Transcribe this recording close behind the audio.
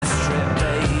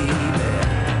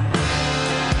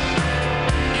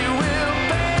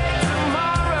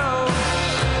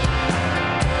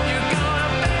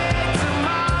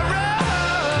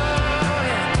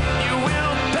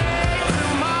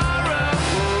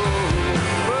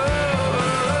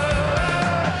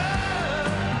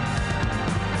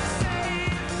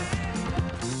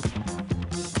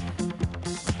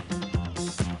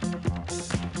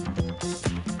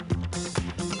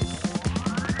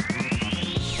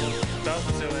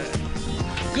to it.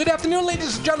 Good afternoon,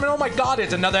 ladies and gentlemen. Oh my God,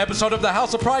 it's another episode of the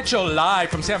House of Pride show live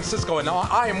from San Francisco. And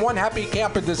I am one happy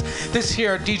camper, this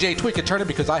here DJ Tweaker Turner,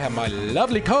 because I have my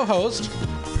lovely co-host,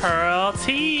 Pearl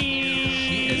T.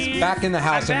 She is back in the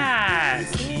house. I'm back.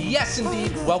 Yes,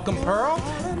 indeed. Welcome, Pearl.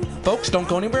 Folks, don't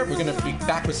go anywhere. We're going to be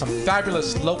back with some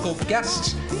fabulous local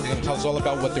guests. They're going to tell us all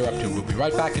about what they're up to. We'll be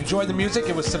right back. Enjoy the music.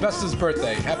 It was Sylvester's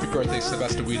birthday. Happy birthday,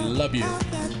 Sylvester. We love you.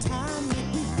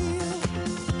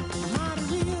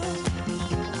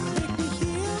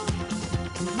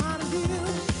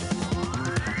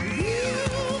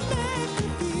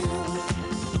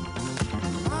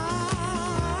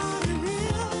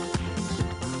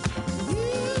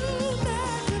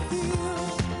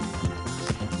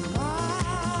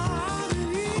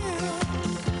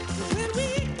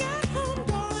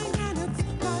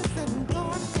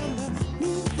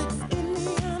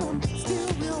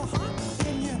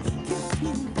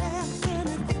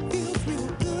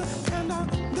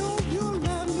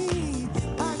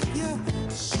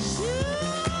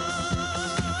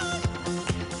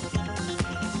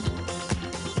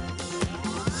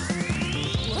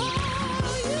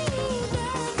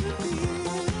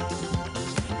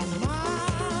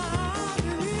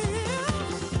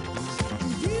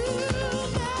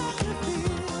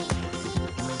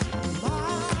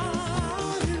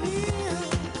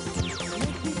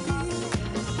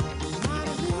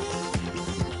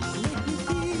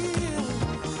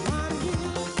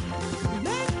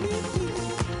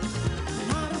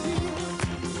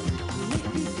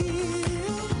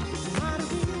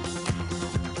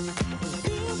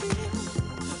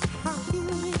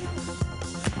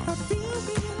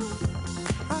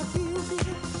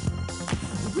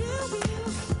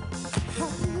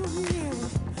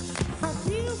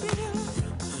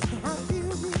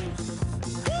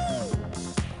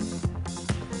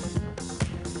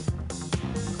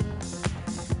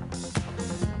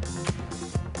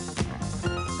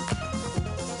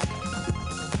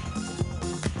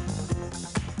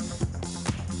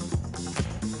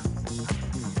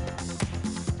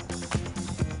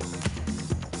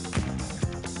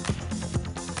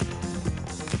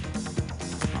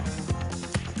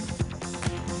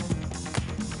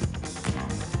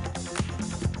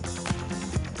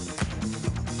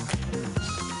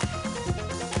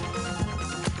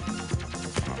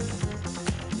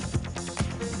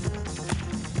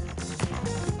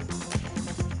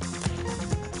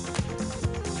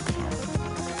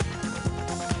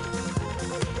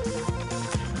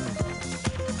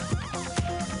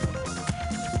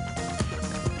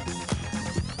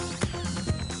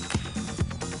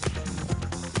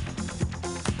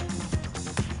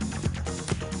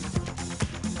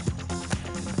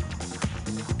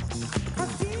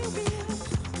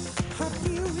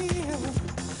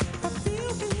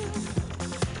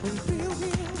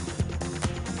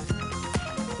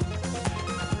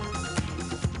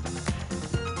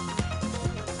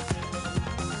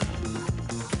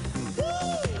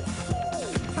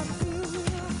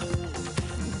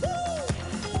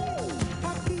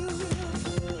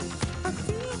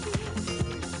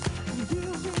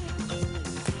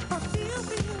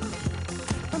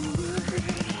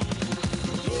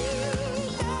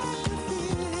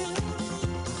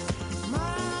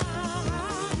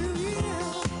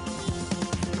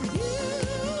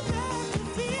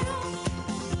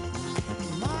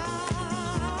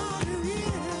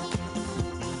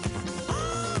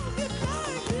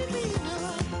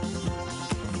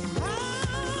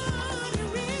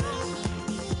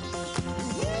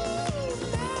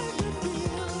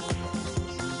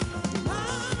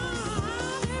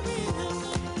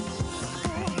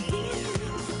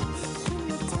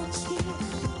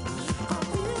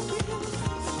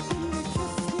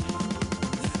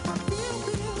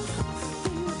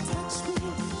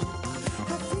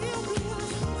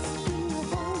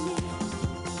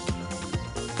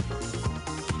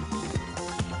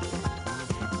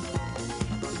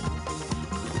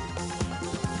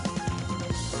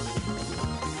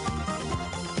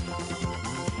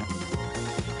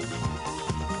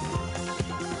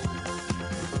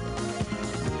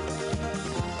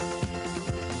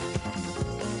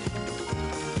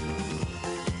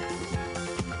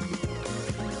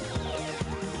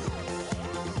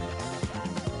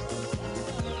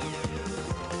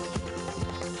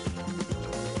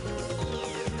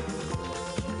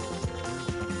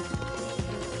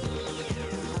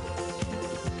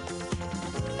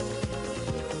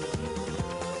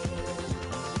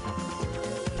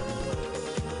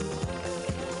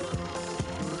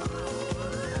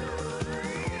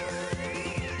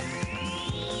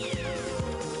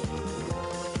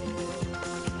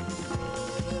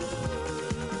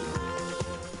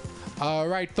 All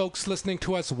right, folks listening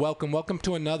to us, welcome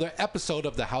to another episode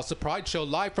of the House of Pride show,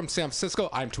 live from San Francisco.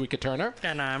 I'm Tweeka Turner.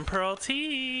 And I'm Pearl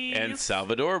T. And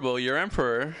Salvador Bo, your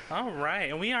emperor. All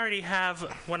right, and we already have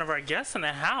one of our guests in the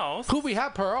house. Who we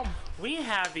have, Pearl? We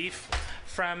have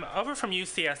from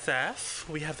UCSF,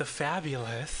 we have the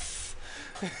fabulous.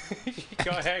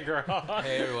 Go ahead, girl.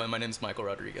 Hey everyone, my name's Michael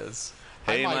Rodriguez.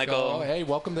 Hey, Hi, Michael. Hey,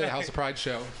 welcome to the House of Pride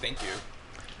show. Thank you.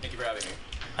 Thank you for having me.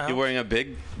 You're wearing a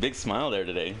big smile there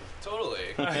today.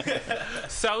 Totally.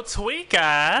 So,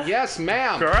 Tweeka. Yes,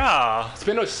 ma'am. Girl. It's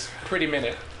been a pretty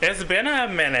minute. It's been a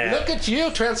minute. Look at you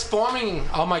transforming.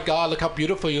 Oh my God, look how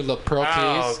beautiful you look, Pearl Tees.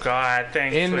 Oh, God.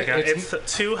 Thanks, Tweeka. It's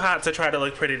too hot to try to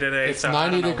look pretty today. It's so 90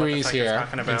 I don't know degrees what the fuck here you're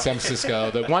talking in about. San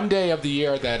Francisco. The one day of the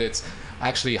year that it's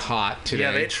actually hot today.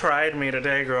 Yeah, they tried me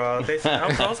today, girl. They said,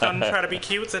 I was going to try to be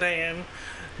cute today and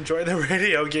enjoy the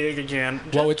radio gig again.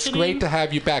 Well, it's great to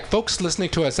have you back. Folks listening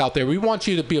to us out there, we want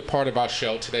you to be a part of our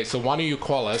show today, so why don't you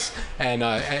call us? And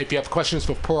if you have questions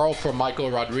for Pearl, for Michael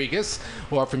Rodriguez,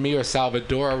 or for me or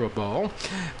Salvador Rabo,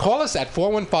 call us at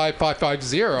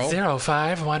 415-550...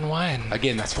 0511.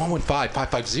 Again, that's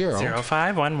 415-550...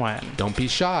 0511. Don't be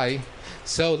shy.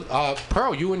 So,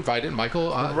 Pearl, you invited Michael.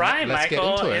 Right, let's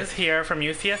Michael get into is here from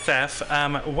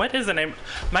UCSF. What is the name?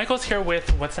 Michael's here with,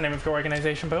 what's the name of your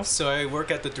organization, Bo? So I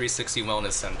work at the 360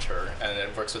 Wellness Center, and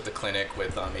it works with the clinic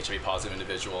with HIV positive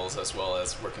individuals, as well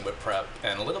as working with PrEP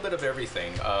and a little bit of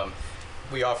everything.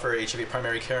 We offer HIV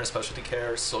primary care and specialty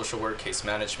care, social work, case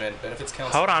management, benefits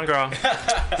counseling. Hold on, girl.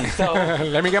 So,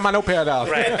 Let me get my notepad out.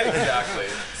 right. Exactly.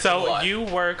 So you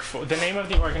work for, the name of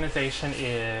the organization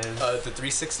is? The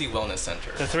 360 Wellness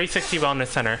Center. The 360 Wellness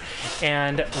Center.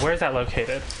 And where's that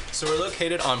located? So we're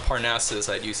located on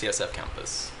Parnassus at UCSF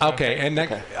campus. Okay, and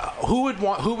then, who would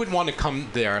want to come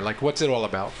there? Like, what's it all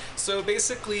about? So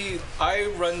basically, I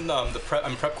run the PrEP.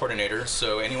 I'm PrEP coordinator.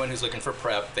 So anyone who's looking for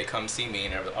PrEP, they come see me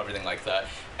and everything like that.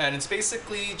 And it's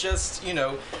basically just,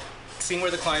 seeing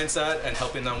where the client's at and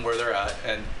helping them where they're at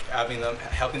and helping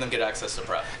them get access to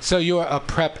PrEP. So you're a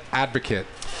PrEP advocate.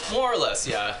 More or less,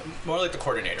 yeah. More like the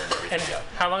coordinator and everything, And yeah.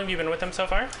 how long have you been with them so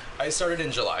far? I started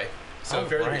in July, so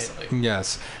very recently.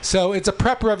 Yes. So it's a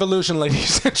PrEP revolution,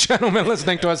 ladies and gentlemen,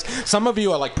 listening to us. Some of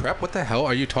you are like, PrEP? What the hell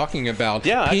are you talking about?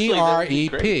 Yeah, actually, that'd be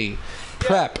PrEP.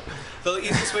 PrEP. The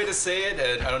easiest way to say it,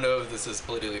 and I don't know if this is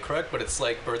politically correct, but it's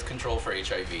like birth control for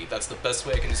HIV. That's the best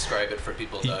way I can describe it for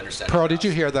people to understand. Pearl, did you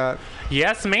hear that?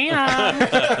 Yes, ma'am.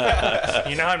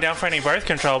 You know I'm down for any birth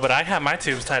control, but I have my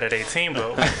tubes tied at 18,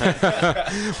 boo.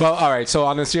 Well, all right. So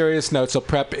on a serious note, so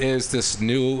PrEP is this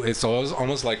new, it's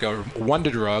almost like a wonder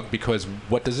drug, because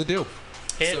what does it do?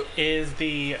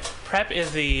 PrEP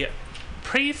is the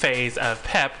pre-phase of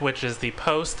PEP, which is the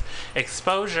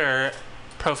post-exposure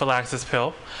prophylaxis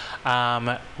pill,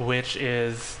 which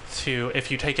is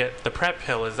if you take it, the PrEP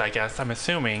pill is, I guess, I'm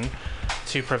assuming,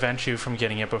 to prevent you from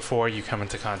getting it before you come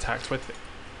into contact with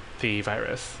the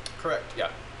virus. Correct,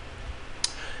 yeah.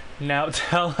 Now,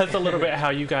 tell us a little bit how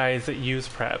you guys use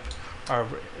PrEP, or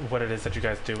what it is that you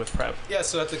guys do with PrEP. Yeah,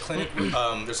 so at the clinic,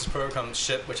 there's this program,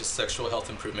 SHIP, which is Sexual Health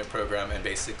Improvement Program, and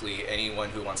basically anyone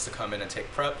who wants to come in and take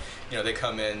PrEP, they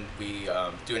come in, we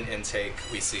do an intake,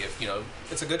 we see if,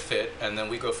 it's a good fit, and then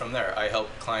we go from there. I help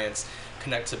clients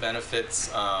connect to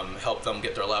benefits, help them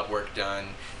get their lab work done,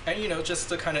 and, just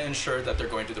to kind of ensure that they're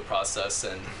going through the process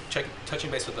and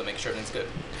touching base with them, make sure everything's good.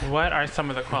 What are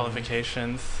some of the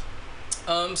qualifications?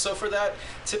 So for that,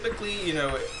 typically,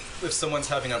 if someone's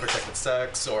having unprotected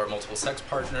sex or multiple sex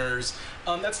partners,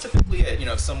 that's typically it.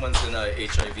 If someone's in a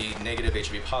HIV negative,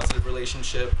 HIV positive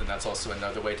relationship, then that's also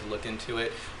another way to look into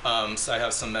it. So I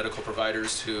have some medical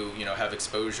providers who, have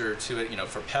exposure to it,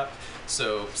 for PEP.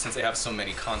 So since they have so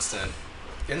many constant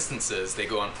instances, they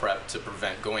go on PrEP to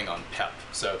prevent going on PEP.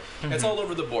 So it's all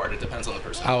over the board. It depends on the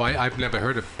person. Oh, I've never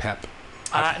heard of PEP.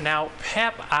 Now,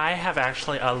 PEP, I have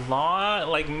actually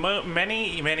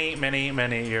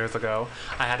many years ago,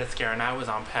 I had a scare and I was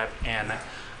on PEP, and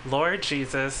Lord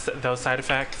Jesus, those side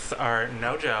effects are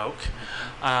no joke,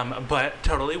 but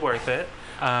totally worth it.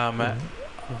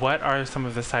 What are some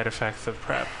of the side effects of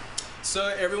PrEP?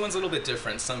 So everyone's a little bit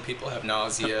different. Some people have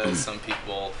nausea, some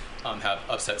people have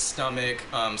upset stomach,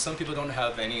 some people don't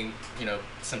have any,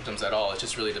 symptoms at all. It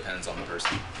just really depends on the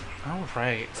person. All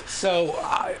right. So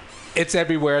it's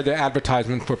everywhere, the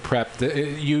advertisement for PrEP.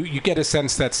 You get a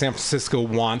sense that San Francisco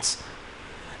wants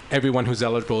everyone who's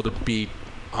eligible to be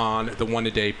on the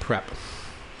one-a-day PrEP.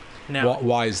 Now,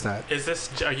 why is that? do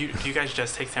you guys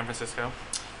just take San Francisco?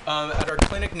 At our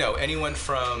clinic, no. Anyone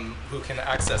who can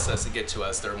access us and get to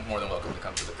us, they're more than welcome to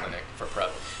come to the clinic for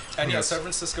PrEP. And Yes. San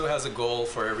Francisco has a goal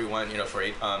for everyone, for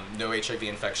no HIV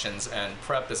infections, and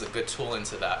PrEP is a good tool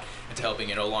into that, into helping,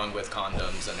 along with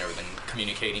condoms and everything,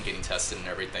 communicating, getting tested and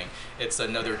everything. It's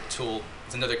another tool,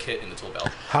 it's another kit in the tool belt.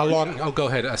 How long? Oh, go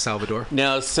ahead, Salvador.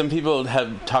 Now, some people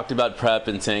have talked about PrEP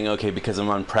and saying, okay, because I'm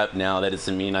on PrEP now, that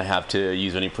doesn't mean I have to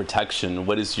use any protection.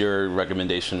 What is your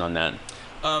recommendation on that?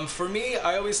 For me,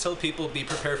 I always tell people be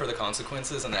prepared for the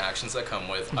consequences and the actions that come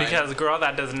with. Because, girl,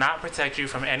 that does not protect you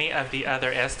from any of the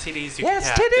other STDs you can have.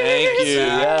 Thank you.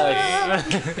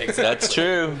 Yes. Exactly. That's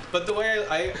true. But the way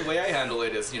I handle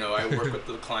it is, I work with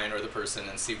the client or the person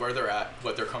and see where they're at,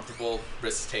 what they're comfortable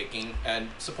risk taking, and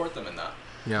support them in that.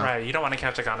 Yeah. Right, you don't want to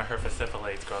catch a gonorrhea for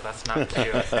syphilis, girl. That's not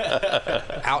cute. That's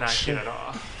Ouch. not cute at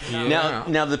all. Yeah.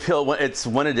 Now the pill, it's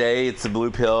one a day. It's a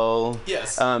blue pill.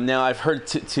 Yes. Now I've heard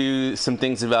too some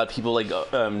things about people like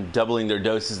doubling their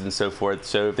doses and so forth.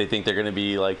 So if they think they're going to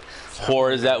be like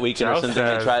whores that weekend or something,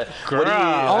 they try. Girl.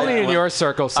 Only in your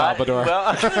circle, Salvador.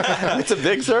 Well, it's a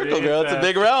big circle, girl. It's a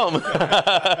big realm.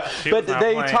 But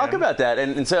they talk about that,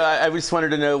 and so I just wanted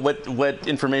to know what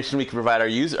information we can provide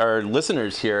our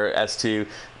listeners here as to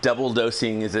double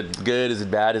dosing. Is it good? Is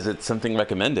it bad? Is it something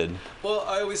recommended? Well,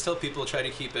 I always tell people try to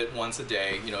keep it once a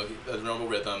day, a normal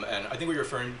rhythm. And I think what you're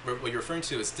referring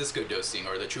to is disco dosing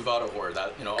or the Truvada whore.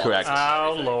 That all Correct.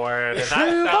 Oh, Lord.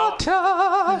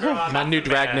 Truvada. My new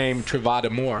drag name,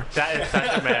 Truvada Moore. That is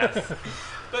such a mess.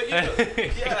 But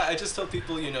I just tell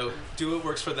people, do what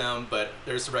works for them. But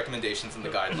there's the recommendations and the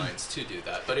guidelines to do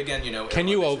that. But again, Can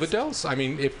you overdose? I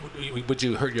mean, would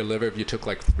you hurt your liver if you took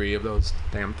like 3 of those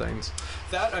damn things?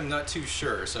 That I'm not too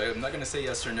sure, so I'm not going to say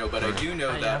yes or no. But I do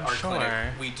know that our clinic,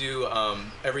 we do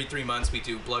every 3 months we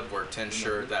do blood work to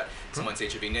ensure that someone's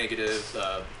HIV negative,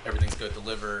 everything's good, the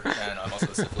liver, and also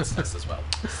the syphilis test as well.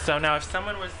 So now, if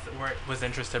someone was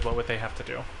interested, what would they have to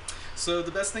do? So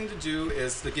the best thing to do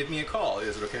is to give me a call.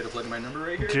 Is it okay to plug in my number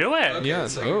right here? Do it. Okay,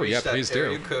 Yes. so you can Oh, reach yeah, that please do.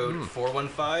 area code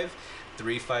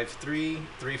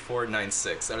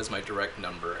 415-353-3496. That is my direct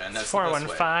number, and that's the best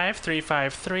way.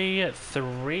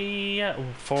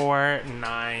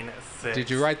 415-353-3496. Did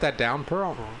you write that down,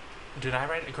 Pearl? Did I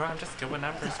write it? Girl, I'm just good with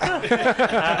numbers.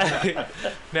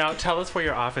 Now, tell us where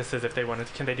your office is if they wanted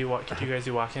to. Can you guys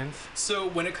do walk-ins? So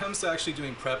when it comes to actually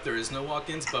doing PrEP, there is no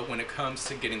walk-ins, but when it comes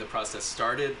to getting the process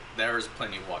started, there's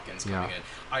plenty of walk-ins coming in.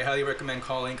 I highly recommend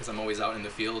calling because I'm always out in the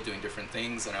field doing different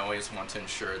things, and I always want to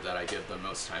ensure that I give the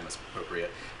most time as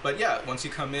appropriate. But yeah, once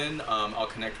you come in, I'll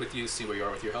connect with you, see where you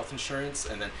are with your health insurance,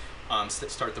 and then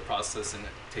start the process and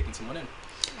taking someone in.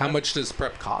 How much does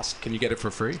PrEP cost? Can you get it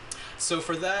for free? So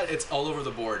for that, it's all over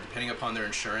the board, depending upon their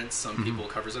insurance. Some people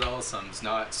covers it all, some's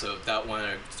not. So that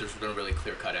one, there's no really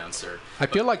clear-cut answer. I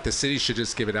feel like the city should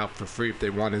just give it out for free if they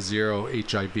want a 0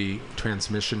 HIV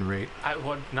transmission rate.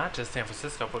 Well, not just San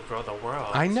Francisco, but girl, the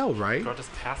world. I know, right? Girl,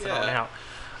 just pass it on out.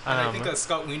 And I think that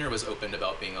Scott Wiener was open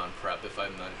about being on PrEP, if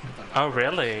I'm not Oh,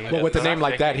 really? Well, with a name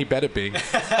like that, he better be.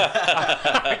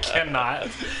 I cannot.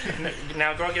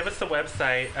 Now, girl, give us the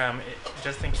website,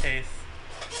 just in case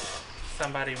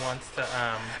somebody wants to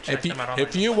check them out online.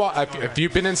 If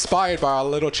you've been inspired by our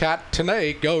little chat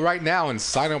today, go right now and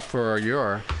sign up for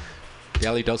your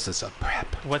daily doses of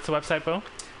PrEP. What's the website, Bo?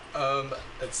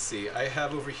 Let's see. I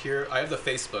have over here. I have the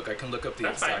Facebook. I can look up the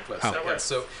exact website. Oh. Yeah,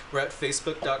 so we're at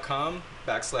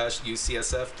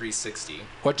facebook.com/UCSF360.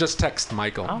 Or just text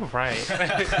Michael. Oh, right.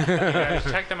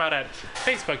 Check them out at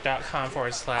facebook.com/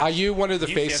 Are you one of the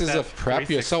faces of PrEP?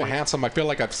 You're so 360. handsome. I feel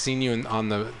like I've seen you on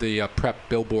the PrEP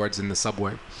billboards in the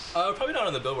subway. Probably not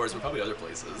on the billboards, but probably other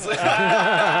places.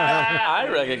 I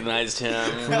recognized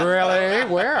him. Really?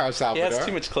 Where, Salvador? He has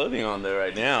too much clothing on there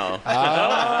right now.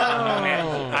 Oh,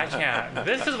 man. I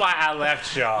can't. This is why I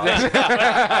left y'all.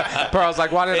 Pearl's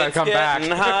like, why did I come back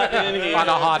Hot in here. on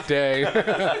a hot day?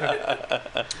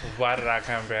 Why did I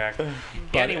come back?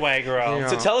 Anyway, girl. Yeah.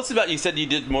 So tell us about, you said you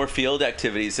did more field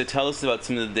activities, so tell us about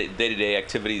some of the day-to-day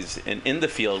activities in the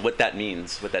field, what that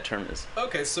means, what that term is.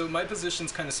 Okay, so my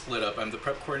position's kind of split up. I'm the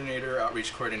PrEP coordinator,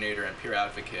 outreach coordinator, and peer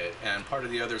advocate. And part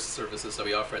of the other services that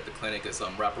we offer at the clinic is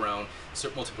wraparound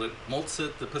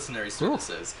multidisciplinary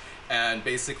services. And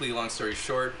basically, long story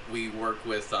short, we work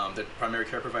with the primary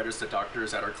care providers, the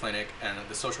doctors at our clinic, and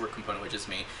the social work component, which is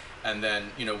me. And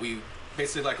then, we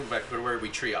basically, like where we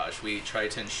triage, we try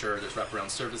to ensure there's wraparound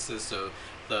services so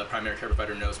the primary care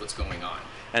provider knows what's going on.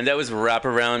 And that was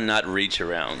wraparound, not reach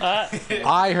around.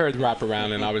 I heard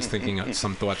wraparound and I was thinking of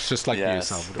some thoughts, just like you,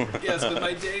 Salvador. Yes, but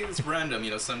my day is random.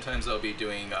 Sometimes I'll be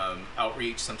doing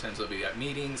outreach, sometimes I'll be at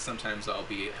meetings, sometimes I'll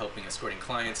be helping escorting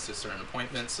clients to certain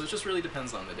appointments. So it just really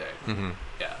depends on the day. Mm-hmm.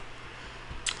 Yeah.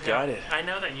 Got it. I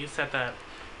know that you said that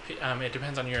it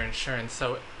depends on your insurance.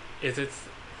 So,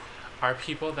 are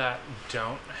people that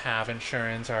don't have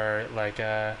insurance or like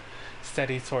a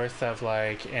steady source of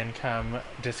like income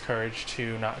discouraged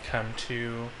to not come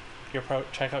to your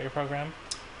check out your program?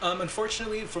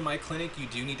 Unfortunately, for my clinic, you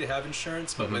do need to have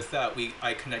insurance, but with that,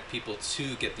 I connect people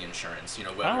to get the insurance.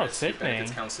 Whether it's through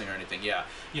benefits counseling or anything. Yeah,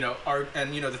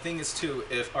 the thing is too,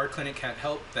 if our clinic can't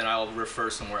help, then I'll refer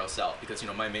somewhere else out because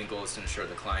my main goal is to ensure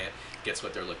the client gets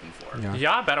what they're looking for. Yeah.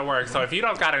 Y'all better work. So if you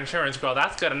don't got insurance, girl,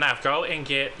 that's good enough. Go and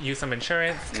get you some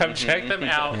insurance. Come check them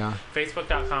out. Yeah.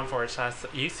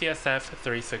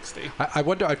 Facebook.com/UCSF360. I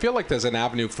wonder. I feel like there's an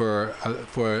avenue for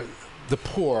the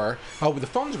poor. Oh, the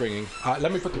phone's ringing.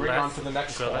 Let me put the ring on for the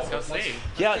next call. Let's go see.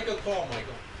 Let's take a call,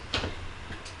 Michael.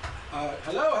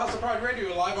 Hello, House of Pride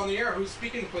Radio, live on the air. Who's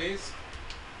speaking, please?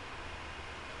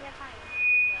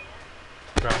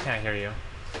 Girl, I can't hear you.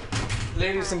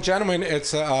 Ladies and gentlemen,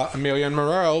 it's Amelia and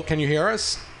Morero. Can you hear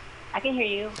us? I can hear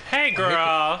you. Hey,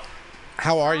 girl.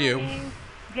 How are you?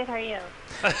 Good, how are you?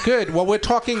 Good. Well, we're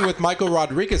talking with Michael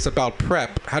Rodriguez about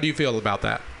PrEP. How do you feel about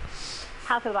that?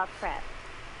 How to about PrEP?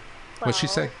 What'd she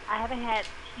say? I haven't had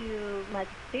too much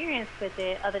experience with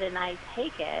it other than I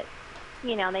take it.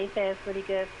 They say it's really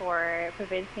good for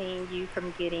preventing you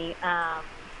from getting, my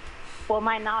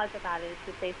knowledge about it is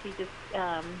that basically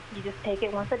you just take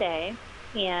it once a day,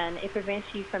 and it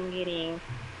prevents you from getting,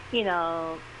 they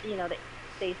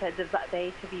said the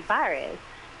HIV virus.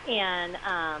 And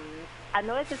I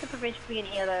know it doesn't prevent you from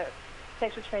getting any other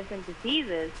sexual transmitted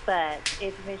diseases, but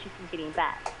it prevents you from getting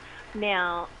that.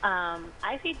 Now, I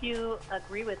actually do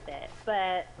agree with it,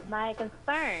 but my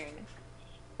concern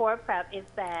for PrEP is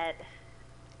that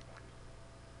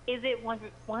is it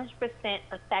 100%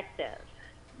 effective?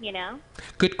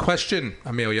 Good question,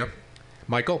 Amelia.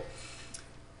 Michael?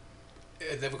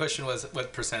 The question was,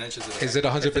 what percentage is it? Is it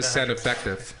 100%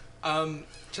 effective?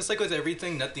 Just like with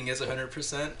everything, nothing is 100%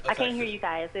 effective. I can't hear you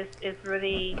guys. It's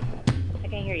really... I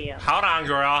can't hear you. Hold on,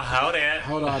 girl. Hold it.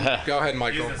 Hold on. Go ahead,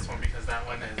 Michael. Use this one because that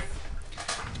one is...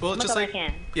 Well, just like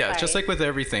Sorry. just like with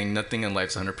everything, nothing in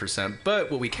life's 100%. But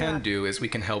what we can do is we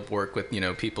can help work with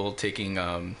people taking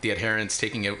the adherence,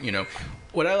 taking it.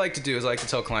 What I like to do is I like to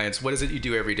tell clients, what is it you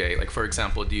do every day? Like, for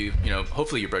example, do you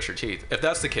hopefully you brush your teeth. If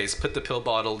that's the case, put the pill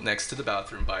bottle next to the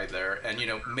bathroom by there, and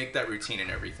make that routine and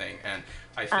everything. And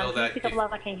I feel that. Speak up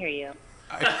loud, I can't hear you.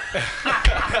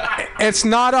 It's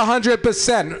not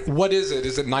 100%. What is it?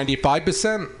 Is it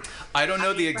 95%? I don't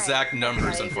know the exact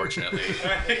numbers, unfortunately.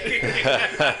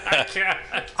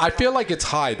 I feel like it's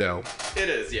high, though. It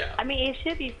is, yeah. I mean, it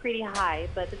should be pretty high,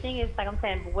 but the thing is, like I'm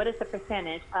saying, what is the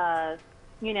percentage of,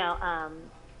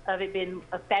 of it being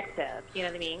effective? You know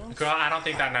what I mean? Girl, I don't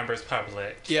think that number's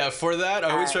public. Yeah, for that,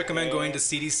 I always recommend going to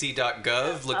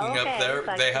cdc.gov, looking up there.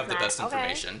 So they have the best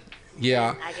information.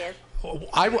 Yeah. I guess.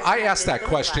 I asked that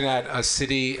question at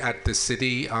the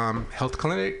city health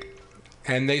clinic,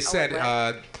 and they said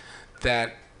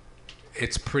that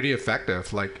it's pretty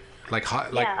effective. Like.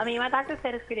 Yeah, I mean, my doctor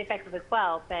said it's pretty effective as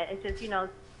well, but it's just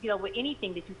with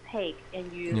anything that you take and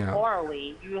use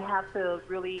orally, you have to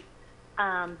really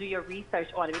do your research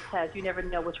on it because you never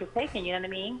know what you're taking. You know what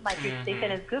I mean? Like they said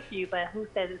it's good for you, but who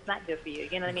says it's not good for you?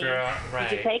 You know what I mean? Girl,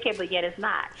 right. You can take it, but yet it's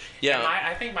not. Yeah.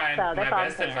 I think my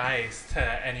best advice to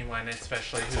anyone,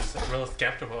 especially who's real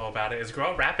skeptical about it, is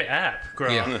girl, wrap it up,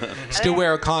 girl. Yeah. Still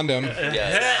wear a condom.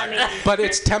 Yes. I mean, But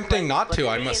it's tempting not to,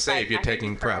 I thing must is, say, like, if you're I hear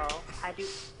taking you, PrEP. Pearl.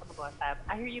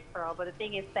 I hear you, Pearl, but the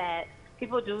thing is that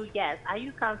people do, yes, I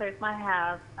use condoms, might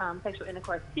have sexual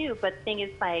intercourse too, but the thing is,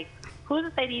 like, who's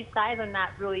to say these guys are not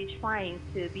really trying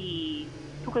to be,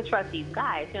 who can trust these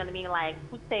guys? You know what I mean? Like,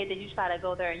 who say that you try to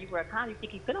go there and you wear a condom, you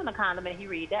think he put on a condom and he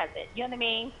really does it? You know what I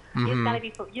mean? Mm-hmm.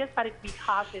 You just got to be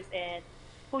cautious and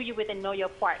who you with and know your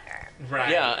partner.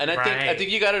 Right. Yeah, and I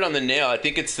think you got it on the nail. I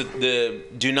think it's the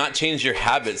do not change your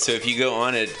habits. So if you go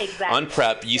on it on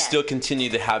PrEP, you still continue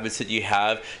the habits that you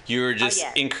have. You're just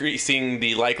increasing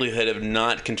the likelihood of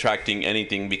not contracting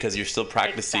anything because you're still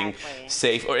practicing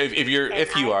safe. Or if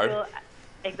you are.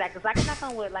 Exactly. So I can knock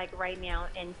on wood like right now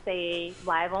and say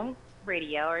live on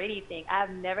radio or anything. I've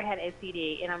never had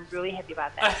STD, and I'm really happy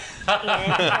about that.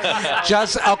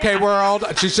 World.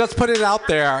 Just put it out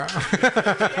there.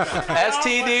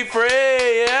 STD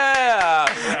free, yeah.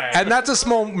 Right. And that's a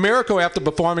small miracle after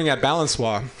performing at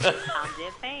Balancourt. I'm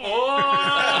just saying.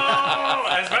 Oh,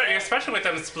 especially with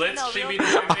them splits, she be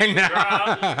doing things,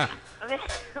 girl.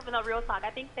 No, real talk.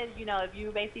 I think that if you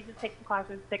basically just take some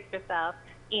caution, stick yourself,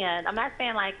 and I'm not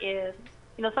saying like if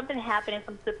something happened and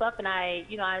some slip up and I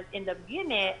end up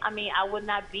getting it, I mean, I would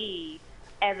not be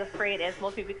as afraid as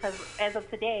most people because as of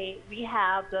today, we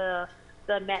have the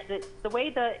the way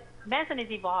the medicine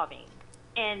is evolving,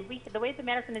 and the way the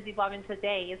medicine is evolving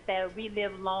today is that we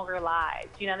live longer lives.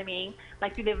 You know what I mean?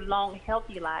 Like we live long,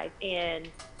 healthy lives, and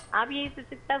I'll be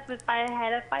successful if I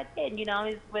had if I did. You know,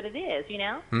 is what it is. You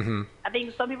know. Mm-hmm. I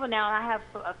think some people now. I have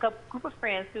a group of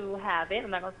friends who have it.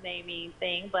 I'm not going to name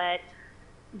anything, but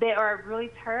they are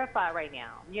really terrified right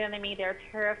now. You know what I mean? They're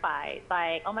terrified.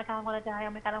 Like, oh my God, I want to die.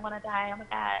 Oh my God, I want to die.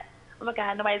 Oh my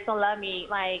God, nobody's going to love me.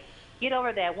 Like, get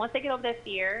over that. Once they get over that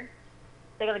fear,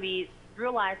 they're going to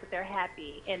realize that they're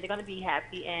happy, and they're going to be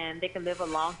happy, and they can live a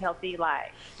long, healthy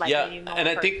life. Like yeah, any normal and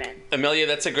I think, person. Amelia,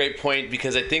 that's a great point,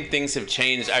 because I think things have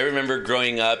changed. I remember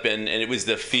growing up, and it was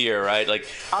the fear, right? Like,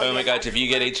 oh my gosh, if you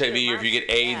get HIV or if you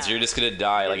get AIDS, you're just going to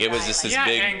die. Like, it was just this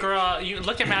big... Yeah, and girl, you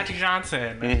look at Magic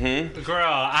Johnson. Mm-hmm. Girl,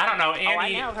 I don't know,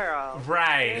 I know her.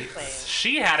 Right. Seriously.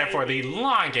 She had it for the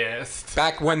longest.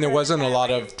 Back when there wasn't a lot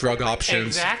of drug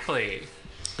options. Exactly.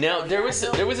 Now, there was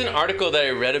an article that I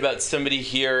read about somebody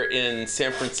here in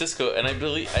San Francisco, and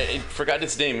I forgot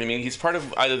his name. I mean, he's part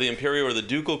of either the Imperial or the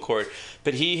Ducal Court,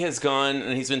 but he has gone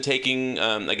and he's been taking,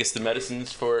 I guess, the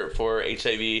medicines for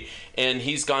HIV, and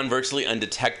he's gone virtually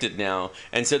undetected now.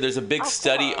 And so there's a big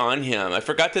study on him. I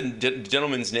forgot the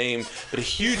gentleman's name, but a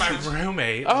huge... My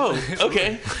roommate. Oh,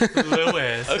 okay.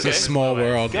 Lewis. Okay. It's a small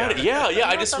world. Got it. Yeah.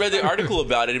 I just read the article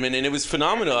about it, and it was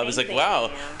phenomenal. I was like, wow.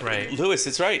 Right. Lewis,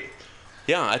 it's right.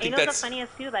 Yeah, I think that's... the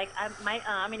funniest too. Like I'm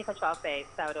in Coachella,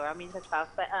 Salvador. I'm in Coachella,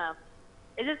 but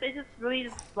it just really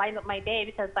lightened up my day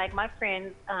because like my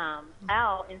friend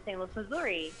Al in St. Louis,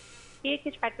 Missouri, he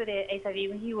contracted HIV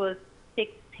when he was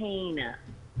 16.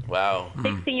 Wow.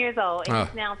 16 years old, and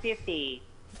he's now 50.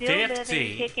 Still 50.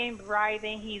 living, kicking,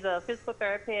 breathing. He's a physical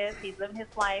therapist. He's living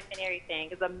his life and everything.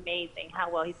 It's amazing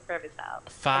how well he's served himself.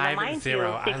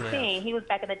 16. He was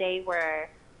back in the day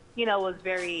where, you know, was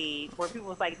where people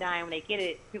was like dying when they get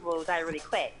it. People die really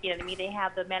quick. You know what I mean? They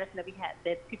have the medicine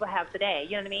that people have today.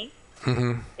 You know what I mean?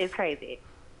 Mm-hmm. It's crazy.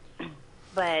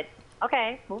 But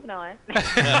okay, moving on.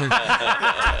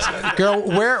 Girl,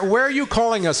 where are you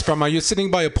calling us from? Are you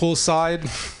sitting by a poolside?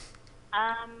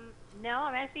 No,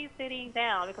 I'm actually sitting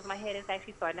down because my head is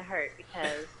actually starting to hurt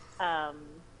because I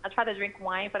tried to drink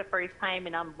wine for the first time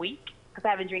and I'm weak because I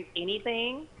haven't drank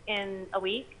anything in a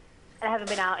week. I haven't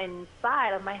been out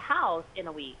inside of my house in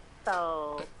a week,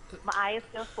 so my eye is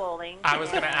still swollen. I was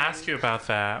going to ask you about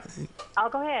that. Oh,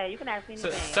 go ahead. You can ask me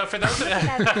anything. So for those of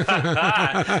yeah,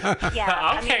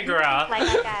 okay, girl.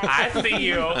 I see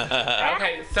you. Okay,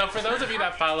 Okay, so for those of you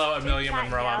that follow Amelia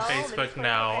Monroe on Facebook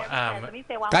know,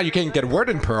 God, you can't get a word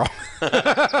in, Pearl. girl, you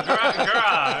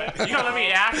gonna let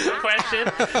me ask the question?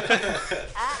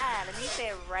 Let me say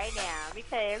it right now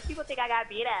because people think I got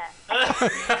beat up. I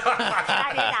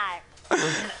did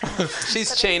not.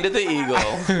 She's chained to the eagle.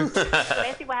 So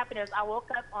basically what happened is I woke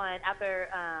up on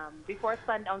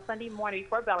Sunday morning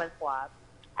before balance swab.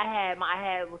 My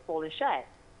head was swollen shut.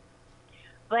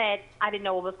 But I didn't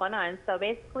know what was going on. So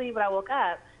basically when I woke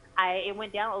up, it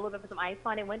went down a little bit with some ice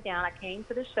on. It went down. I came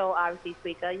to the show, obviously,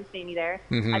 Suika. You see me there.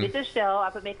 Mm-hmm. I did the show. I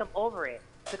put makeup over it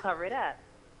to cover it up.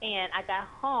 And I got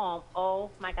home. Oh,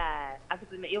 my God.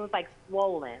 It was, like,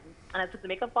 swollen. And I took the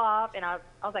makeup off, and I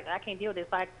was like, I can't deal with this.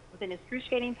 So I was in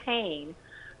excruciating pain.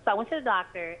 So I went to the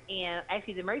doctor, and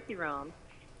actually the emergency room,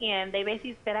 and they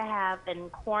basically said I have a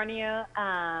cornea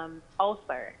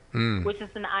ulcer, which is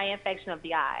an eye infection of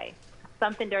the eye.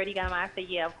 Something dirty got in my eye. I said,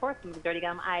 yeah, of course something dirty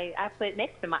got in my eye. I put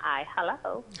next to my eye.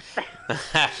 Hello. So,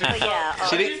 yeah.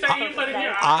 She didn't,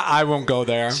 I won't go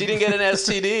there. she didn't get an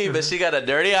STD, but she got a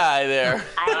dirty eye there.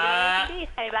 I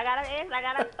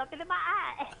got something in my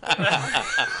eye.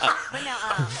 But no,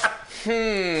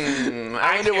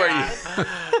 I wonder where you...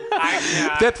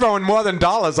 They're throwing more than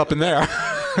dollars up in there.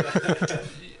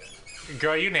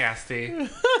 Girl, you nasty.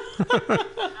 but yeah,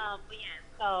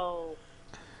 so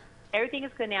everything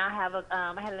is good now.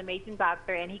 I had an amazing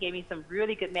doctor, and he gave me some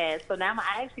really good meds. So now my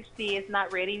eye actually is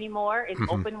not red anymore. It's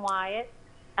open wide.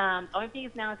 Only thing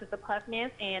is now is just a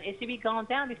puffiness, and it should be going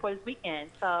down before this weekend.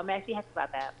 So I'm actually happy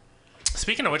about that.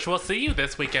 Speaking of which, we'll see you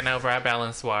this weekend over at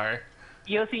Balancoire.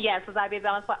 You'll see, yes, because I'll be at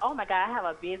Balancoire. Oh my God, I have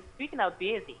a busy. Speaking of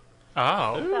busy,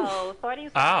 Oh. so starting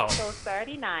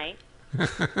Saturday night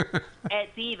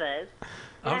at Divas.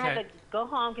 Then I have to go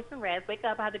home, get some rest, wake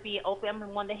up. I have to be at Oakland.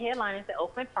 I'm one of the headliners at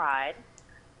Oakland Pride.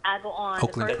 I go on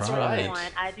Oakland the first Pride.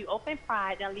 one. I do Oakland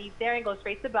Pride, then I leave there and go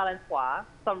straight to Balancoire.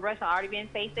 So I'm rushing. I already been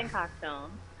faced in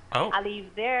costume. Oh. I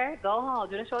leave there, go home,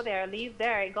 do the show there, leave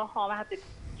there, and go home. I have to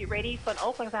get ready for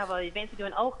Oakland because I have an event to do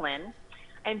in Oakland.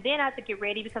 And then I have to get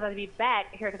ready because I have to be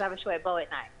back here because I have a show at Bo at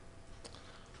night.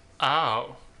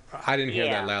 Oh. I didn't hear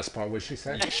Yeah. that last part. What she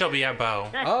said? She'll be at Bo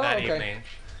Oh, that okay. evening.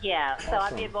 Yeah, so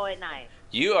I'll be a boy at night.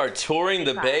 You are touring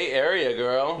the Bay Area,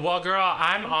 girl. Well, girl,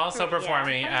 I'm also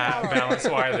performing at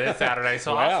Balançoire this Saturday,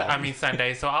 so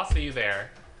Sunday, so I'll see you there.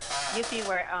 You see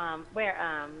where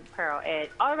Pearl at?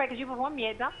 All right, because you performed me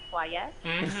at Balançoire, yes?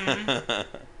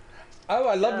 Mm-hmm. Oh,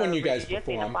 I love when you guys just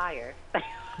seen the perform. flyer.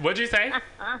 What'd you say?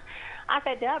 I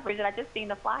said, duh, Bridget, I just seen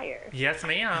the flyer. Yes,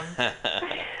 ma'am.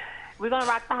 We're going to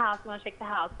rock the house. We're going to shake the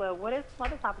house. Well, what other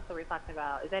topics are we talking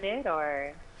about? Is that it,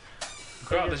 or?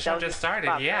 Girl, the show just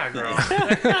started. Yeah, girl.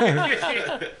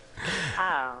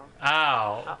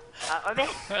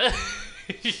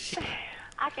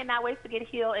 I cannot wait to get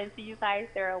healed and see you guys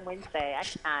there on Wednesday. I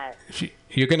cannot.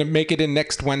 You're going to make it in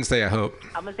next Wednesday, I hope.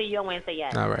 I'm going to see you on Wednesday,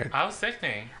 yes. All right. I was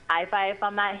sickening. If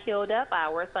I'm not healed up, I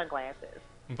wear sunglasses.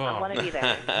 Boom. I want to be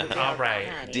there. All right.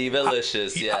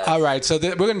 Divalicious, yes. All right, so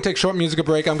we're going to take a short musical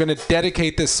break. I'm going to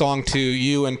dedicate this song to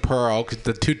you and Pearl,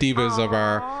 the two divas of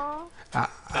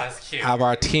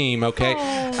our team, okay?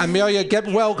 Aww. Amelia, get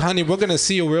well, honey. We're going to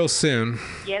see you real soon.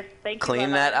 Yes, thank you.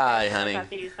 Clean that eye, honey. I'll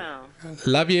see you soon.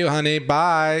 Love you, honey.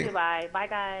 Bye. Goodbye. Bye,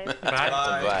 guys.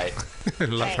 Bye.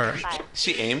 Love her. Bye.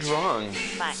 She aimed wrong.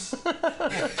 Bye.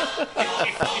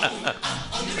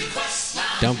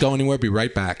 Don't go anywhere. Be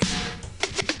right back.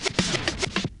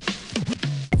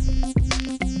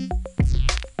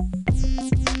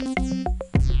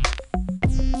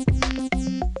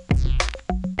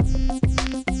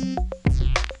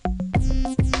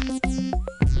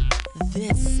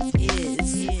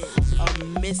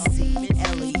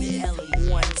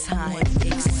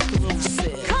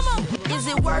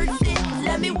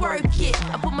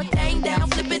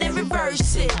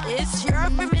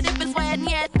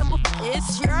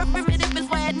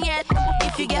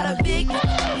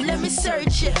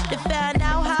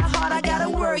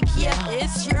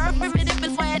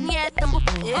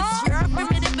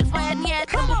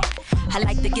 I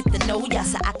like to get to know ya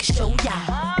so I can show ya.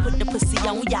 Put the pussy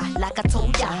on ya like I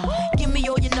told ya. Give me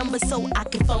all your numbers so I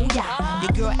can phone ya.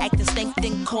 Your girl acting stink,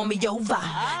 then call me over.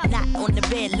 Not on the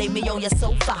bed, lay me on your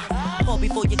sofa. Call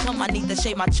before you come, I need to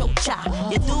shave my chocha.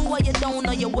 You do or you don't,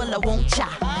 or you will or won't cha.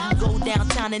 Go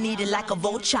downtown and eat it like a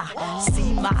vulture.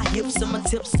 See my hips and my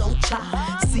tips so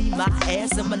cha. See my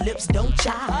ass and my lips don't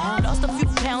cha. Lost a few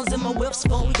pounds in my whips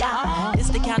for ya. It's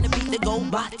the kind of beat that go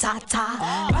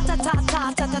ba-ta-ta.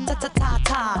 Ba-ta-ta-ta-ta-ta-ta-ta-ta.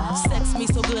 Sex me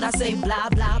so good I say blah,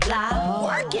 blah, blah.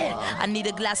 Work it. I need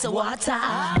a glass of water.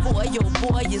 Boy, yo,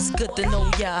 boy, it's good to know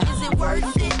ya. Is it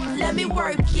worth it? Let me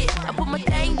work it. I put my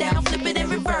thing down, flip it and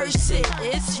reverse it.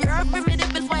 It's your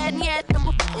primitive and when yet.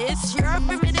 It's your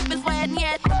primitive and when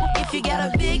yet. If you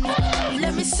got a big,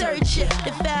 let me search it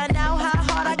to find out how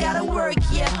hard I gotta work.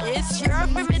 Yeah, it's your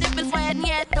primitive and when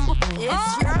yet.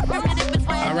 It's your primitive and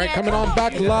when yet. All right, coming on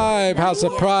back live, House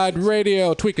of Pride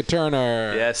Radio, Tweeka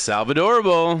Turner. Yes,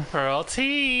 Salvadorable. Pearl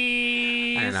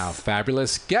T. And our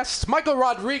fabulous guest, Michael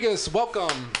Rodriguez.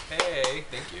 Welcome. Hey,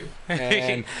 thank you.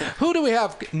 And who do we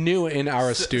have new in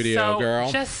our studio,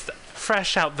 girl? Just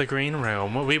fresh out the green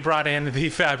room, we brought in the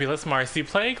fabulous Marcy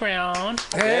Playground.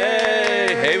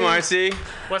 Hey, Marcy.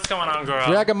 What's going on, girl?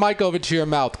 Drag a mic over to your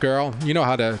mouth, girl. You know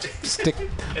how to stick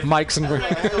mics and.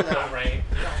 Right.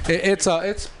 It's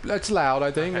loud.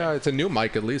 I think it's a new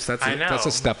mic at least. That's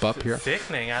a step up here.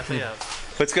 Sickening, I think.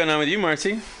 What's going on with you,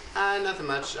 Marcy? Nothing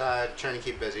much. Trying to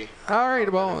keep busy. All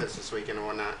right, well. This weekend and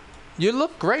whatnot. You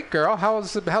look great, girl.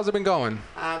 How's it been going?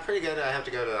 Pretty good. I have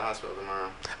to go to the hospital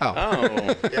tomorrow.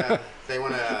 Oh. Yeah, they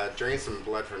want to drain some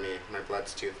blood from me. My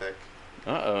blood's too thick.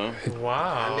 Uh-oh.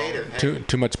 Wow. I'm native. Hey.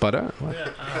 Too much butter? What?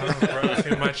 Yeah,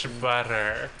 too much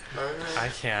butter. I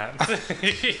can't.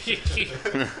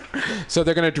 So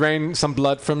they're going to drain some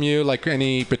blood from you, like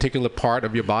any particular part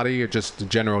of your body, or just a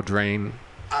general drain?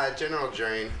 General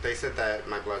drain. They said that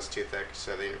my blood's too thick,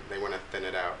 so they want to thin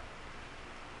it out.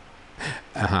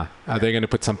 Uh-huh. Are they going to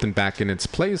put something back in its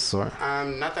place, or?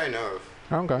 Not that I know of.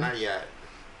 Okay. Not yet.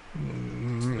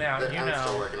 Now, I'm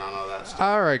still working on all that stuff.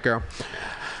 All right, girl.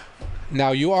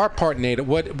 Now, you are part native.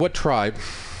 What tribe?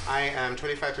 I am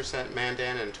 25%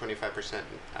 Mandan and 25%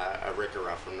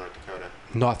 Arikara from North Dakota.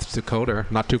 North Dakota.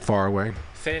 Not too far away.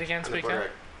 Say it again,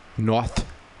 speaker. North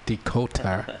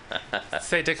Dakota.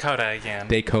 Say Dakota again.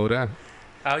 Dakota.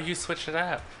 Oh, you switched it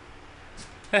up.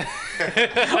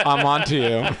 I'm on to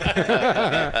you.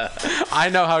 I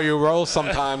know how you roll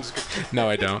sometimes. No,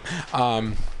 I don't.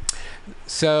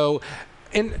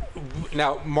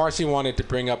 Now, Marcy wanted to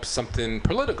bring up something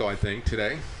political, I think,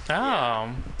 today.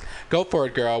 Oh. Go for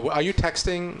it, girl. Are you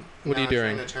texting? What are you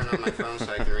doing? I'm trying to turn on my phone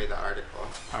so I can read the article.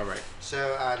 All right.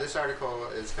 So this article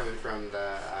is coming from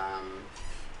the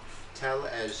Tel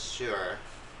Esur,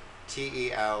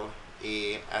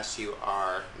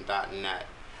 TELESUR.net.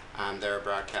 They're a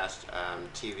broadcast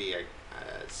TV, it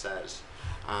says.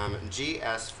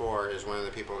 GS4 is one of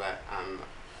the people that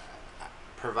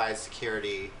provides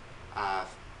security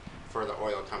for the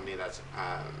oil company that's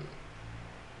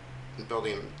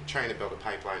trying to build a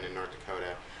pipeline in North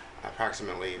Dakota,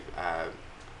 approximately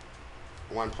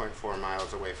 1.4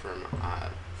 miles away from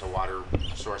the water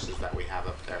sources that we have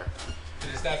up there.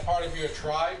 And is that part of your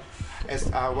tribe? It's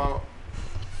well,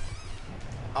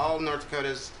 all North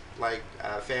Dakota's like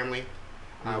family.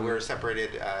 We're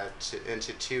separated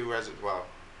into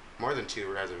more than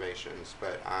two reservations,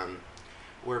 but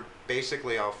we're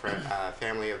basically all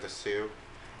family of the Sioux.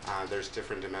 There's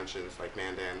different dimensions like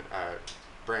Mandan,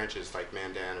 branches like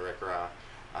Mandan, Rikra,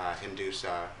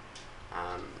 Hindusa,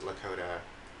 Lakota.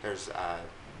 There's,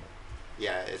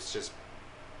 it's just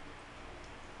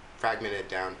fragmented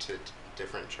down to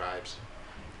different tribes.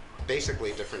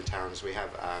 Basically different towns. We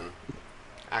have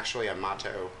actually a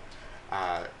motto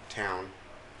town.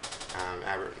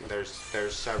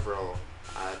 There's several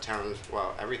towns.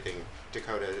 Well, everything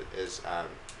Dakota is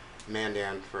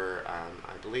Mandan for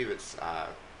I believe it's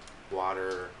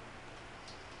water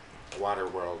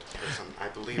world or something. I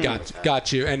believe.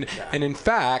 Got you. And in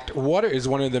fact, water is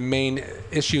one of the main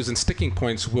issues and sticking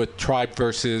points with tribe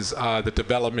versus the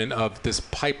development of this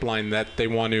pipeline that they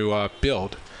want to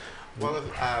build. Well,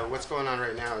 what's going on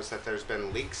right now is that there's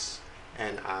been leaks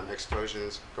and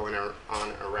explosions going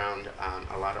on around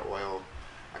a lot of oil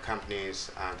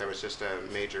companies. There was just a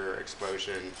major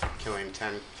explosion killing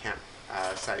 10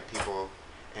 campsite people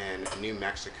in New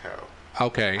Mexico.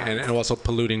 Okay, and also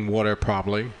polluting water,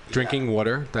 probably drinking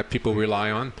water that people rely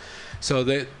on. So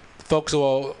the folks are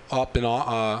all up and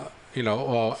all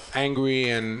angry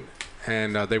and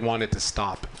they want it to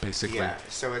stop, basically. Yeah.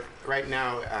 So right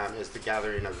now is the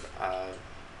gathering of.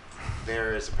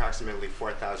 There is approximately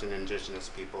 4,000 indigenous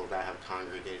people that have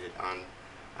congregated on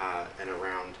and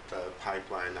around the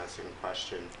pipeline that's in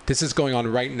question. This is going on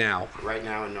right now. Right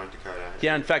now in North Dakota.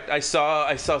 Yeah, in fact, I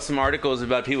saw some articles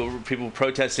about people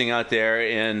protesting out there,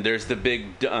 and there's the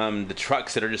big the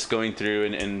trucks that are just going through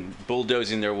and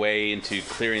bulldozing their way into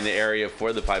clearing the area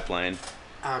for the pipeline.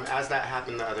 As that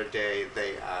happened the other day,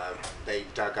 they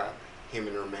dug up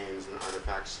human remains and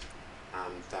artifacts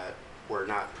that were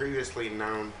not previously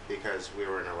known because we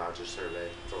weren't allowed to survey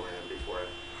the land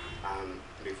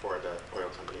before the oil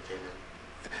company came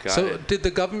in. So did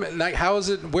the government,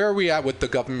 where are we at with the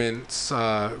government's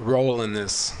role in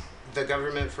this? The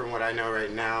government, from what I know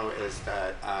right now, is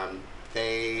that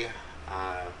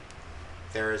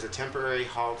there is a temporary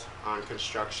halt on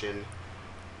construction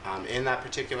in that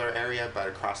particular area, but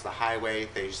across the highway,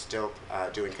 they're still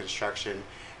doing construction.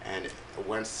 And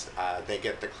once they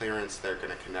get the clearance, they're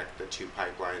going to connect the two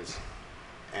pipelines.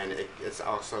 And it's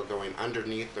also going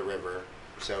underneath the river.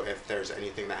 So if there's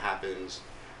anything that happens,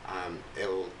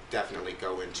 it'll definitely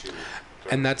go into.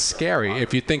 And that's scary water.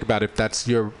 If you think about it.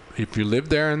 If you live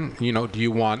there, and do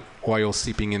you want oil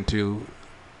seeping into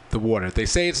the water? They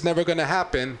say it's never going to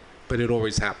happen, but it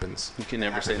always happens. You can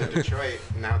never say that. Detroit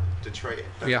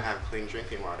doesn't have clean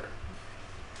drinking water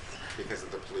because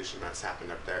of the pollution that's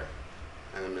happened up there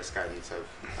and the misguidance of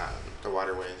the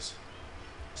waterways.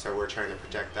 So we're trying to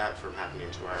protect that from happening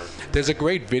to our... There's a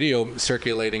great video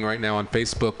circulating right now on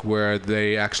Facebook where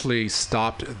they actually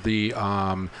stopped the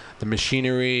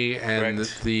machinery and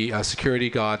the security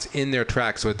guards in their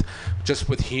tracks with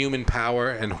human power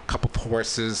and a couple of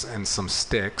horses and some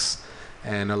sticks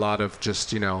and a lot of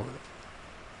just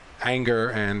anger,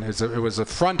 and it was a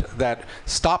front that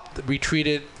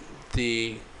retreated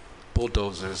the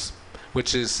bulldozers,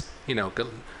 which is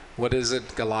what is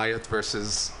it, Goliath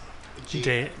versus...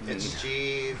 It's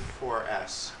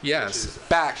G4S. Yes,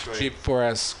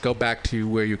 G4S. Go back to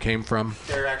where you came from.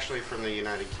 They're actually from the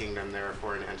United Kingdom. They're a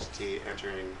foreign entity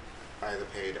entering by the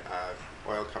paid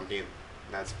oil company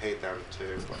that's paid them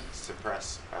to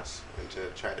suppress us and to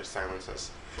try to silence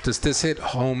us. Does this hit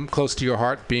home close to your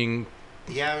heart, being...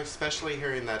 Yeah, especially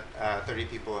hearing that 30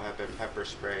 people have been pepper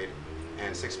sprayed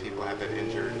and 6 people have been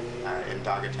injured in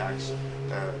dog attacks.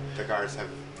 The guards have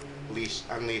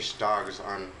unleashed dogs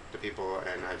on the people,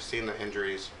 and I've seen the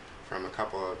injuries from a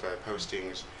couple of the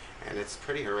postings, and it's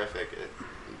pretty horrific.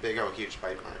 Big old huge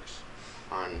bite marks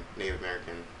on Native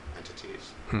American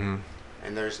entities. Mm-hmm.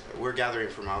 And we're gathering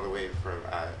from all the way from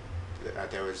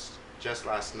there was just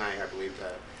last night, I believe,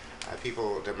 that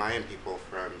the Mayan people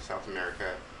from South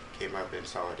America came up in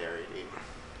solidarity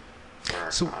for our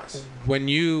cause. When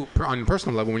you, on a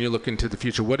personal level, when you look into the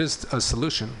future, what is a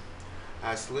solution?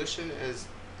 A solution is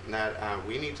that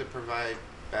we need to provide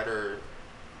better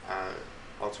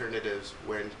alternatives,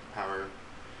 wind power,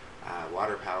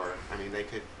 water power. I mean, they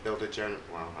could build I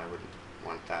wouldn't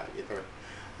want that either,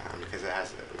 because it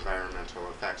has environmental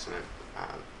effects, and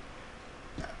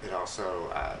it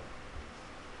also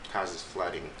causes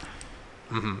flooding.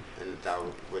 Mm-hmm. And that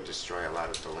would destroy a lot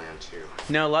of the land too.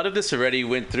 Now, a lot of this already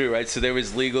went through, right? So there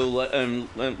was legal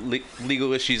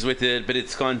issues with it, but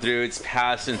it's gone through, it's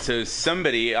passed, and so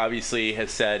somebody obviously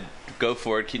has said, "Go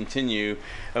for it, continue."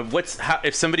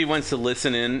 If somebody wants to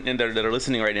listen in and that are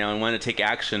listening right now and want to take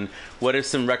action? What are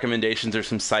some recommendations or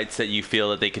some sites that you feel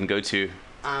that they can go to?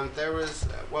 There was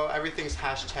everything's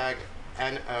hashtag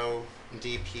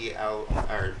NODPL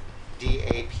or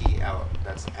DAPL.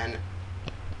 That's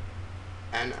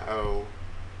NODAPL,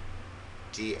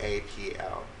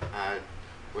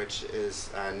 which is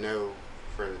no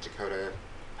for the Dakota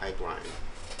pipeline.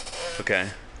 Okay.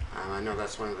 I know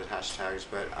that's one of the hashtags,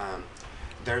 but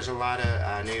there's a lot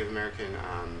of Native American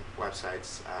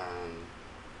websites.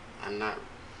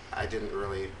 I didn't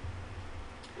really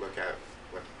look at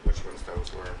which ones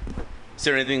those were. Is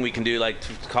there anything we can do, like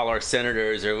to call our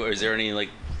senators, or is there any like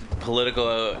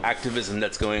political activism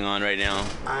that's going on right now?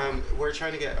 We're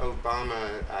trying to get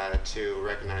Obama to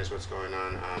recognize what's going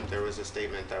on. There was a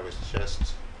statement that was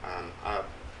just up,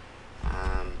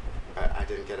 but I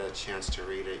didn't get a chance to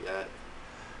read it yet.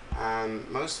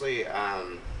 Mostly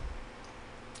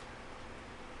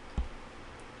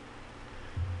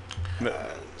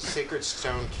Sacred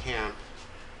Stone Camp,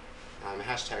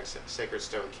 hashtag Sacred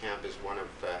Stone Camp is one of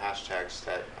the hashtags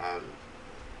that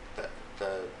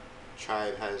the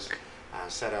tribe has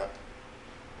set up.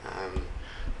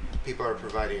 People are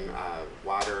providing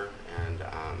water, and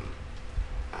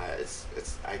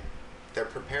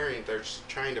they're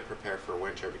trying to prepare for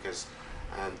winter, because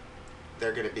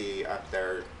they're going to be up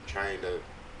there trying to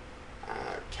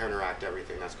counteract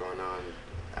everything that's going on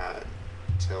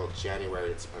till January.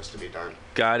 It's supposed to be done.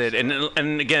 Got it.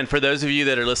 And again, for those of you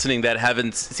that are listening that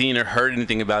haven't seen or heard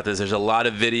anything about this, there's a lot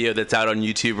of video that's out on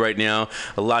YouTube right now,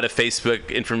 a lot of Facebook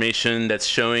information that's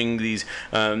showing these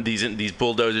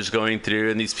bulldozers going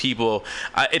through and these people.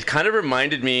 It kind of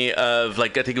reminded me of,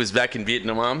 like, I think it was back in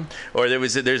Vietnam, or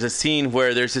there's a scene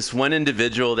where there's this one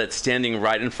individual that's standing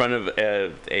right in front of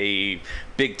a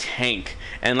big tank,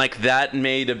 and like that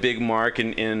made a big mark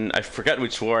in I forgot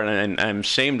which war, and I'm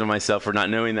ashamed of myself for not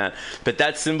knowing that, but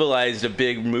that symbolized a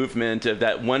big movement of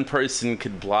that one person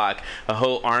could block a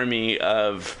whole army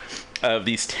of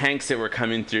these tanks that were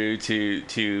coming through to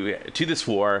this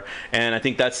war. And I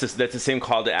think that's the same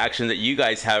call to action that you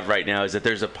guys have right now, is that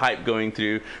there's a pipe going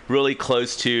through really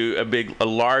close to a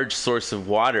large source of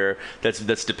water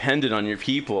that's dependent on your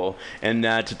people, and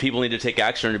that people need to take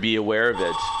action or to be aware of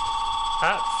it.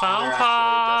 Phone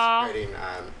call. They're desecrating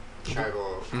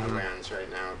tribal lands right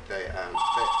now.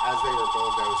 As they were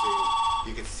bulldozing,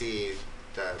 you could see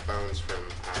the bones from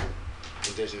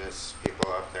indigenous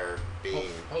people up there being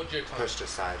pushed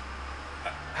aside.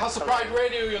 HouseOfPride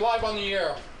Radio, you're live on the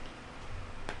air.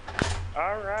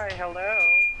 All right, hello.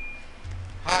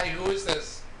 Hi, who is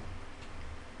this?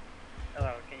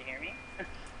 Hello, can you hear me?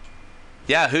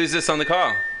 Yeah, who's this on the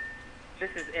call?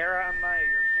 This is Era Amaya,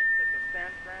 your princess of San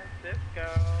Francisco.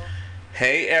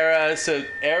 Hey, Era. So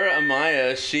Era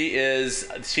Amaya, she is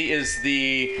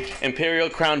the Imperial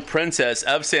Crown Princess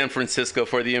of San Francisco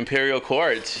for the Imperial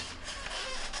Court.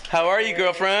 How are you,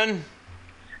 girlfriend?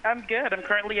 I'm good. I'm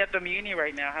currently at the Muni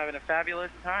right now, having a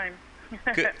fabulous time.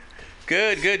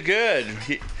 Good.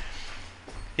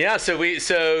 Yeah,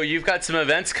 so you've got some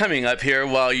events coming up here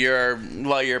while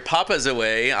your papa's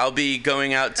away. I'll be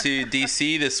going out to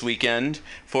D.C. this weekend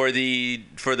for the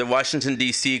Washington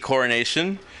D.C.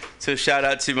 coronation. So shout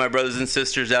out to my brothers and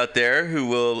sisters out there who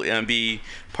will be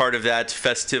part of that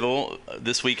festival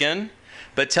this weekend.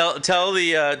 But tell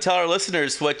our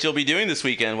listeners what you'll be doing this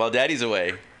weekend while Daddy's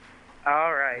away.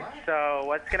 All right. So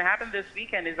what's going to happen this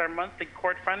weekend is our monthly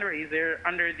court fundraiser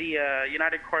under the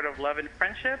United Court of Love and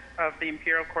Friendship of the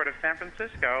Imperial Court of San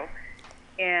Francisco.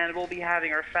 And we'll be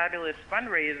having our fabulous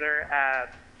fundraiser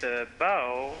at the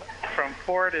Bow from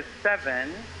 4 to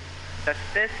 7. That's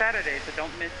this Saturday, so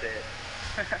don't miss it.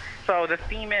 So the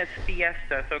theme is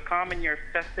Fiesta. So come in your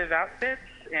festive outfits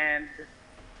and,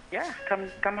 yeah,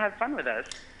 come have fun with us.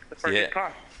 For a good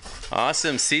cause.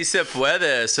 Awesome. Si se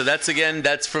puede. So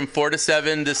that's from 4 to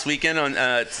 7 this weekend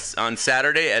on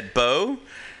Saturday at Bow.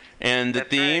 And the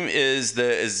theme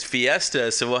is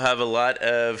Fiesta, so we'll have a lot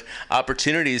of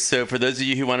opportunities. So for those of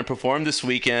you who want to perform this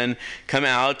weekend, come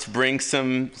out, bring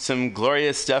some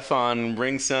glorious stuff on,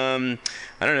 bring some,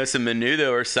 I don't know, some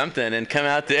menudo or something, and come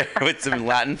out there with some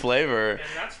Latin flavor. And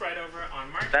that's right over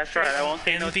on Market That's right. I won't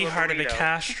say no in to the a heart of the burrito.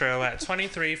 Castro at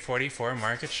 2344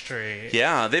 Market Street.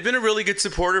 Yeah, they've been a really good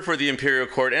supporter for the Imperial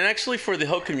Court and actually for the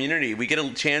whole community. We get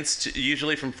a chance to,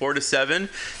 usually from 4 to 7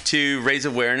 to raise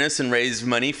awareness and raise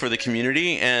money for the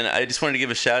community. And I just wanted to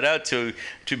give a shout out to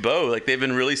Bo. Like, they've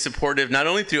been really supportive, not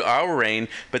only through our reign,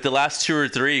 but the last 2 or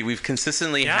 3, we've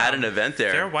consistently had an event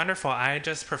there. They're wonderful. I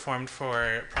just performed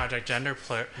for Project Gender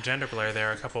Blur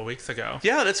there a couple of weeks ago.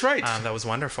 Yeah, that's right. That was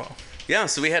wonderful. Yeah,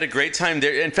 so we had a great time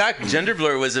there. In fact, Gender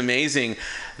Blur was amazing.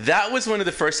 That was one of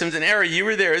the first times, and Era, you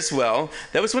were there as well.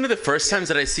 That was one of the first times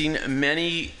that I've seen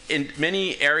many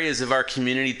areas of our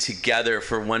community together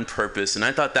for one purpose, and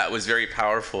I thought that was very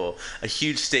powerful. A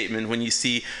huge statement when you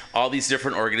see all these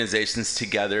different organizations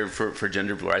together for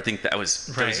Gender Blur. I think that was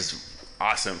just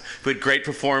awesome. But great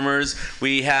performers.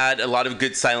 We had a lot of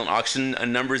good silent auction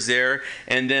numbers there.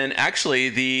 And then actually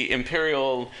the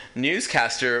Imperial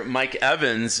newscaster, Mike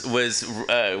Evans, was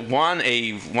won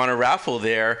a raffle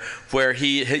there where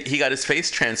he got his face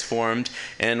transformed.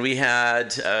 And we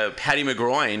had Patty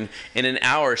McGroin. In an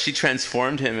hour, she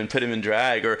transformed him and put him in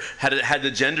drag, or had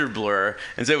the gender blur.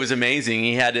 And so it was amazing.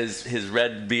 He had his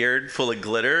red beard full of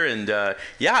glitter. And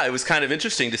yeah, it was kind of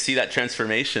interesting to see that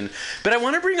transformation. But I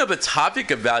want to bring up a topic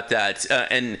about that,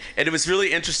 and it was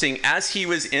really interesting. As he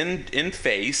was in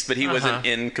face, but he wasn't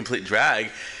in complete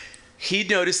drag, he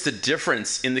noticed the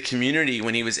difference in the community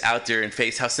when he was out there in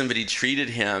face, how somebody treated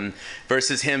him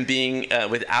versus him being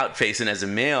without face and as a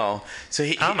male. So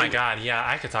oh my God, yeah,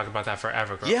 I could talk about that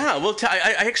forever, girl. Yeah, well,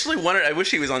 I actually I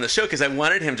wish he was on the show because I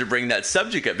wanted him to bring that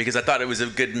subject up because I thought it was a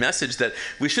good message that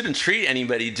we shouldn't treat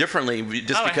anybody differently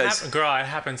just because. Girl, it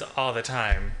happens all the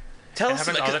time. Tell us,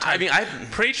 all the time. I mean,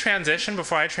 pre-transition,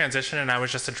 before I transitioned and I was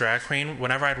just a drag queen,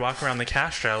 whenever I'd walk around the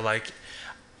Castro, like,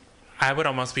 I would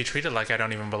almost be treated like I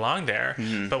don't even belong there.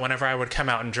 Mm-hmm. But whenever I would come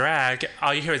out and drag,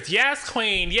 all you hear is, yes,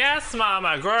 queen, yes,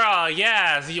 mama, girl,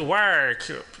 yes, you work,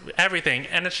 everything.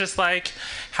 And it's just like,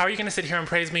 how are you going to sit here and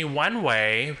praise me one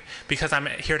way because I'm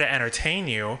here to entertain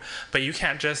you, but you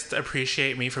can't just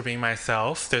appreciate me for being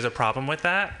myself? There's a problem with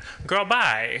that? Girl,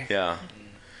 bye. Yeah.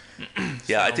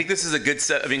 Yeah, I think this is a good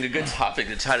topic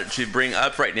to bring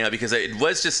up right now because it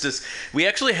was just this. We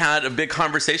actually had a big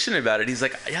conversation about it. He's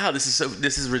like, "Yeah, this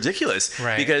is ridiculous,"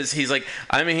 right? Because he's like,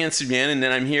 "I'm a handsome man, and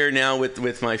then I'm here now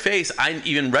with my face. I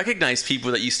even recognize people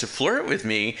that used to flirt with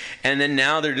me, and then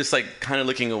now they're just like kind of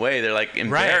looking away. They're like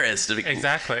embarrassed." Right.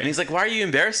 Exactly. And he's like, "Why are you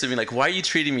embarrassed of me? Like, why are you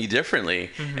treating me differently?"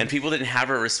 Mm-hmm. And people didn't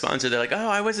have a response. Or they're like, "Oh,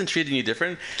 I wasn't treating you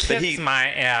different." Kiss my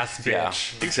ass, bitch.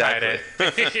 Yeah, exactly.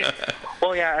 You tried it.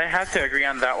 Well, yeah, I have to agree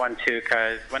on that one too,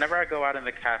 because whenever I go out in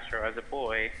the Castro as a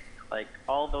boy, like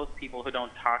all those people who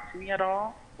don't talk to me at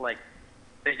all, like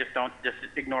they just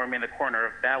ignore me in the corner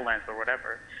of Badlands or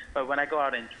whatever. But when I go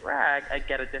out in drag, I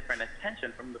get a different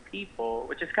attention from the people,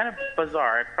 which is kind of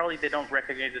bizarre. Probably they don't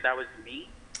recognize that was me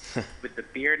with the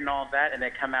beard and all that, and they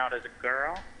come out as a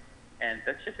girl, and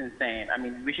that's just insane. I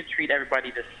mean, we should treat everybody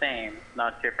the same,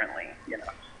 not differently, you know.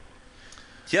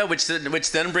 Yeah, which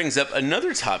then brings up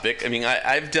another topic. I mean,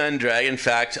 I've done drag. In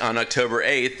fact, on October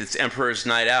 8th, it's Emperor's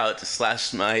Night Out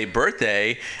 / my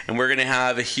birthday, and we're going to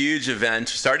have a huge event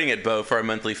starting at Bow for our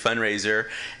monthly fundraiser.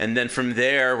 And then from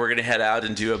there, we're going to head out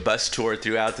and do a bus tour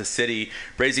throughout the city,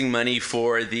 raising money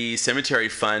for the cemetery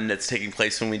fund that's taking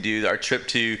place when we do our trip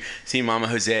to see Mama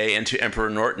Jose and to Emperor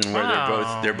Norton, where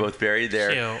they're both buried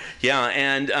there. Cute. Yeah,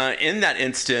 and in that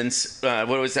instance, what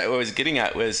I was getting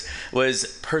at was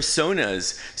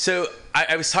personas. So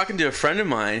I was talking to a friend of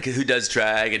mine who does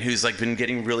drag and who's like been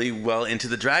getting really well into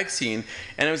the drag scene,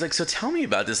 and I was like, so tell me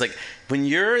about this. Like, when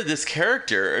you're this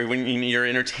character or when you're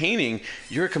entertaining,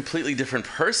 you're a completely different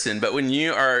person. But when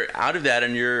you are out of that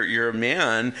and you're a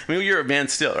man, I mean, you're a man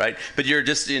still, right? But you're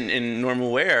just in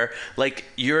normal wear, like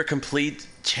you're a complete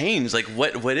change. Like,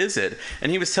 what is it?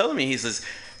 And he was telling me, he says,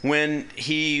 when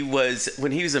he's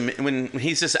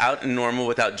just out in normal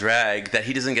without drag, that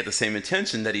he doesn't get the same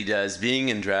attention that he does being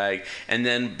in drag, and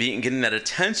then getting that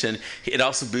attention, it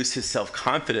also boosts his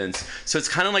self-confidence. So it's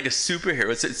kind of like a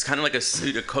superhero. It's kind of like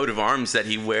a coat of arms that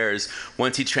he wears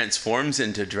once he transforms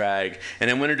into drag. And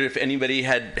I wondered if anybody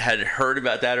had heard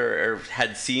about that or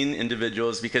had seen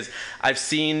individuals, because I've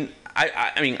seen.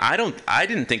 I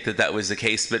didn't think that was the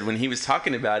case, but when he was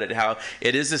talking about it, how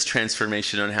it is this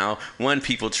transformation on how, one,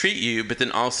 people treat you, but then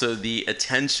also the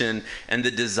attention and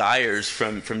the desires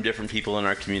from different people in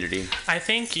our community. I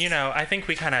think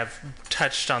we kind of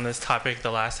touched on this topic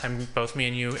the last time both me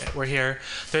and you were here.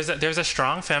 There's a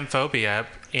strong femphobia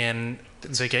in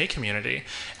the gay community.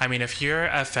 I mean, if you're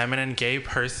a feminine gay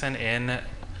person in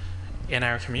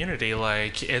our community,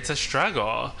 like, it's a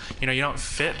struggle. You don't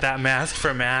fit that mask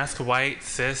for mask, white,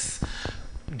 cis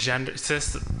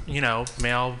cis,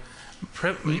 male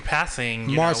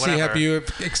passing. Marcy, whatever. have you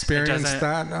experienced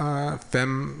that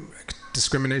femme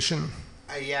discrimination?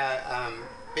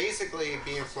 Basically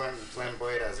being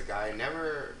flamboyant as a guy,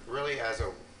 never really as a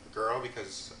girl,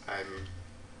 because I'm,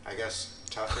 I guess,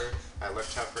 tougher. I look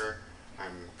tougher.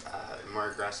 I'm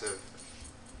more aggressive.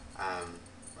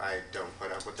 I don't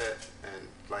put up with it, and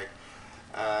like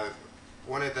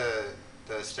one of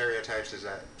the stereotypes is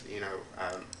that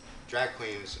drag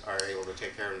queens are able to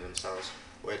take care of themselves,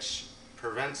 which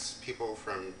prevents people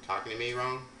from talking to me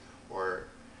wrong or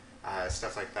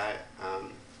stuff like that.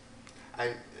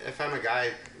 If I'm a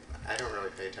guy, I don't really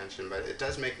pay attention, but it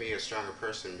does make me a stronger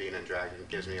person being in drag, and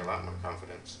gives me a lot more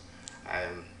confidence,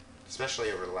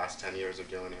 especially over the last 10 years of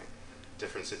doing it,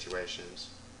 different situations.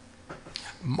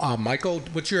 Michael,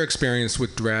 what's your experience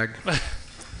with drag?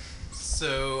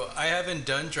 So I haven't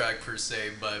done drag per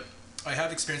se, but I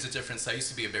have experienced a difference. I used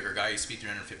to be a bigger guy. I used to be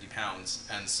 350 pounds.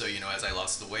 And so, as I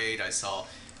lost the weight, I saw,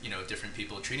 different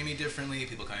people treating me differently.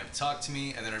 People kind of talk to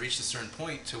me. And then I reached a certain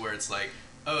point to where it's like,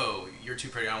 oh, you're too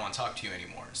pretty. I don't want to talk to you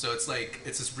anymore. So it's like,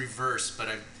 it's this reverse, but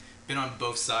I've been on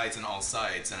both sides and all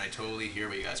sides. And I totally hear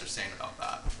what you guys are saying about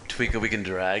that. Tweeka, we can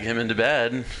drag him into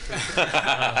bed.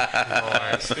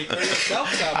 Speak for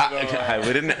yourself, Salvador.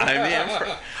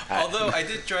 Although I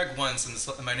did drag once, and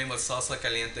my name was Salsa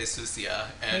Caliente Sucia,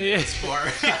 and it was for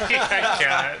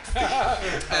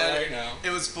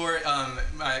it was for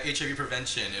my HIV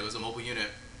prevention. It was a mobile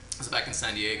unit. It was back in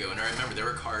San Diego, and I remember there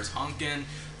were cars honking.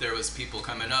 There was people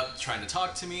coming up trying to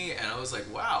talk to me, and I was like,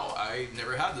 "Wow, I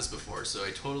never had this before." So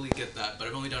I totally get that, but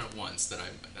I've only done it once that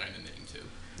I'm admitting to.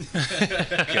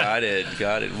 Got it.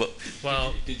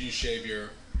 Well, did you shave your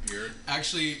beard?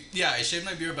 Actually, yeah, I shaved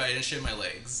my beard, but I didn't shave my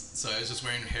legs. So I was just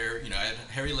wearing hair. I had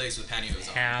hairy legs with pantyhose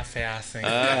on. Half-assing.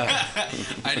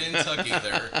 I didn't tuck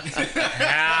either.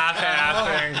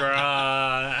 Half-assing, girl.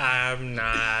 I'm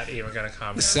not even gonna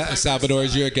comment. Salvador,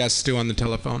 is your guest still on the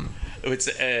telephone?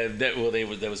 That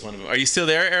was one of them. Are you still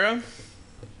there, Arrow?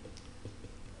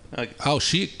 Okay. Oh,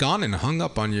 she gone and hung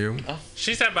up on you. Oh.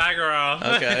 She said bye, girl.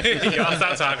 Okay. Y'all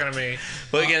stop talking to me.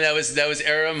 Well, again, that was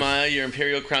Era Maya, your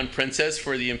Imperial Crown Princess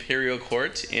for the Imperial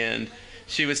Court, and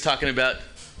she was talking about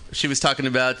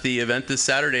the event this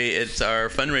Saturday. It's our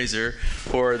fundraiser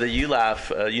for the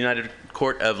ULAF, United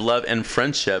Court of Love and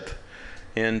Friendship.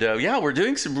 And we're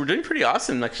doing pretty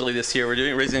awesome actually this year.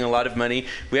 We're raising a lot of money.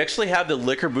 We actually have the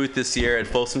liquor booth this year at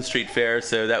Folsom Street Fair,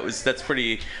 so that's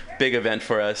pretty big event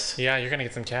for us. Yeah, you're gonna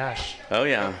get some cash. Oh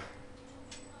yeah.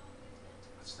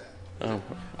 What's that? Oh.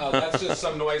 That's just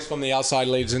some noise from the outside,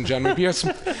 ladies and gentlemen.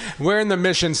 We're in the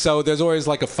mission, so there's always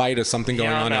like a fight or something going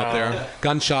on out there.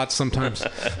 Gunshots sometimes.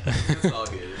 It's all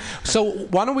good. So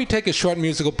why don't we take a short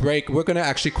musical break? We're going to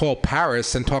actually call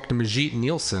Paris and talk to Majit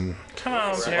Nielsen. Come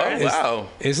on, Paris. Oh, wow.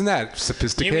 Isn't that You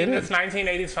sophisticated? mean this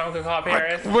 1980s phone could call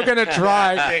Paris? We're going to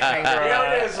try.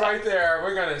 There it is right there.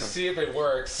 We're going to see if it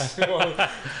works.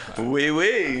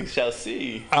 We shall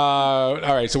see. All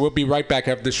right, so we'll be right back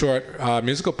after the short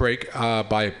musical break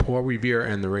by Paul Revere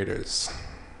and the Raiders.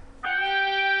 All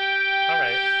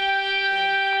right.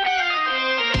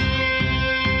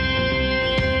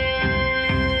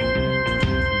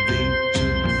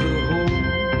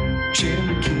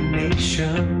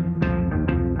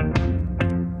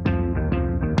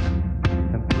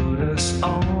 And put us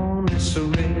on this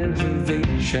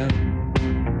reservation.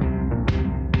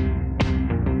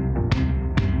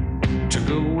 Took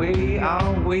away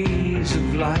our ways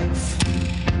of life.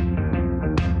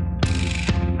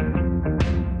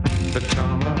 The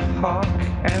tomahawk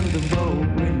and the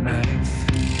bowie knife.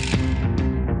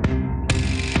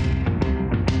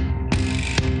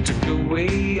 Took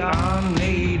away our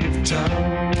native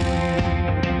tongue.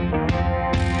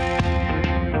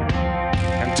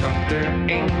 And taught their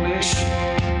English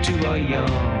to our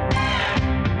young.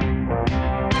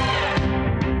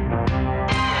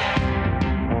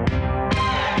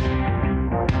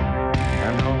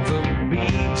 And all the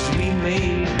beads we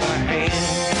made by hand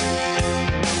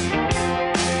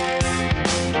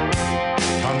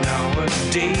are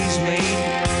nowadays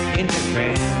made in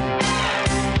Japan.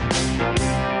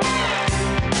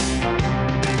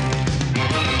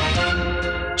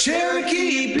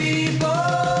 Cherokee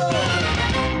people,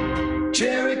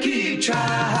 Cherokee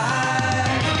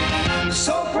tribe,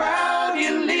 so proud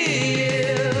you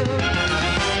live,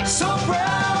 so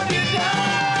proud you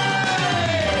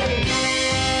die.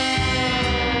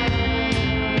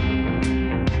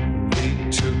 They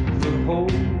took the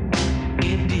whole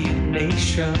Indian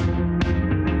nation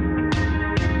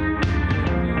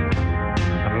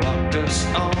and locked us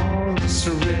on this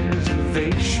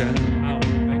reservation.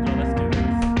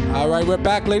 All right, we're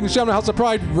back, ladies and gentlemen. House of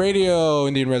Pride Radio,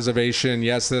 Indian Reservation.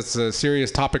 Yes, that's a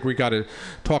serious topic. We got to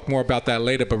talk more about that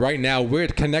later. But right now, we're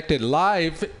connected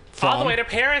live from... all the way to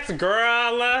Paris,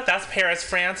 girl. That's Paris,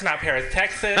 France, not Paris,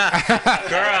 Texas.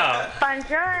 Girl.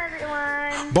 Bonjour,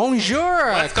 everyone.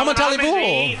 Bonjour. Comment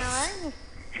allez-vous?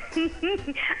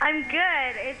 I'm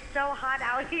good. It's so hot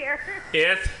out here.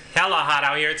 It's hella hot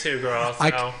out here too, girl. So.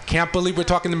 I can't believe we're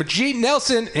talking to Majid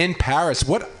Nelson in Paris.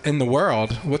 What in the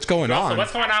world? What's going on? So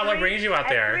what's going on? What brings you out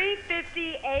there? At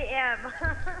 3:50 a.m.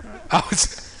 Oh,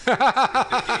 it's Wow.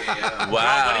 What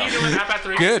are you doing up at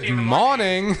 3:50 good in the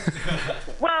morning? morning.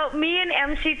 Well, me and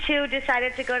MC2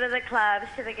 decided to go to the clubs,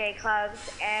 to the gay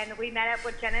clubs, and we met up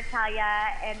with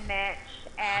Genitalia and Mitch.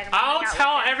 And I'll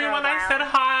tell everyone I said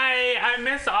hi. I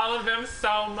miss all of them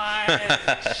so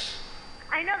much.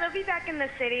 I know they'll be back in the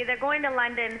city. They're going to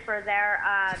London for their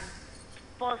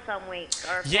Folsom week.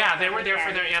 Yeah, they were there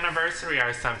for their anniversary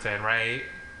or something, right?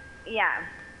 Yeah.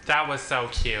 That was so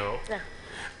cute. So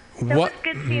it was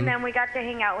good seeing them. We got to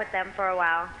hang out with them for a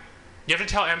while. You have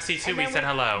to tell MC2 we said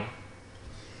hello.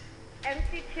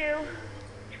 MC2,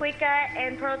 Tweeka,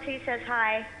 and Pearl T says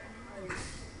hi.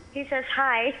 He says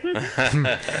hi.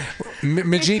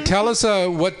 Majid, tell us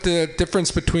what the difference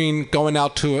between going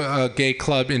out to a gay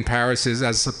club in Paris is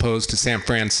as opposed to San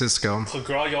Francisco. So,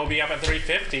 girl, you'll be up at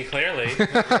 3:50, clearly.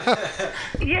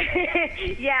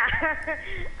 Yeah.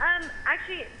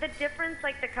 Actually, the difference,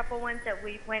 like the couple ones that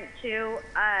we went to,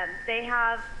 they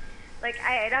have, like,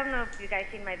 I don't know if you guys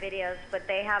seen my videos, but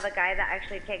they have a guy that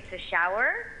actually takes a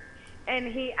shower. And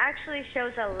he actually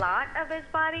shows a lot of his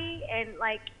body. And,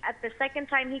 like, at the second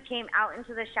time he came out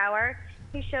into the shower,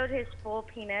 he showed his full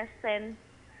penis. And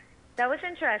that was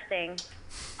interesting.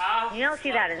 You don't see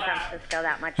that in San Francisco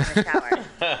that much in the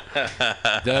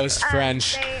shower. Those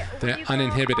French, they're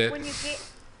uninhibited.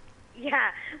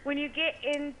 When you get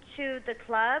into the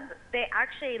club, they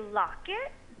actually lock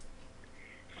it.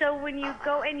 So when you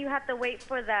go in, you have to wait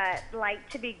for the light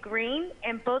to be green,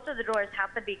 and both of the doors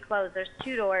have to be closed. There's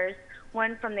two doors,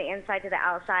 one from the inside to the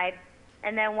outside,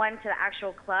 and then one to the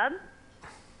actual club.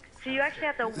 So you actually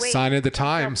have to wait Sign of the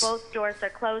times. until both doors are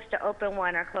closed to open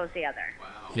one or close the other. Wow.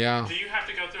 Yeah. Do you have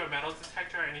to go through a metal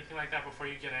detector or anything like that before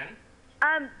you get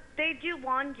in? They do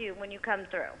wand you when you come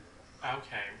through.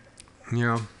 Okay.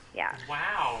 Yeah. Yeah.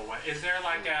 Wow. Is there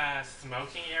like a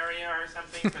smoking area or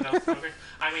something for those smokers?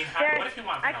 I mean, what if you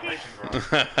want ventilation,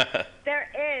 girl? There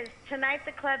is. Tonight,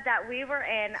 the club that we were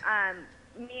in,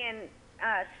 me and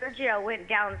Sergio went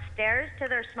downstairs to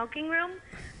their smoking room,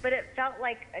 but it felt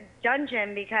like a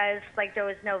dungeon because, like, there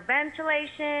was no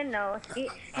ventilation, no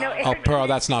heat, no air. Oh, Pearl,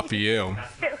 that's not for you.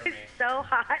 It was so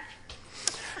hot.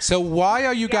 So why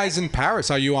are you guys in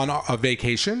Paris? Are you on a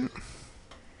vacation?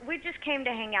 We just came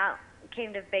to hang out,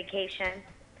 came to vacation.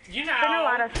 You know, it's been a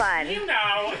lot of fun. You know,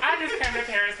 I just came to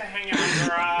Paris to hang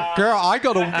out, girl. Girl, I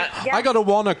go to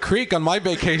Walnut Creek on my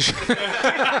vacation.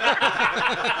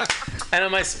 And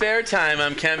on my spare time,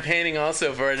 I'm campaigning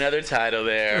also for another title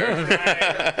there.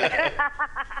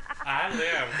 I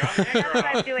live. Go ahead, girl. That's what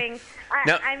I'm doing.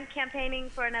 I'm campaigning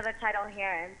for another title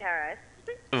here in Paris.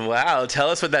 Wow, tell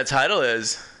us what that title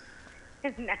is.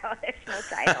 No, there's no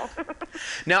title.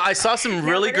 Now, I saw some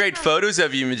really great photos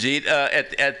of you, Majid,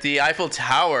 at the Eiffel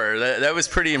Tower. That was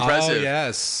pretty impressive. Oh,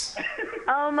 yes.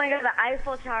 Oh, my God. The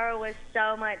Eiffel Tower was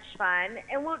so much fun.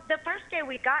 And the first day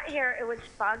we got here, it was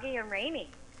foggy and rainy.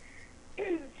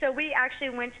 So we actually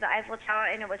went to the Eiffel Tower,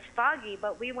 and it was foggy,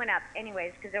 but we went up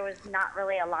anyways because there was not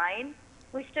really a line.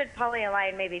 We stood probably in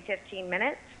line maybe 15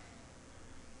 minutes.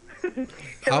 So we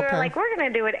were like, we're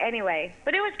going to do it anyway.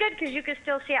 But it was good because you could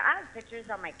still see it. I have pictures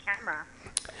on my camera.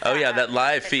 Oh, yeah, that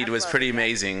live feed was pretty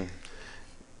amazing.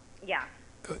 Yeah.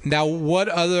 Now, what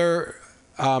other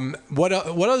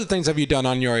things have you done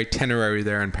on your itinerary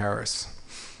there in Paris?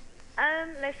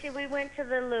 Let's see. We went to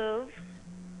the Louvre.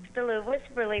 The Louvre was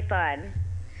really fun.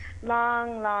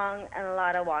 Long, and a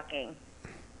lot of walking.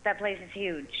 That place is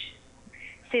huge.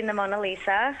 Seen the Mona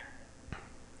Lisa.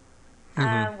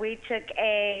 We took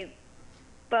a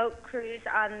boat cruise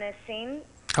on the Seine.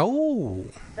 Oh,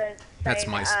 that's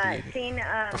my speed. Seine.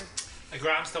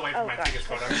 Girl, I'm still waiting for my tickets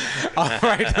photo. All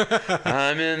right.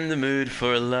 I'm in the mood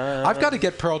for love. I've got to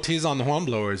get Pearl T's on the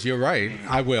hornblowers. You're right.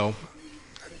 I will.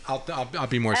 I'll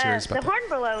be more serious about the that.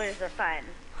 hornblowers are fun.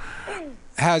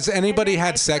 Has anybody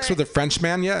had sex with a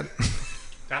Frenchman yet?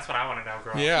 That's what I want to know,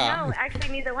 girl. Yeah. No, actually,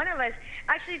 neither one of us.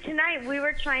 Actually, tonight we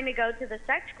were trying to go to the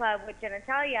sex club with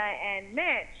Genitalia and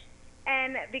Mitch,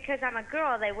 and because I'm a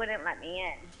girl, they wouldn't let me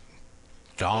in.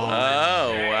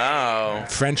 Oh, wow.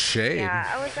 French shade. Yeah,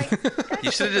 I was like...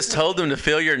 You should have just told them to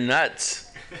feel your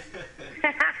nuts.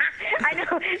 I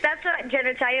know. That's what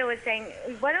Genitalia was saying.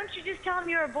 Why don't you just tell them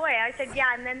you're a boy? I said,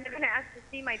 yeah, and then they're going to ask to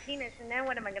see my penis, and then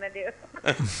what am I going to do?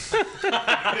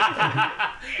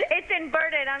 It's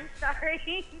inverted. I'm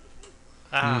sorry.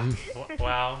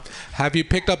 Wow. Have you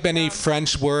picked up any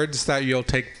French words that you'll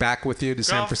take back with you to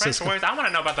San Francisco? French words. I want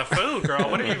to know about the food, girl.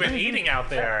 What have you been eating out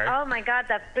there? Oh, my God.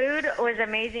 The food was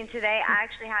amazing today. I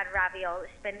actually had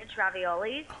spinach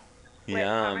raviolis with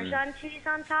Parmesan cheese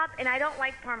on top, and I don't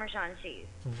like Parmesan cheese.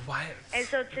 What? And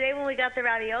so today when we got the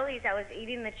raviolis, I was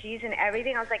eating the cheese and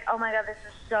everything. I was like, oh, my God, this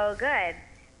is so good.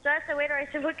 So I asked the waiter, I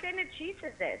said, what kind of cheese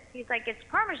is this? He's like, it's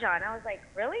Parmesan. I was like,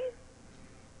 really?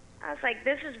 I was like,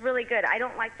 this is really good. I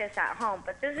don't like this at home,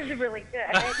 but this is really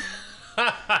good.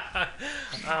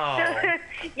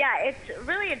 Yeah, it's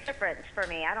really a difference for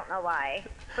me. I don't know why,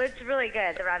 but it's really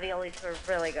good. The raviolis were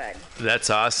really good. That's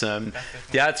awesome.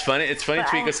 Yeah, it's funny. It's funny,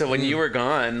 Tweeka. So when you were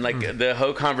gone, like the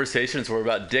whole conversations were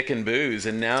about dick and booze,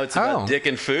 and now it's about dick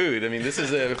and food. I mean, this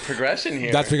is a progression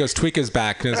here. That's because Tweeka's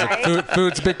back. It's like,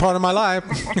 food's a big part of my life.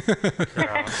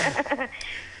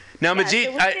 Now,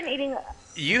 Majid, so we've been eating.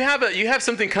 You have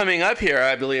something coming up here,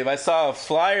 I believe. I saw a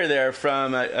flyer there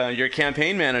from your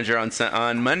campaign manager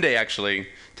on Monday, actually.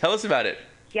 Tell us about it.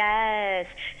 Yes.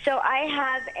 So I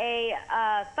have a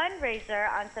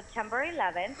fundraiser on September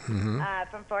 11th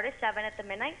from 4 to 7 at the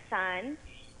Midnight Sun.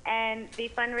 And the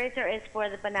fundraiser is for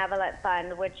the Benevolent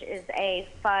Fund, which is a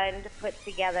fund put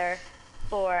together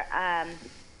for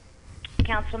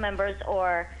council members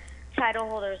or title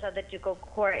holders of the ducal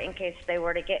court in case they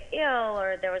were to get ill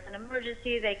or there was an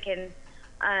emergency. They can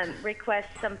request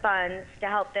some funds to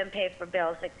help them pay for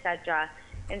bills, etc.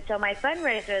 And so my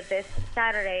fundraiser this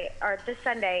Sunday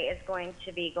is going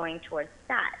to be going towards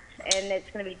that. And it's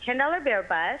going to be $10 beer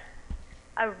bus,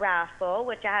 a raffle,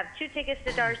 which I have 2 tickets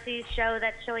to Darcy's show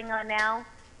that's showing on now.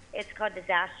 It's called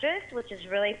Disastrous, which is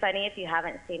really funny. If you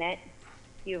haven't seen it,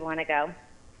 you want to go.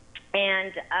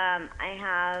 And I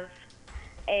have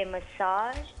a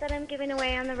massage that I'm giving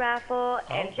away on the raffle,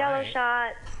 and Jello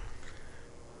shots,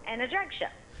 and a drag show.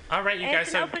 All right, you and guys.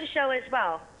 It's an open show as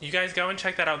well. You guys go and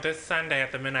check that out this Sunday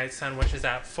at the Midnight Sun, which is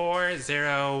at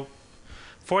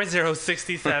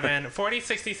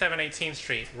 4067 18th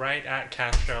Street, right at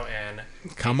Castro and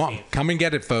Come on, come and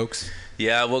get it, folks.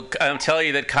 Yeah, well, I'll tell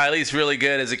you that Kylie's really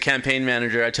good as a campaign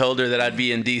manager. I told her that I'd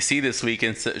be in D.C. this week,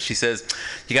 and so she says,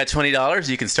 "You got $20?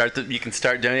 You can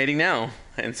start donating now."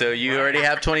 And so you already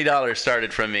have $20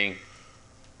 started from me.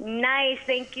 Nice,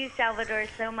 thank you, Salvador,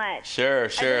 so much. Sure.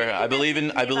 I believe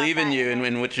in you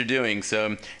and what you're doing.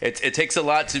 So it takes a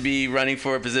lot to be running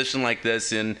for a position like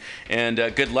this, and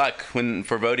good luck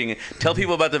for voting. Tell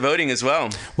people about the voting as well.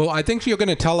 Well, I think you're going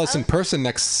to tell us in person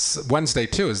next Wednesday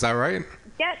too. Is that right?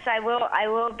 Yes, I will. I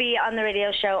will be on the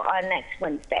radio show on next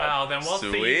Wednesday. Oh, then we'll see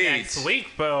you next week,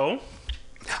 Bo.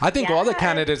 I think all the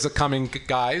candidates are coming,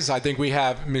 guys. I think we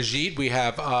have Majid, we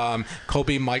have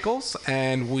Kobe Michaels,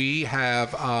 and we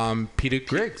have Peter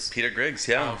Griggs. Peter Griggs,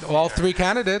 yeah. All 3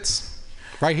 candidates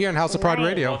right here on House of Pride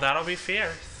Radio. Well, that'll be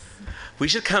fierce. We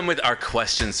should come with our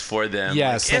questions for them.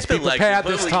 Yes, let's be prepared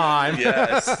this time.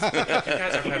 Yes. You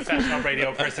guys are professional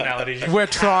radio personalities. We're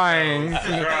trying.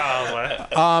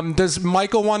 Girl. Does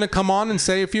Michael want to come on and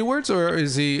say a few words, or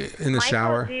is he in the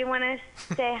shower? Michael, do you want to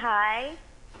say hi?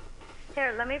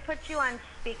 Here, let me put you on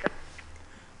speaker.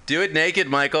 Do it naked,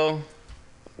 Michael.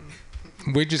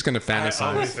 We're just going to I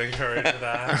fantasize. always encourage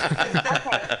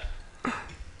that.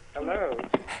 Hello.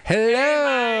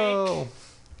 Hello.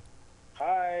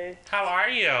 Hi. How are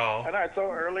you? I know it's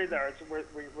so early there. We're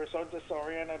so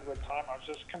disoriented with time. I was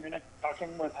just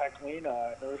talking with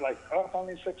Haklina. It was like, oh, it's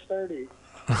only 6:30.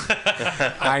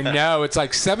 I know. It's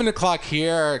like 7 o'clock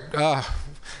here.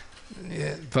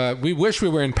 Yeah, but we wish we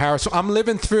were in Paris. So I'm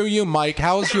living through you, Mike.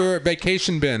 How's your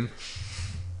vacation been?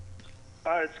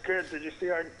 It's good. Did you see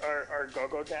our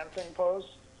go-go dancing pose?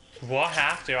 We'll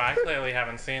have to. I clearly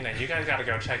haven't seen it. You guys got to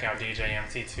go check out DJ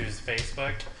MC2's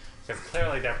Facebook, because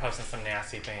clearly they're posting some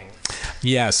nasty things.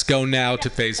 Yes, go now to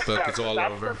Facebook. It's all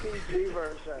that's over. That's the PG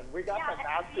version. We got the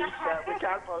nasty stuff. We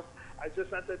can't post. I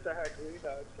just sent it to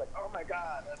Haklina. It's like, oh my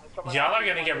God. And y'all are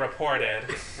going to get reported.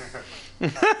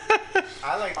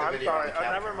 I like the I'm video. sorry.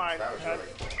 Never mind. That was really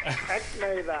cool.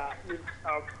 X-may that.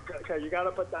 Okay, you got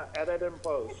to put that edit in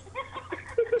post.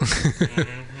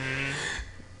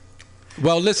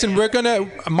 Well, listen, we're gonna,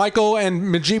 Michael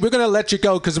and Majid, we're gonna let you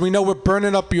go because we know we're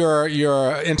burning up your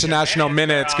international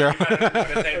minutes, girl.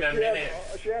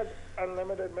 She has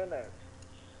unlimited minutes.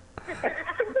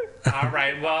 All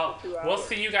right. Well, we'll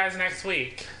see you guys next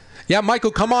week. Yeah,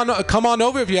 Michael, come on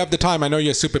over if you have the time. I know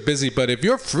you're super busy, but if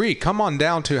you're free, come on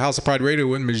down to House of Pride Radio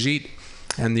with Majid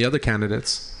and the other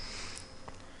candidates.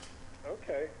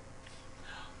 Okay.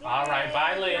 All right,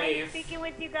 bye, Nice ladies. speaking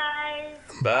with you guys.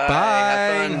 Bye.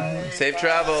 Have fun. Safe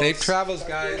travels. Safe travels,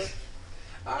 guys.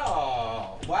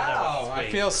 Oh, wow. I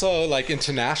feel so like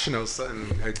international and,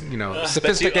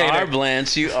 sophisticated. But you are,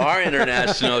 Blanche. You are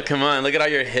international. Come on. Look at all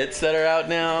your hits that are out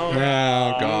now.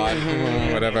 Oh, God.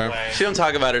 Whatever. She don't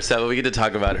talk about herself, but we get to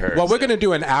talk about her. Well, we're going to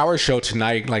do an hour show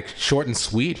tonight, like short and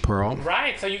sweet, Pearl.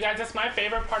 Right, so you guys, that's my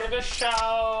favorite part of the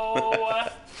show.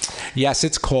 Yes,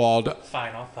 it's called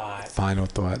Final Thoughts. Final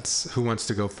Thoughts. Who wants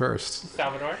to go first?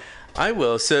 Salvador? I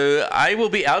will. So I will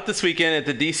be out this weekend at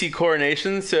the DC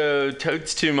Coronation, so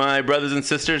totes to my brothers and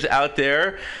sisters out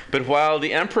there. But while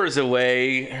the Emperor's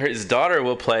away, his daughter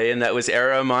will play, and that was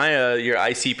Era Maya, your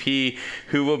ICP,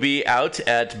 who will be out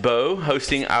at Bo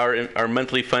hosting our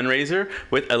monthly fundraiser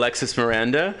with Alexis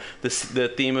Miranda.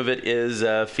 The theme of it is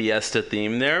a fiesta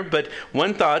theme there. But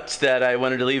one thought that I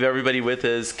wanted to leave everybody with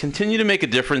is continue to make a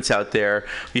difference out there.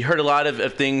 We heard a lot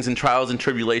of things and trials and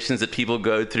tribulations that people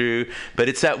go through, but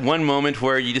it's that one moment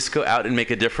where you just go out and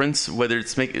make a difference, whether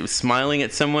it's smiling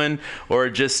at someone or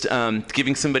just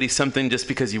giving somebody something just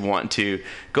because you want to.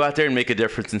 Go out there and make a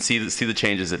difference and see the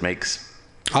changes it makes.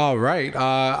 All right.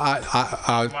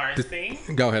 Marcy?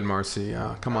 Go ahead, Marcy.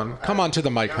 Come on to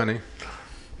the mic, honey.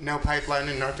 No pipeline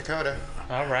in North Dakota.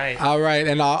 All right. All right,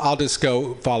 and I'll just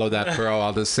go follow that, Pearl.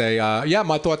 I'll just say,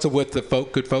 my thoughts are with the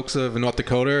good folks of North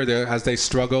Dakota as they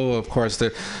struggle. Of course,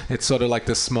 it's sort of like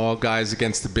the small guys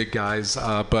against the big guys.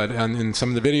 But in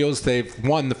some of the videos, they've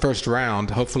won the first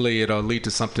round. Hopefully, it'll lead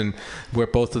to something where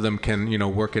both of them can,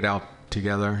 work it out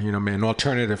together. An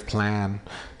alternative plan.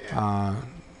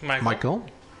 Michael?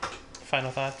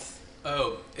 Final thoughts?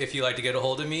 Oh, if you'd like to get a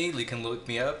hold of me, you can look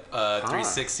me up,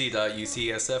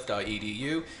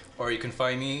 360.ucsf.edu, or you can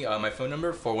find me on my phone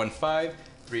number,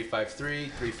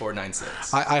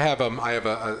 415-353-3496. I have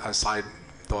a side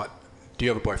thought. Do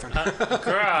you have a boyfriend?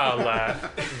 Girl,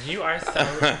 you are so...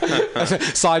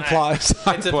 Side plot.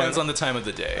 It depends on the time of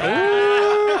the day.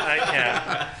 I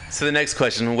can't. So the next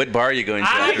question, what bar are you going to?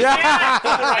 I can't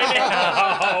right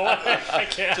now. I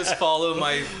can't. Just follow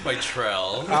my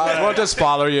trail. We'll just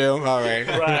follow you. All right.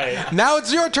 Right. Now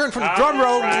it's your turn for the drum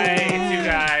roll. Right, you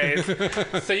guys.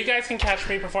 So you guys can catch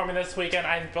me performing this weekend.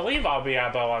 I believe I'll be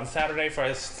at Bo on Saturday for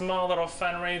a small little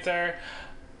fundraiser.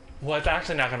 Well, it's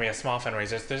actually not going to be a small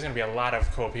fundraiser. There's going to be a lot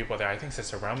of cool people there. I think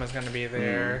Sister Roma's going to be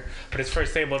there. But it's for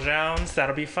Sable Jones.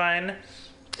 That'll be fun.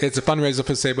 It's a fundraiser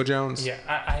for Sable Jones?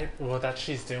 Yeah, well, that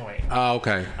she's doing. Oh,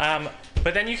 okay.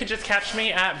 But then you can just catch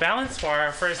me at Balance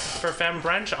for Femme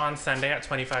Brunch on Sunday at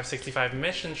 2565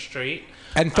 Mission Street.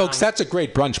 And folks, that's a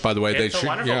great brunch, by the way. It's a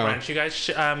wonderful brunch. You guys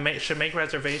should make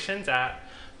reservations at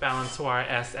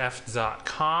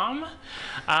balancoiresf.com.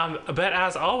 But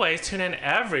as always, tune in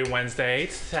every Wednesday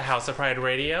to House of Pride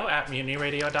Radio at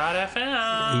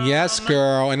MutinyRadio.fm. Yes,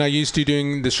 girl. And are you still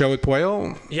doing the show with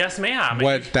Pollo? Yes, ma'am.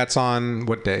 That's on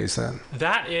what days then?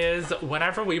 That is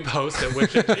whenever we post it,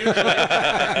 which is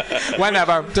usually...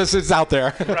 Whenever. Just it's out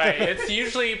there. Right. It's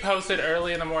usually posted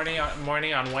early in the morning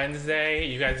on Wednesday.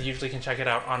 You guys usually can check it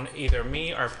out on either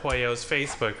me or Pollo's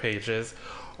Facebook pages,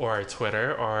 or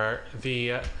Twitter, or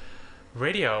the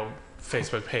radio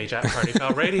Facebook page at Party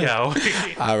Foul Radio.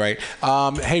 All right.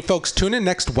 Hey, folks, tune in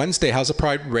next Wednesday, House of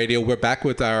Pride Radio. We're back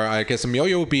with I guess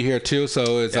Amelia will be here too,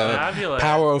 so it's a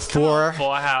power of four.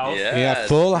 Full house. Yes. Yeah,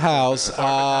 full house.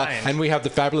 And we have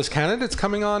the fabulous candidates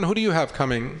coming on. Who do you have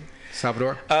coming,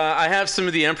 Salvador? I have some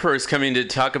of the emperors coming to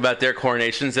talk about their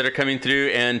coronations that are coming through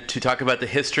and to talk about the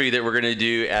history that we're going to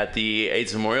do at the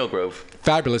AIDS Memorial Grove.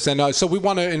 Fabulous. And so we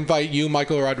want to invite you,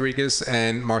 Michael Rodriguez,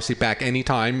 and Marcy back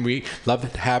anytime. We love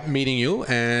meeting you,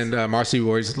 and Marcy, we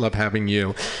always love having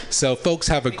you. So, folks,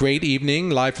 have a great evening.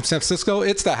 Live from San Francisco,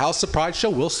 it's the House of Pride Show.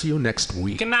 We'll see you next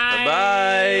week. Good night.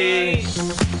 Bye-bye.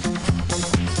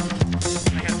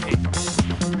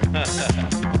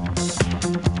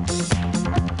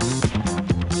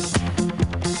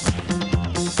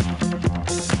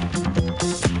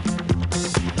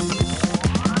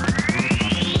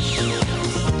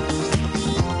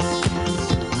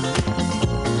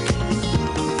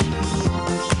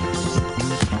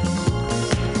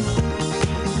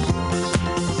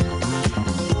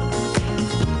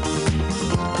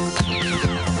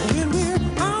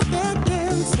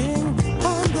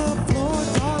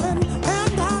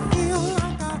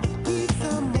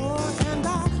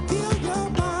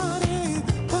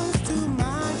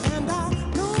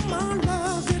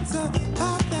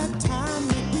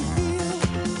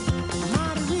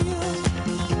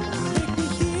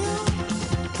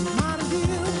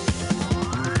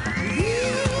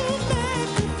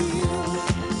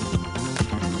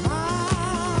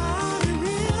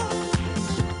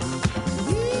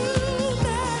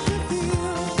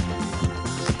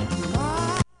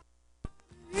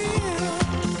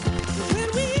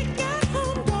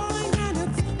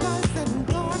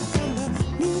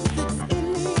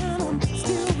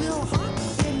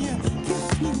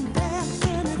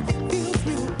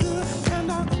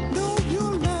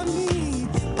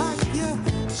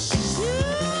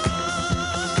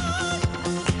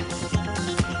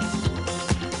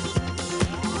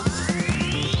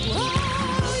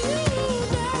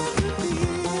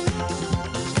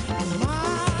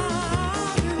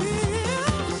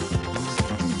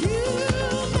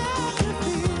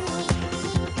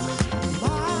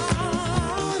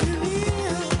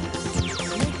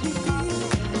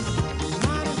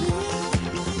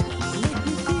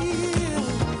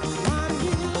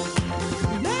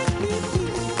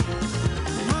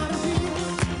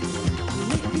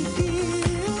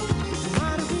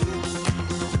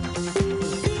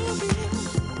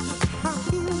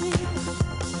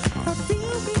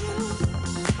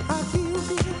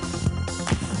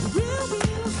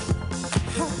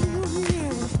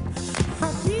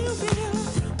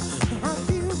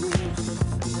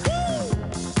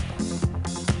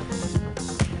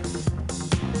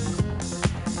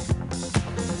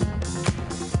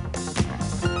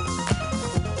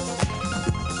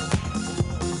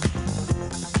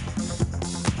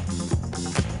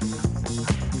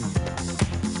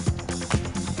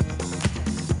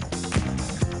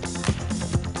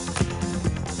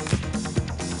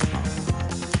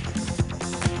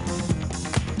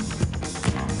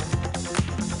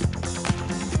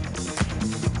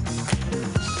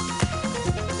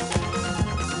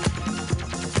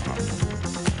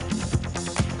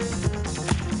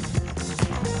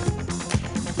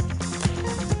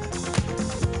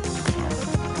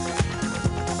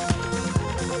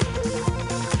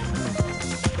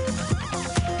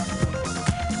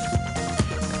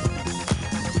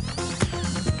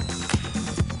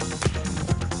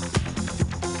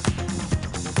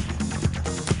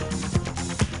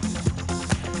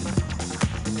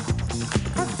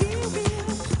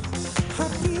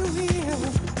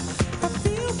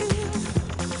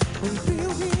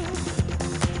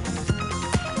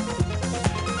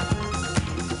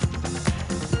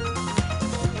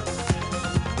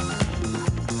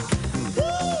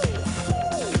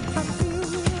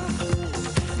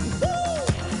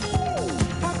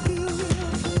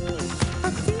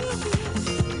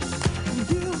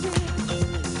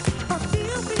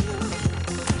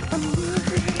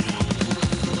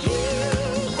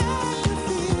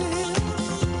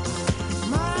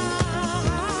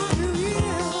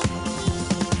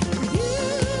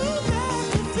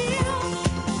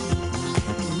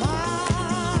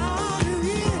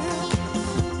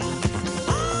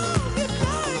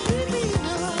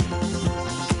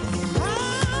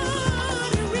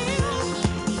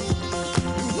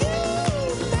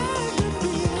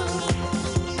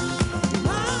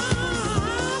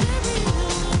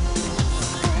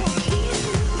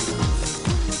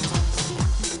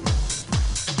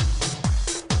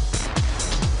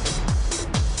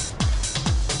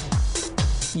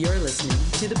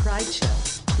 to the Pride Show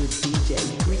with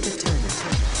DJ Rika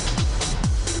Turner.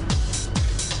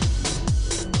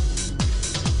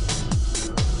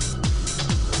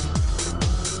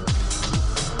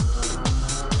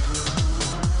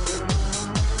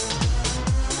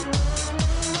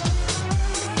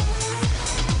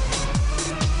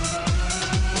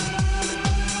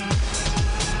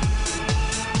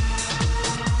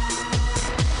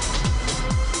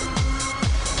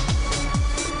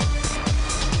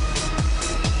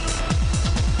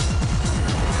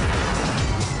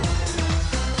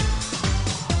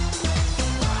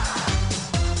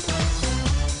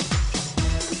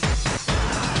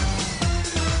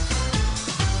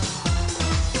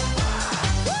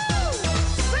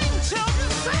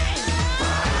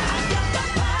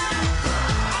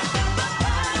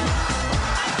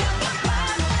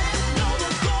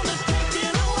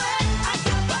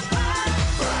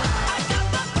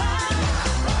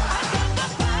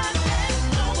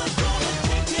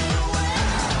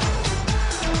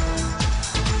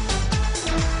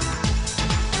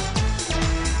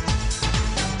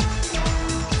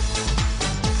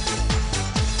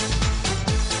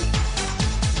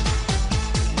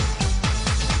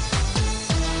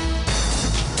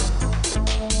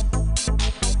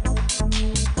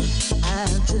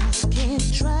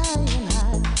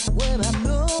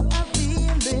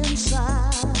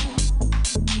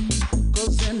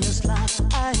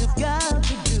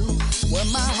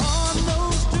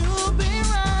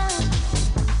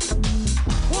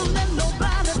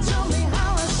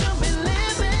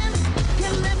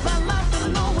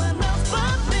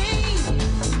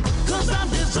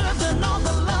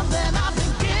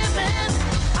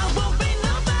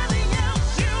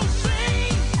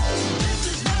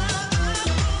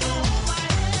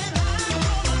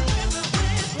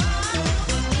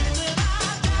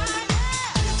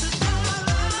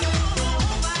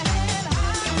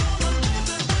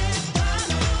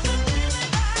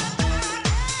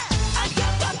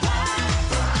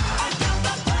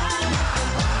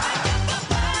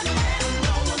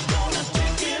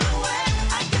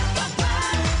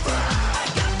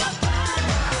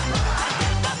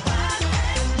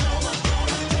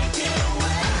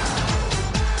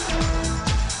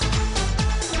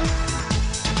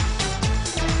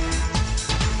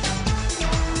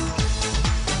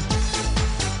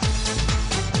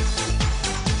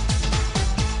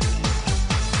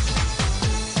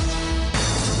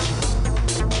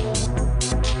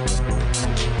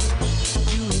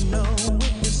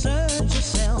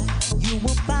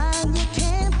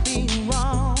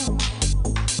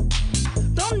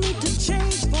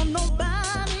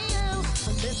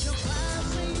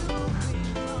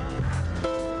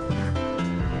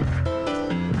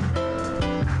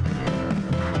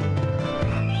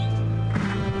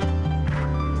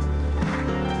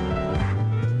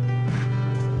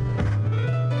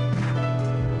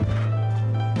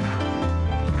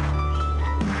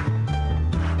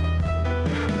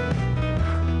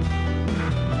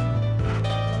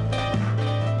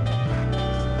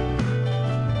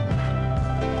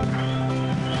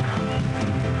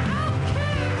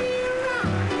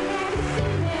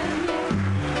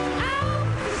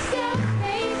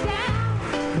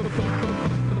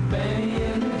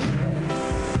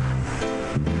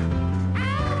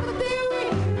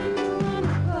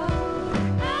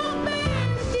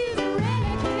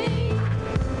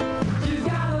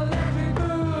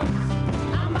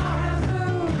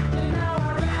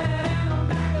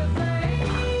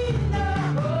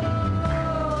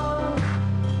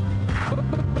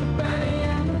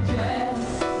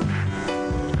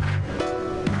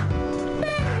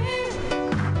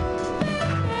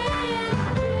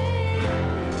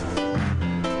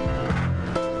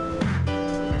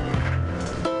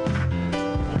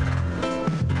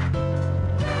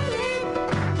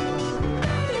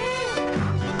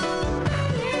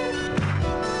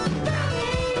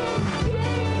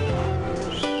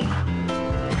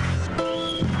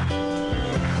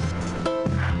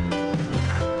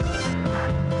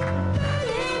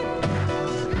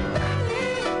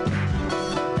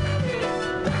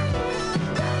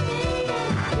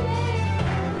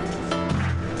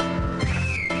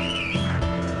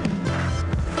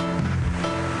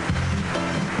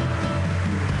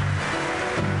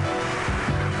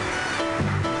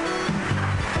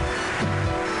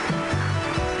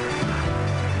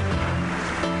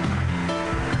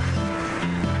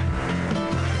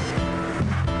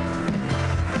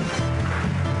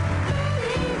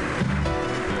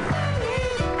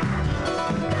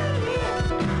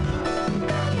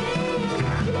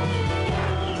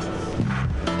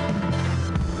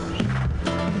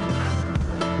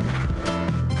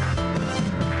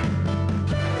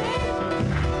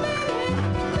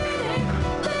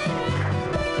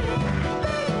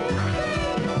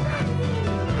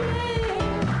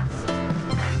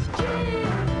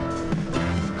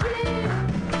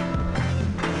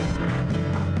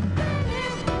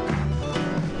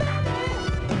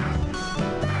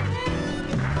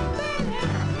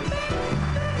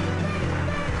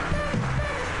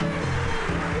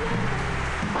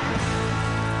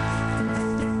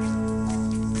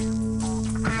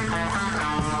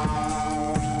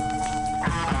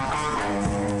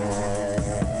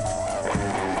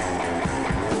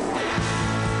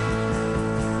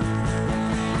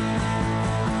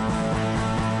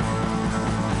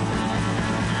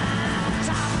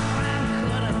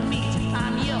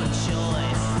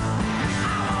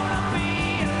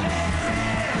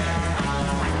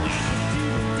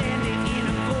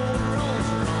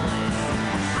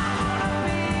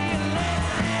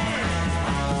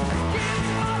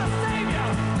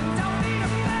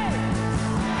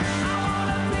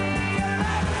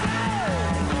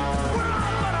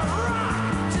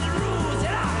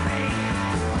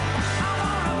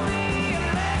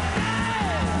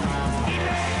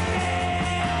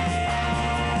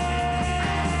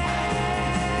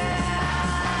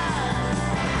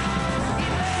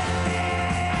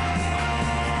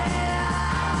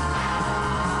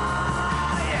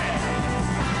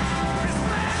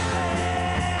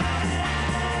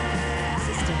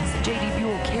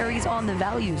 carries on the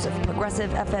values of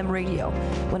progressive FM radio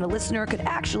when a listener could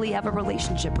actually have a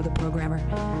relationship with a programmer,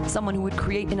 someone who would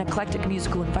create an eclectic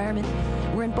musical environment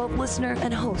wherein both listener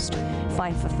and host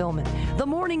find fulfillment. The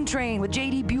Morning Train with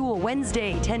J.D. Buell,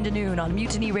 Wednesday, 10 to noon on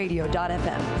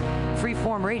MutinyRadio.fm.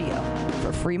 Freeform radio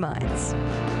for free minds.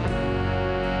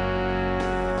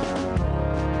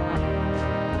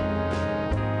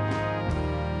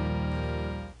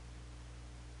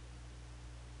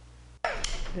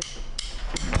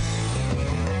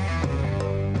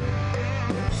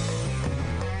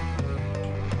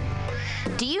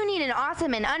 Do you need an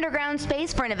awesome and underground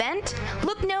space for an event?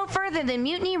 Look no further than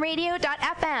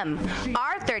MutinyRadio.fm.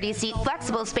 Our 30-seat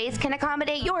flexible space can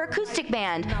accommodate your acoustic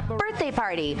band, birthday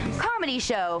party, comedy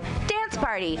show, dance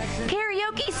party,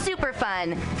 karaoke super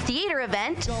fun, theater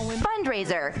event,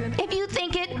 fundraiser. If you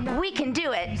think it, we can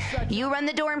do it. You run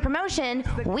the door and promotion,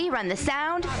 we run the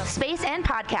sound, space, and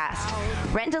podcast.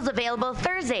 Rentals available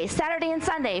Thursday, Saturday, and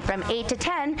Sunday from 8 to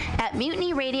 10 at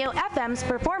Mutiny Radio FM's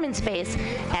performance space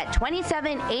at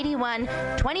 2781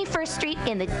 21st Street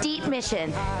in the Deep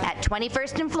Mission at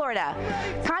 21st in Florida.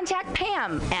 Contact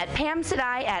Pam at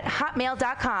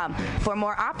pamsadai@hotmail.com for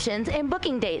more options and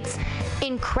booking dates.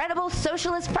 Incredible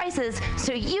socialist prices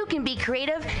so you can be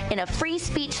creative in a free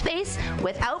speech space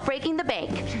without breaking the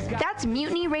bank. That's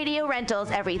Mutiny Radio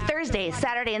Rentals every Thursday,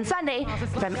 Saturday, and Sunday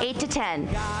from 8 to 10.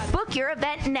 Book your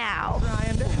event now.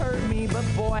 Trying to hurt me, but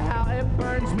boy, how it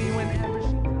burns me whenever she...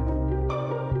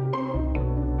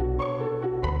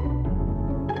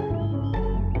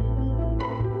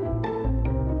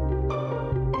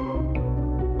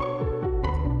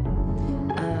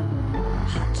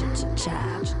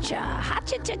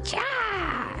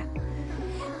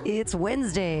 It's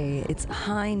Wednesday. It's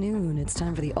high noon. It's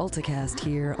time for the AltaCast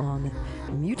here on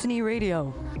Mutiny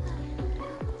Radio.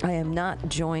 I am not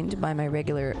joined by my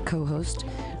regular co-host,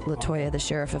 LaToya, the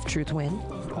Sheriff of Truth Win,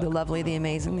 the lovely, the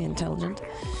amazing, the intelligent.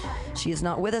 She is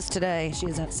not with us today. She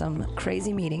is at some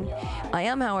crazy meeting. I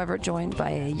am, however, joined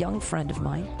by a young friend of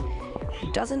mine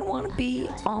who doesn't want to be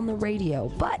on the radio,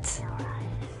 but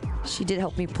she did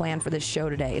help me plan for this show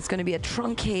today. It's going to be a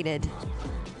truncated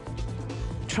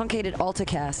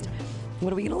AltaCast.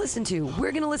 What are we going to listen to?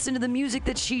 We're going to listen to the music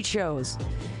that she chose.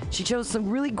 She chose some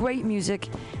really great music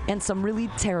and some really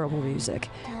terrible music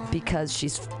because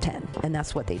she's 10, and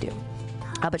that's what they do.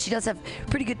 But she does have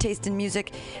pretty good taste in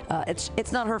music.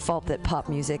 It's not her fault that pop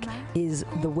music is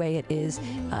the way it is.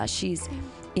 She's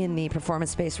in the performance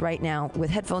space right now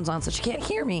with headphones on, so she can't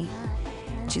hear me.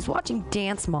 She's watching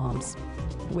Dance Moms,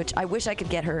 which I wish I could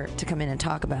get her to come in and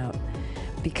talk about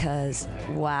because,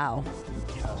 wow,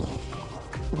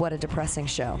 what a depressing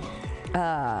show.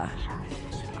 I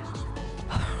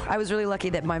was really lucky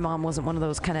that my mom wasn't one of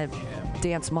those kind of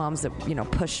dance moms that, you know,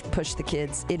 push the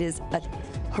kids. It is a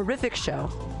horrific show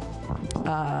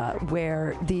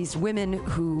where these women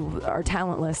who are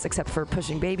talentless except for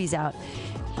pushing babies out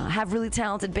have really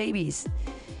talented babies.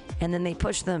 And then they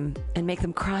push them and make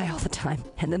them cry all the time.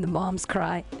 And then the moms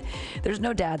cry. There's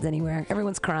no dads anywhere.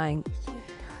 Everyone's crying.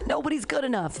 Nobody's good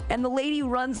enough. And the lady who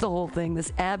runs the whole thing,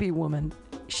 this Abby woman,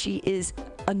 she is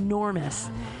enormous.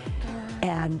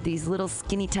 And these little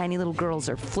skinny, tiny little girls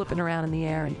are flipping around in the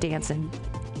air and dancing.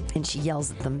 And she yells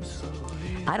at them.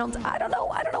 I don't know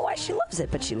why she loves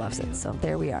it, but she loves it. So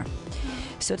there we are.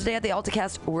 So today at the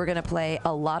AltaCast, we're going to play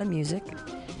a lot of music.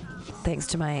 Thanks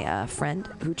to my friend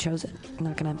who chose it. I'm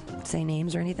not going to say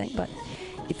names or anything, but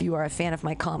if you are a fan of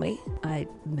my comedy, I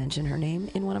mention her name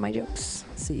in one of my jokes,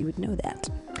 so you would know that.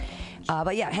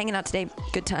 But yeah, hanging out today,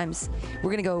 good times.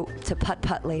 We're going to go to Putt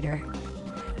Putt later.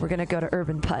 We're going to go to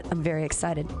Urban Putt. I'm very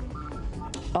excited.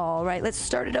 All right, let's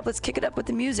start it up. Let's kick it up with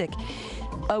the music.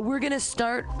 We're going to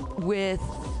start with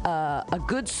a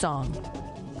good song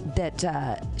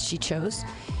that she chose.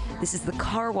 This is the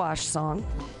Car Wash song.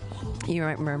 You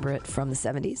might remember it from the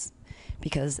 70s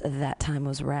because that time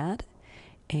was rad.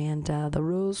 And the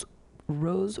Rolls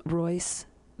Royce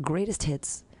Greatest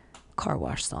Hits Car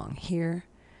Wash song here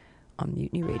on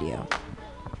Mutiny Radio.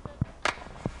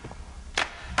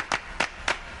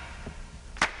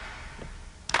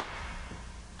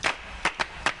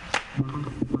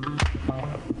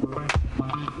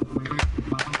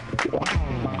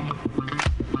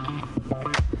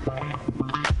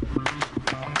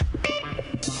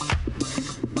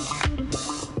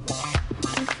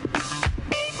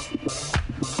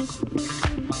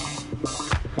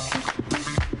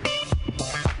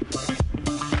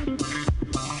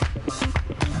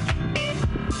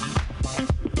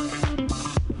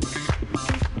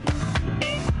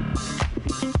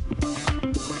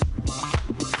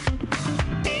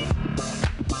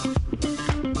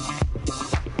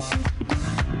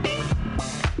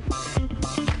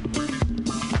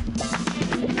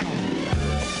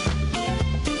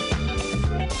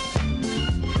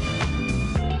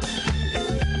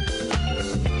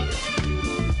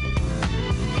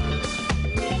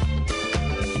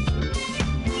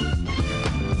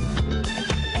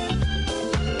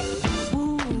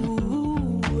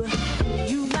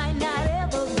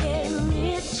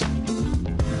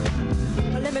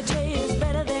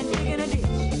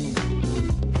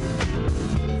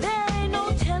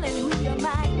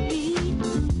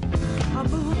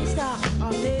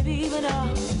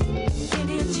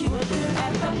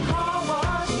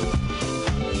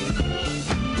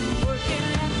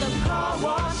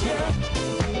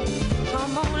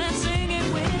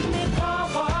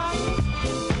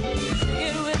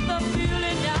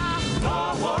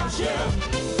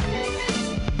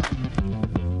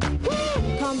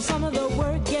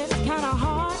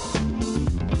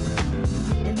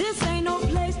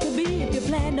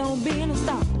 on being a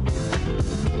star.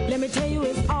 Let me tell you,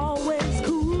 it's always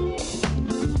cool.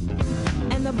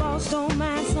 And the boss don't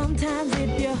mind sometimes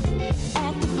if you're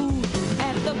at the food,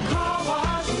 at the car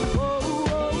wash. Whoa,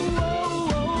 whoa, whoa,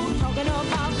 whoa. Talking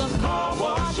about the car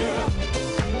wash, yeah.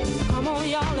 Come on,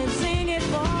 y'all, and sing it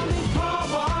for me. Car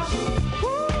wash.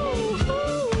 Woo, woo,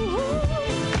 woo.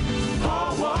 Car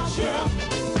wash, yeah.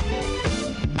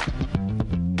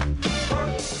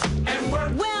 Work and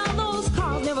work. Well, those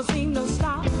cars never seem to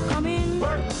stop coming.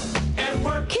 Work and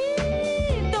work.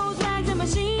 Keep those bags and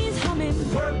machines humming.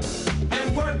 Work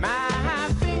and work. My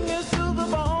fingers to the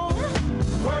bone.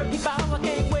 Work. If I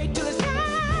can't wait till it's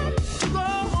time to go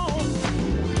home.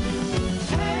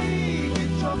 Hey, get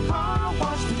your car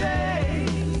washed today.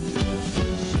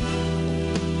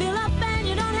 Fill up and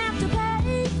you don't have to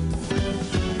pay.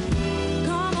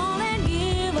 Come on and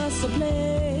give us a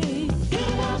play. Get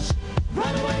washed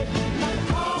right away like a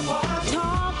car wash.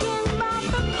 Talking about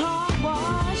the car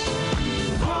wash.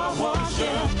 Car wash,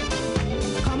 yeah.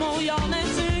 Come on, y'all, and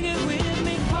sing it with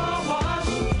me. Car wash.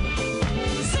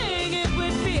 Sing it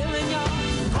with feeling, y'all.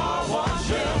 Car wash,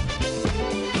 yeah.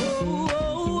 Whoa,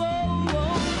 whoa, whoa,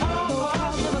 whoa. Those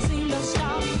cars never seem to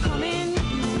stop coming.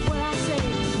 What I say,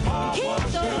 keep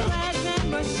those bags and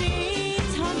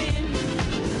machines humming.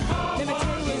 Let me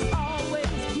tell you, it's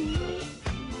always cool.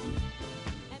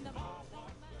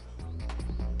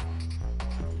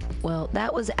 Well,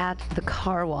 that was at the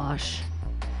car wash.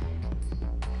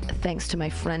 Thanks to my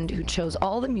friend who chose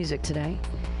all the music today.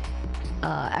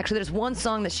 Actually, there's one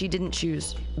song that she didn't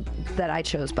choose that I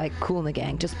chose by Kool and the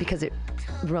Gang, just because it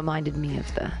reminded me of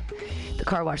the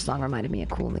car wash song reminded me of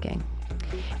Kool and the Gang.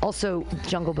 Also,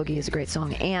 Jungle Boogie is a great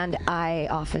song, and I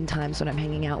oftentimes, when I'm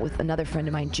hanging out with another friend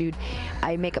of mine, Jude,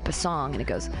 I make up a song, and it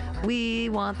goes, "We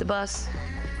want the bus,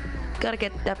 gotta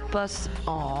get that bus,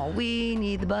 aw, we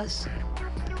need the bus."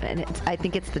 And I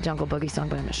think it's the Jungle Boogie song,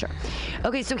 but I'm not sure.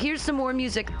 Okay, so here's some more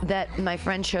music that my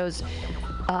friend chose.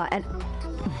 And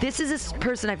this is this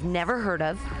person I've never heard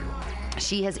of.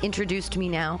 She has introduced me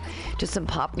now to some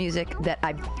pop music that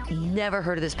I've never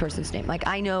heard of this person's name. Like,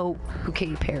 I know who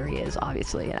Katy Perry is,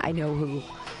 obviously, and I know who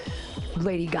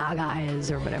Lady Gaga is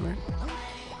or whatever.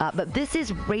 But this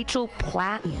is Rachel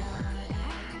Platten.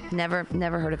 Never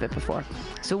heard of it before.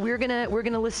 So we're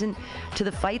gonna listen to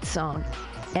the Fight song.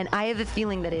 And I have a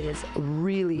feeling that it is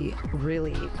really,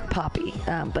 really poppy.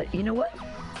 But you know what?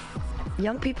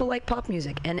 Young people like pop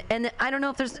music. And I don't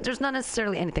know if there's not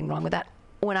necessarily anything wrong with that.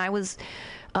 When I was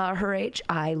her age,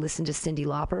 I listened to Cyndi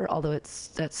Lauper, although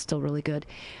that's still really good.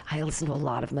 I listened to a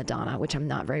lot of Madonna, which I'm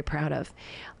not very proud of.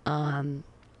 And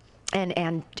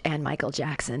Michael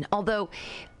Jackson. Although,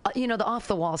 the Off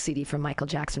the Wall CD from Michael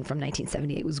Jackson from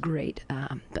 1978 was great.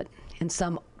 And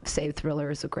some say Thriller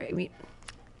is a great...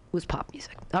 was pop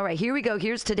music. All right, here we go.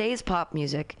 Here's today's pop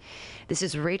music. This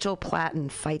is Rachel Platten,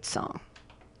 Fight Song.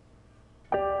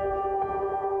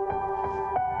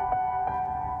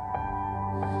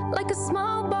 Like a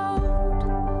small boat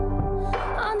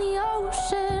on the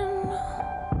ocean,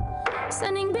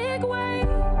 sending big waves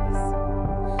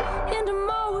into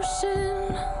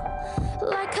motion.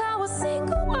 Like how a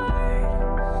single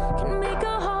word can make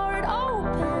a heart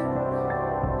open.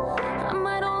 I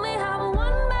might only have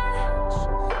one match,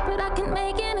 but I can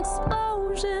make an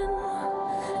explosion.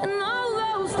 And all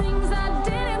those things I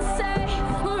didn't say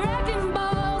were wrecking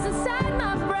balls inside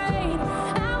my brain.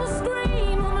 I will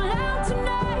scream loud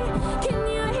tonight. Can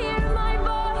you hear my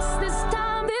voice this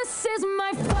time? This is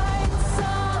my fight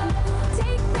song.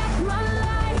 Take back my life.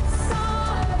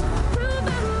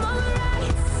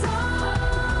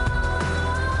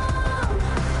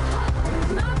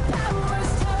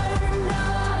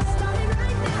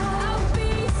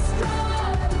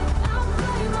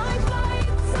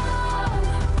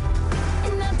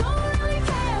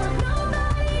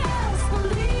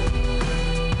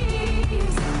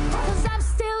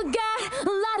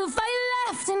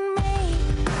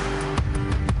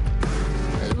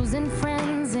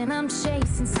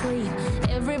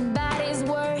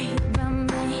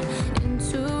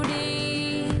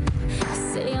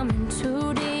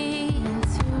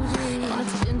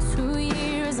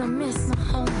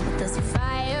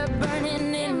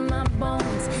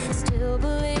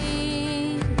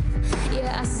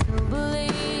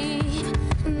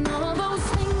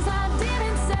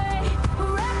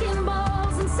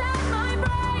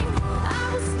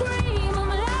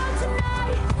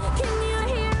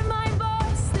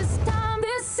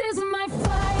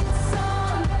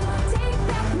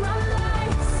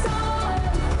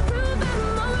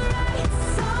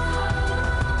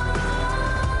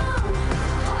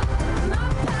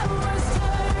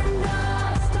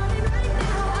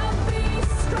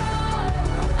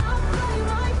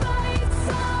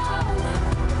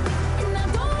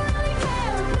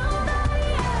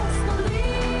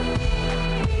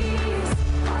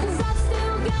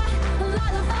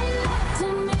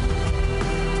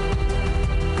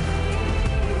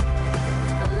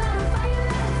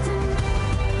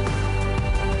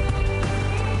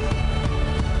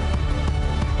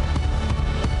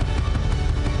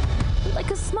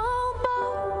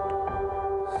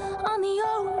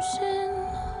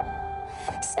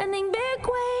 sending big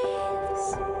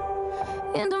waves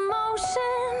into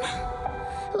motion,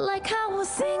 like how a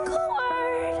single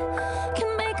word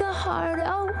can make a heart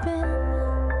open.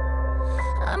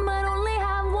 I might only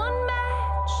have one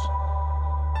match,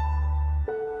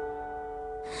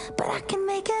 but I can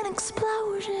make an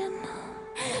explosion.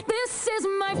 This is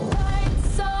my fight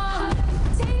song.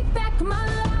 Take back my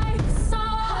life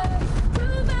song.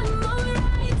 Prove I'm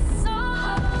alright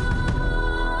song.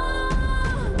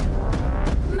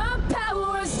 My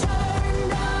power's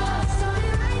turned up.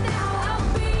 Starting right now, I'll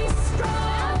be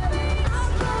strong.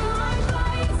 I'll play my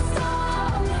fight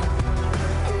song.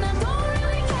 And I don't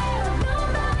really care if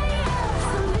nobody else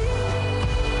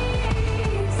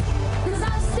leaves. 'Cause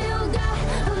I've still got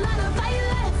a lot of fight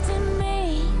left in me.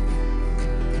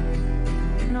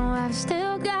 No, I've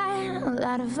still got a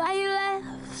lot of fight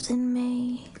left in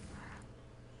me.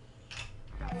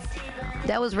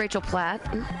 That was Rachel Platt,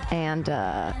 and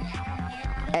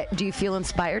do you feel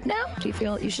inspired now? Do you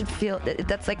feel you should feel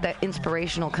that's like the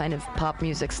inspirational kind of pop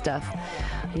music stuff?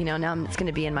 You know, now it's going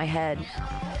to be in my head,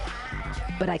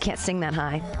 but I can't sing that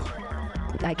high.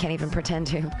 I can't even pretend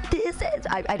to.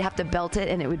 I'd have to belt it,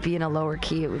 and it would be in a lower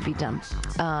key. It would be dumb.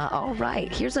 All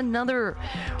right, here's another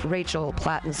Rachel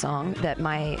Platten song that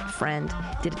my friend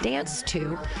did a dance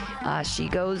to. She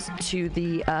goes to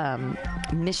the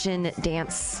Mission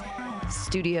Dance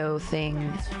Studio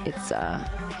thing. It's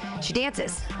she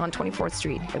dances on 24th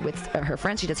Street with her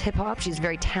friends. She does hip hop. She's a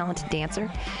very talented dancer.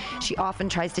 She often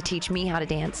tries to teach me how to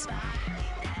dance.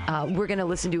 We're going to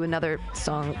listen to another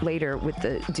song later with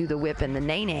the Do the Whip and the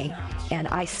Nay Nay, and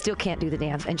I still can't do the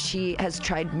dance, and she has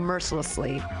tried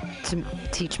mercilessly to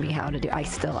teach me how to do.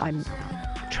 I'm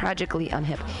tragically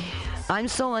unhip. I'm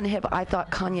so unhip, I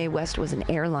thought Kanye West was an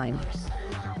airline.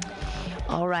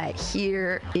 All right,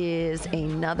 here is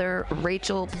another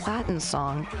Rachel Platten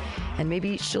song, and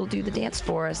maybe she'll do the dance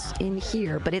for us in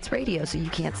here, but it's radio, so you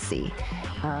can't see.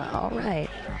 All right.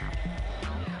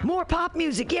 More pop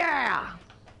music, yeah!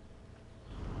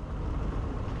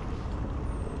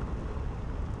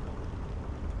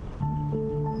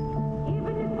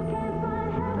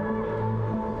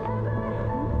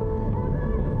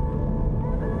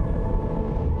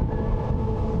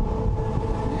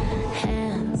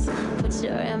 Put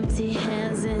your empty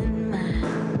hands in mine,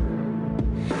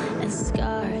 and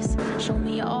scars, show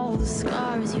me all the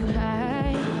scars you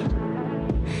hide.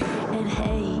 And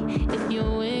hey, if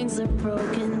your wings are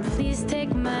broken, please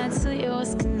take mine so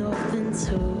yours can open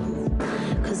too.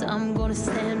 'Cause I'm gonna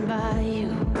stand by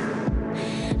you.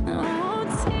 Oh,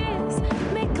 tears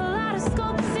make a lot of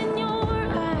scopes in your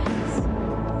eyes.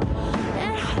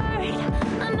 It hurt,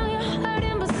 I know you're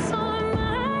hurting, but so am I.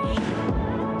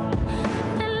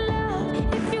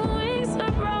 If your wings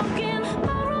are broken,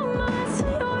 borrow mine so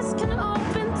yours can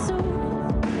open too.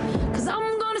 'Cause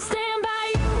I'm gonna stand by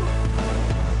you,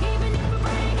 even if we're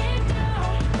breaking down.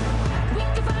 We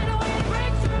can find a way to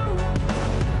break through,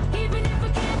 even if we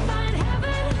can't find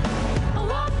heaven. I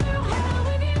won't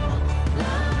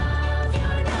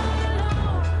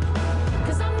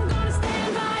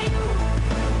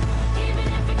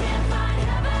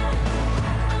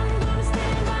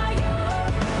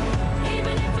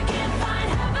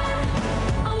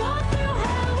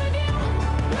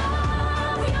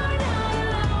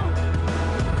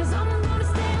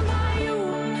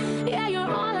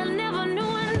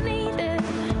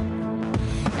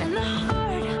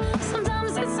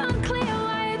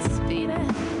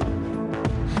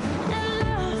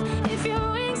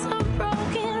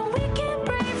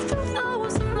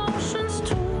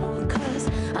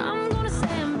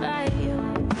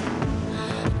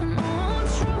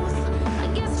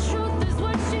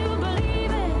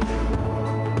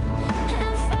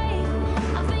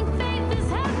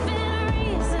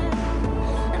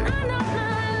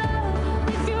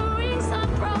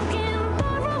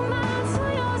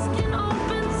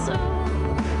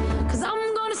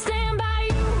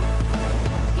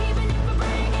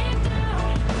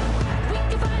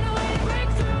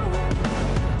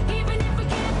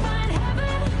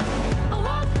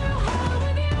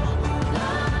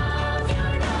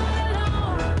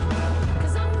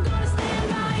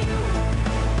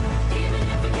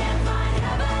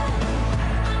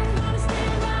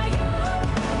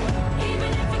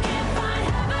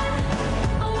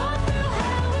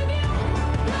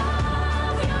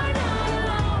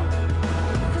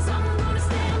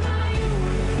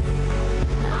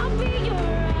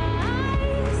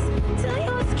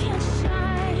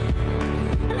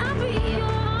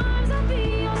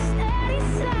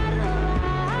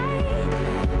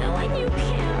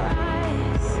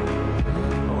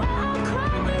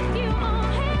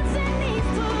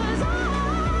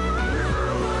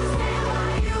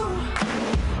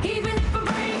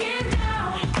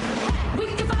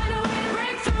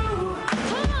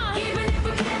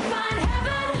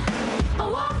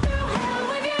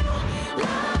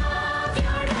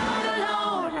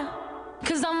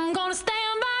 'cause I'm gonna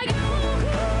stand by you.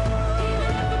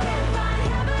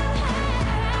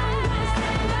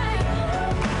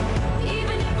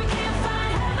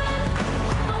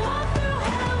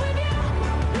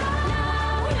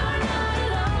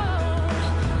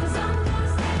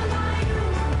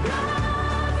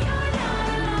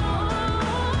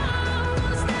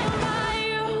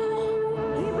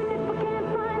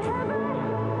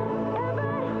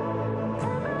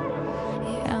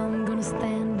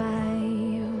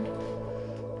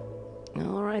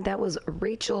 That was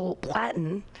Rachel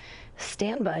Platten,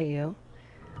 Stand By You.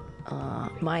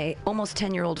 My almost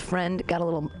 10-year-old friend got a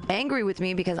little angry with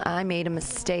me because I made a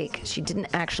mistake. She didn't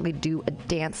actually do a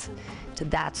dance to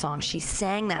that song. She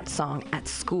sang that song at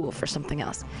school for something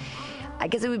else. I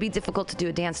guess it would be difficult to do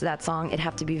a dance to that song. It'd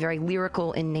have to be very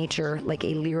lyrical in nature, like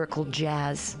a lyrical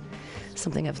jazz,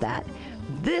 something of that.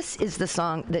 This is the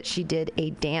song that she did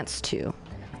a dance to.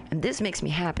 And this makes me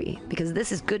happy because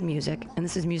this is good music, and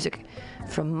this is music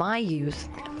from my youth,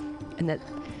 and that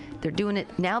they're doing it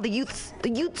now. The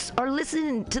youths are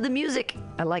listening to the music.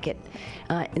 I like it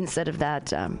instead of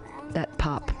that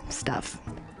pop stuff.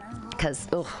 Because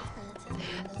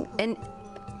and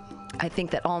I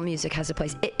think that all music has a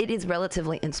place. It is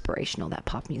relatively inspirational, that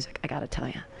pop music. I gotta tell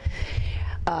you.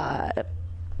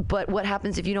 But what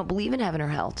happens if you don't believe in heaven or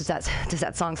hell? Does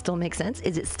that song still make sense?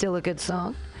 Is it still a good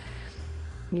song?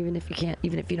 Even if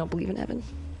you don't believe in heaven.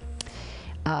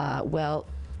 Well,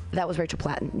 that was Rachel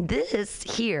Platten. This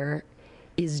here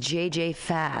is JJ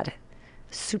Fad,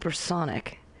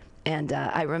 Supersonic. And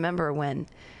I remember when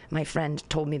my friend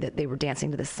told me that they were dancing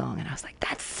to this song, and I was like,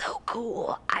 that's so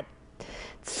cool.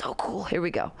 It's so cool. Here we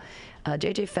go.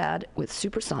 JJ Fad with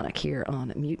Supersonic here on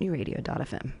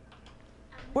MutinyRadio.fm.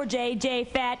 We're JJ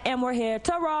Fat and we're here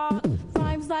to rock.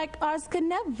 Rhymes like ours could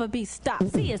never be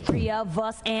stopped. See, it's three of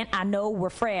us and I know we're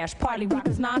fresh. Party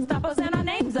rockers, non-stoppers, and our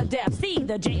names are deaf. See,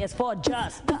 the J is for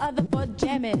just, the other for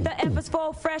jamming. The F is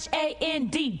for fresh,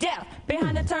 A-N-D, deaf.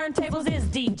 Behind the turntables is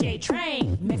DJ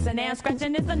Train. Mixing and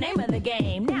scratching is the name of the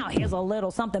game. Now here's a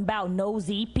little something about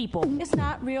nosy people. It's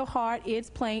not real hard, it's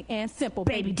plain and simple,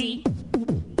 baby D.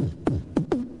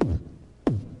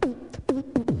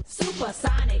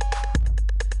 Supersonic.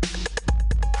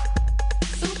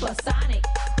 Supersonic.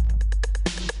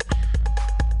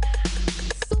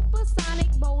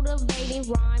 Supersonic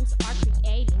motivating rhymes are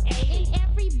creating. And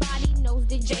everybody knows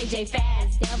that JJ Fad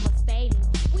is devastating.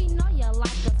 We know you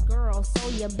like us, girl, so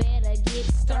you better get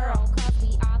sterile. 'Cause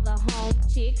we are the home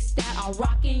chicks that are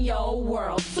rocking your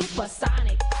world.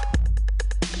 Supersonic.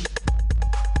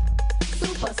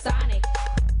 Supersonic.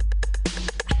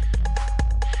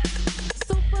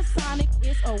 Supersonic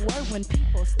is a word when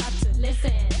people start to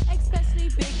listen. Especially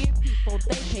bigger people,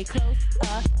 they pay close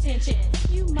attention.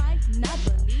 You might not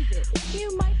believe it,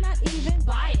 you might not even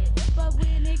buy it. But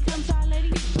when it comes to our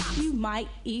lady, you might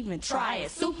even try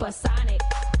it. Supersonic.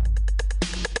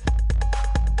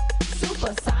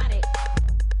 Supersonic.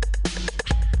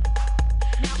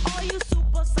 Now all you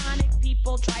supersonic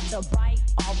people try to bite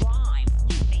our rhymes.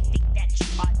 You may think that you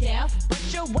are deaf, but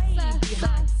you're way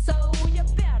behind. So you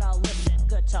better listen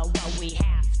good to what we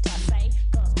have to say.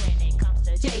 'Cause when it comes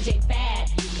to JJ Fad,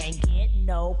 you can't get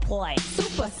no play.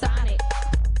 Supersonic.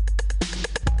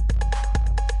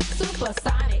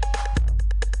 Supersonic.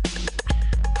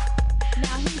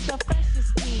 Now he's the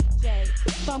freshest DJ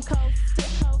from coast to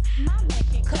coast. My man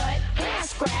can cut and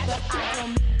scratch, but I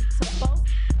don't mean to boast.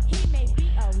 He may be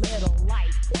a little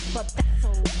light, but that's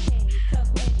okay. 'Cause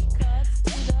when he cuts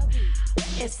to the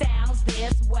beat, it sounds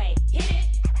this way. Hit it.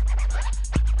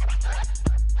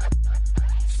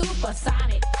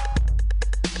 Supersonic.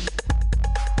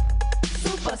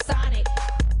 Supersonic.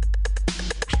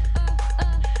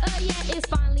 Yeah, it's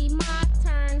finally my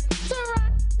turn to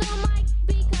rock the mic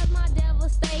because my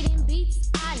devastating beats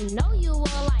I know you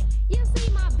will like. You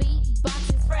see my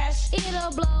beatbox is fresh,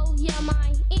 it'll blow your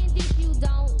mind. And if you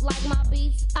don't like my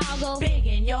beats, I'll go big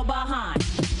in your behind.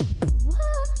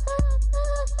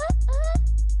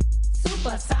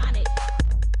 Supersonic.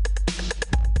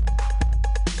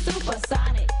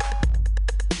 Supersonic.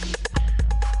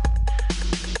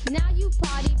 Now you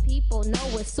party people know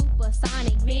what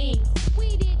supersonic means.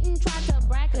 We didn't try to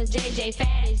brag 'cause JJ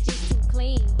Fad is just too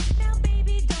clean. Now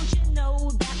baby, don't you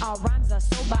know that our rhymes are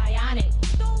so bionic?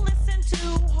 Don't listen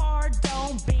too hard,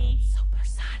 don't be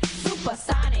supersonic.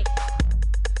 Supersonic.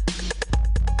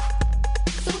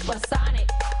 Supersonic.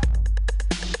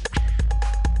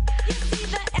 You see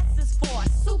the S is for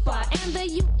super and the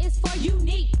U is for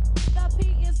unique. The P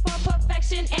is for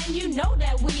perfection and you know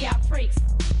that we are freaks.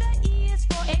 The E is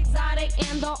for exotic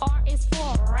and the R is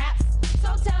for raps.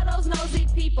 So tell those nosy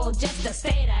people just to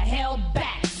stay the hell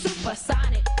back.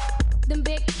 Supersonic.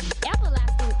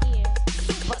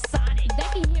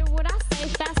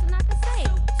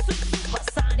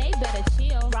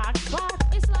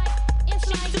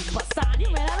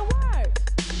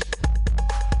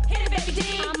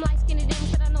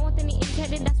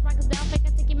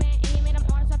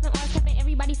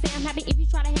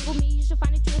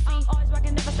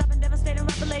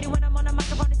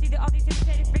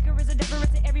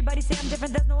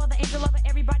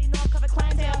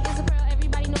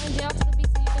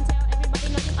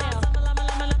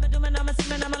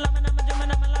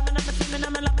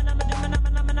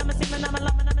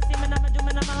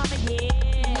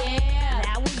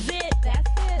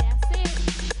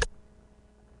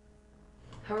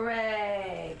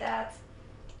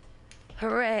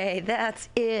 Hooray! That's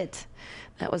it.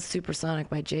 That was Supersonic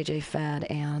by JJ Fad,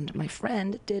 and my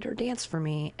friend did her dance for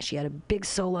me. She had a big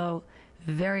solo,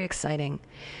 very exciting.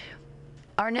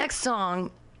 Our next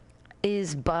song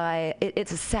is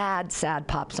it's a sad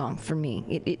pop song for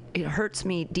me. It hurts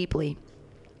me deeply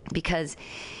because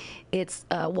it's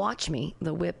Watch Me,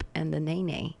 the Whip and the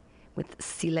Nene with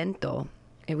Silento,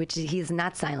 which he's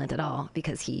not silent at all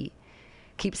because he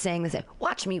keeps saying this,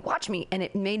 watch me, and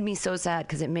it made me so sad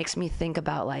because it makes me think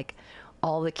about like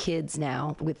all the kids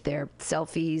now with their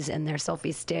selfies and their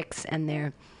selfie sticks and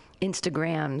their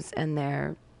Instagrams and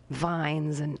their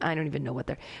Vines, and I don't even know what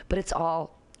but it's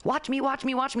all watch me,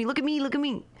 look at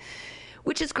me,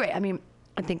 which is great. I mean,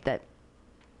 I think that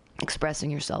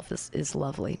expressing yourself is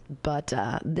lovely, but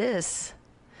this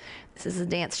is a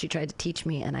dance she tried to teach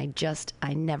me, and I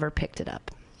never picked it up.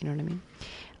 You know what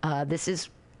I mean?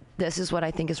 This is what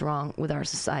I think is wrong with our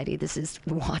society. This is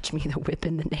Watch Me, the Whip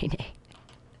and the Nene.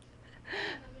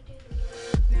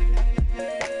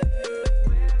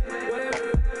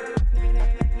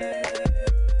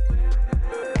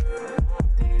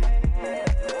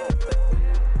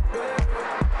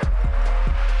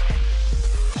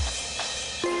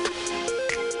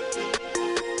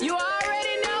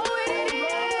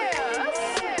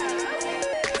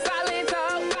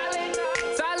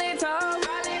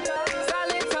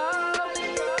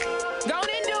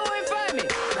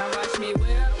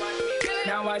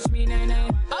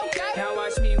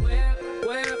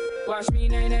 Watch me,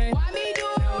 nene. Why me do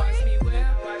it? Now watch me whip.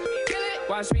 Kill it.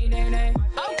 Watch me, nene.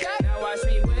 Okay. Now watch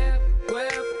me whip.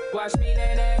 Watch me,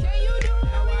 nene. Can you do it?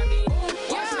 Now watch me.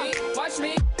 Watch me. Watch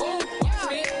me. Ooh. Watch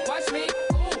me. Watch me.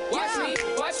 Ooh. Watch me.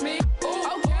 Watch me. Ooh.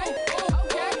 Okay.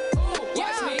 Okay. Ooh.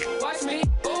 Watch me. Watch me.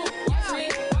 Ooh. Watch me.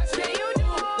 Watch me. Can you do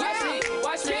it? Watch me.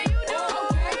 Watch me.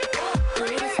 Okay.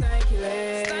 Do the stanky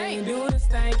leg. Do the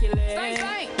stanky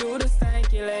leg. Do the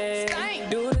stanky leg.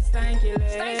 Do the stanky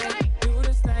leg. Do the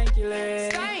stanky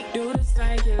leg. Do the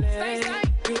stanky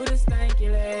leg. Do the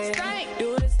stanky leg.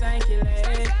 Do the stanky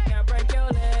leg. Now break your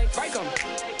legs. Break them.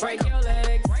 Break your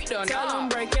legs. Break them. Tell them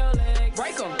break your legs.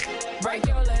 Break them. Break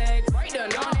your legs. Break them.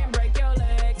 On and break your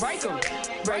legs. Break them.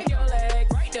 Break your legs.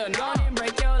 Break them. On and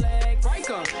break your legs. Break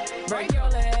them. Break your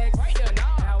legs. Break them.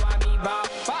 Now I me bop,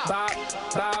 bop, bop,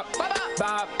 bop,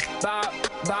 bop, bop,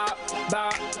 bop,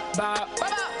 bop, bop,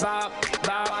 bop,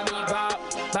 bop. I me bop,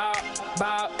 bop,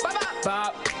 bop,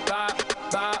 bop, bop,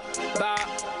 bop, bop,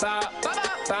 bop, bop,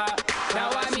 bop. Now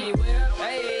watch me whip,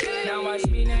 hey. Now watch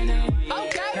me, nene.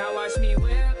 Okay. Now watch me whip.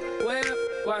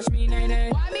 Watch me,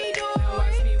 nene. Why me do it? Now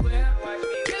watch me whip.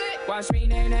 Kill it. Watch me,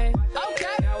 nene.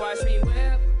 Okay. Now watch me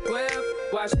whip.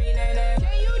 Watch me, nene.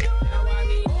 Can you do it? Now watch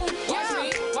me. Watch me.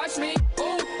 Watch me.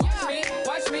 Ooh. Watch me.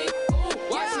 Watch me. Ooh.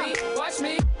 Watch me. Watch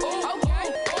me. Ooh. Okay.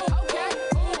 Okay.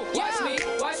 Ooh. Watch me.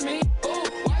 Watch me. Ooh.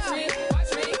 Watch me.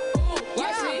 Watch me. Ooh.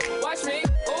 Watch me. Watch me.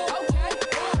 Ooh. Okay.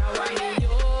 Now I me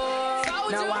yours.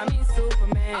 Now I me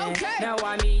Superman. Okay. Now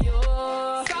I me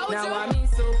yours. Now I me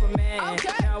Superman.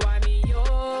 Okay. Now I me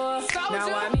yours.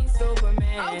 Now I me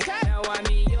Superman. Okay. Now I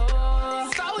me yours.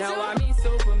 Now I me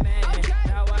Superman. Okay.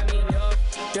 Now I me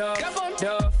Duff, Duff,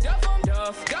 Duff,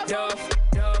 Duff, Duff,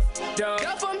 Duff, Duff, Duff,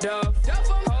 Duff, Duff.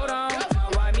 Hold on.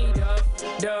 Now I me Duff,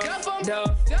 Duff,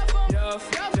 Duff, Duff, Duff,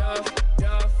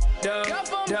 Duff, Duff,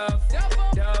 Duff, Duff,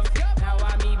 Duff. Now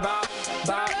I me bop,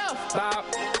 bop, bop,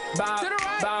 bop,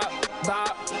 bop, bop,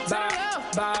 bop,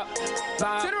 bop,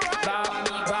 bop, to the right. Bop. I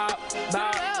me bop,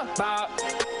 bop, bop,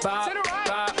 bop, to the right.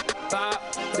 Bop, bop,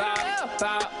 bop,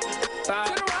 bop, bop.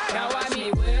 To the right. Now I me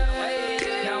whip.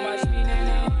 Now watch me,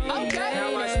 nene. Okay. Now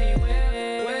watch me whip.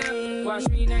 Watch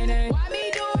me, nene. Why me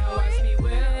do it? Now watch me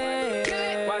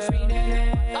whip. Watch me, nene.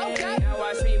 Okay. Now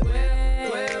watch me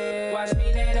whip. Watch me,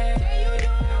 nene. Can you do it?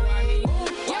 Now watch me.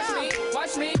 Watch me.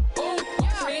 Watch me. Ooh.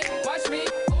 Watch me. Watch me.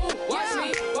 Ooh. Watch me.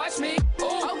 Watch me.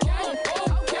 Ooh. Okay.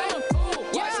 Okay. Ooh.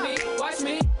 Watch me. Watch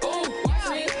me. Ooh. Watch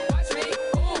me. Watch me.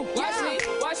 Ooh. Watch me.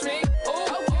 Watch me. Ooh.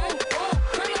 Okay.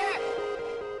 Come here.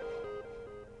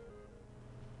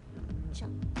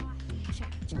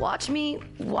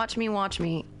 Watch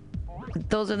me.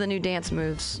 Those are the new dance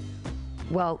moves.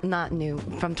 Well, not new,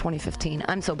 from 2015.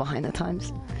 I'm so behind the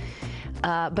times.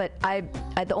 But I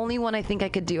the only one I think I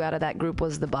could do out of that group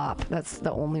was the bop. That's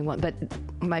the only one. But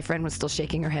my friend was still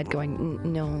shaking her head, going,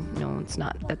 "No, it's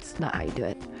not. That's not how you do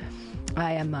it."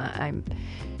 I'm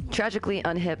tragically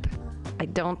unhip. I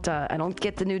don't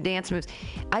get the new dance moves.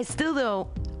 I still though.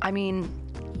 I mean,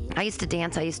 I used to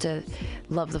dance. I used to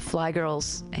love the Fly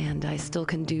Girls, and I still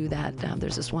can do that.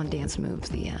 There's this one dance move.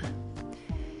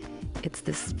 It's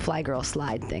this Fly Girl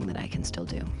slide thing that I can still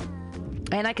do.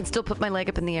 And I can still put my leg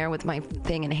up in the air with my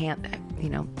thing in hand, you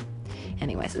know.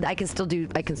 Anyways, I can still do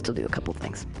a couple of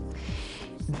things.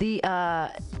 The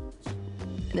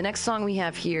next song we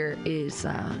have here is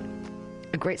a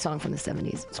great song from the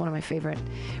 70s. It's one of my favorite.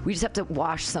 We just have to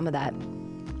wash some of that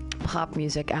pop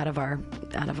music out of our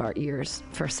ears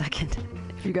for a second.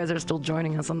 If you guys are still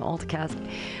joining us on the AltaCast,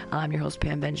 I'm your host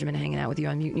Pam Benjamin, hanging out with you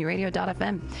on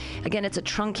MutinyRadio.fm. Again, it's a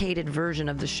truncated version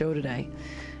of the show today.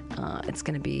 It's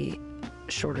going to be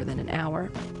shorter than an hour.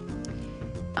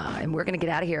 And we're going to get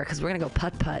out of here because we're going to go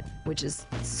putt-putt, which is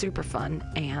super fun.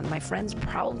 And my friend's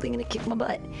probably going to kick my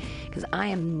butt because I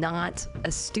am not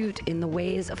astute in the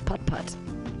ways of putt-putt.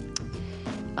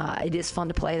 It is fun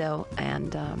to play, though.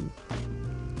 And,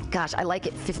 gosh, I like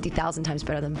it 50,000 times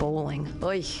better than bowling.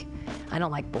 Oy, I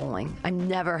don't like bowling. I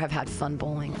never have had fun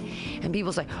bowling. And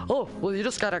people say, oh, well, you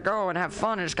just got to go and have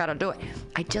fun and just got to do it.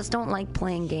 I just don't like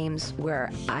playing games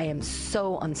where I am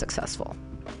so unsuccessful.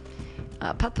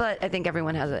 Putt-putt, I think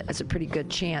everyone has a pretty good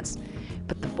chance.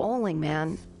 But the bowling,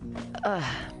 man, and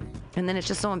then it's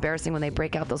just so embarrassing when they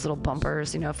break out those little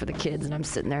bumpers, you know, for the kids, and I'm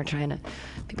sitting there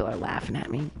people are laughing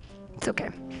at me. It's okay.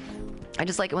 I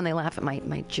just like it when they laugh at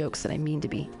my jokes that I mean to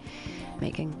be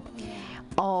making.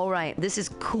 All right, this is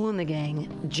Kool and the Gang,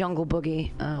 Jungle Boogie,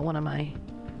 one of my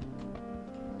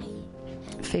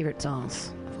favorite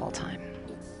songs of all time.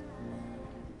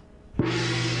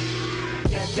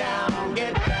 Get down,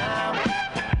 get down,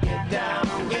 get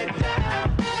down, get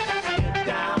down, get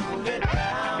down, get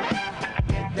down,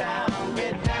 get down,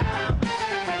 get down,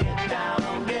 get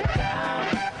down, get down,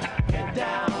 get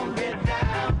down, get down, get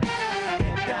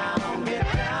down,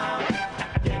 get down,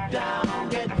 get down,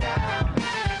 get down.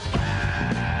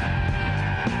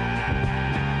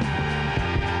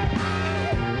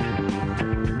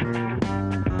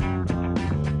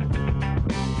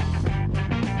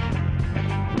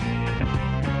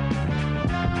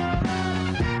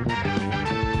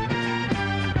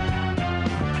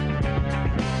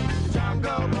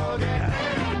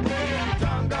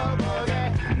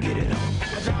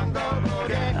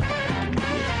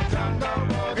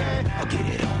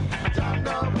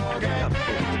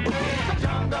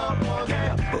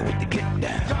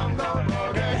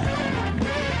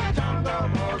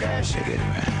 Shake it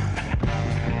around.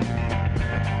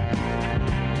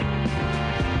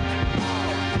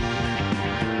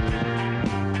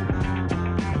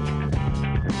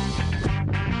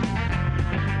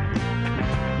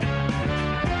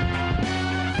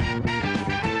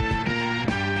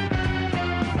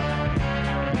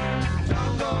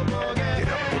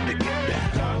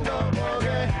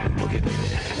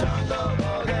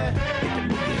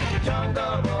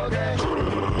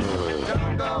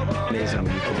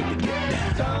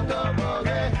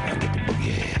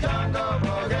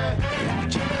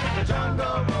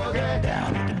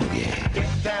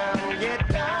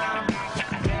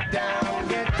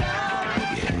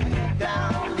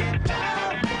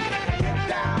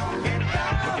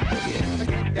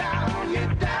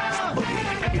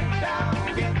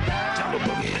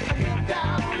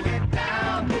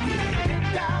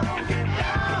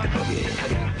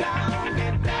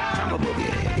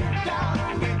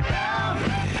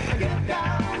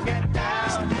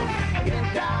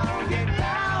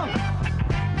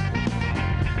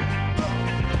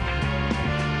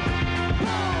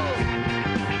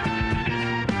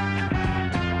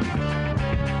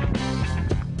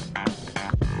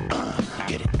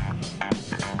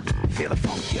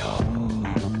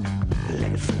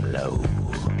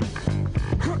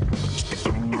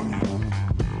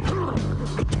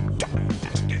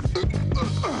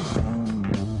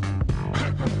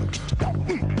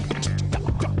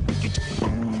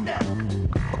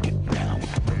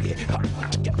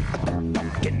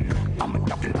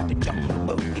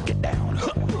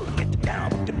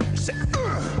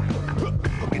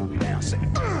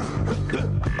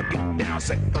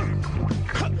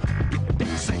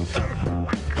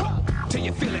 Till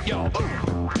you feel it, y'all. Get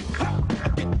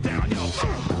down, y'all.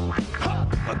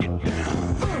 Get down. Get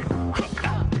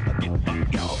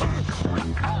up, y'all.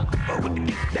 With the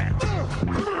get down.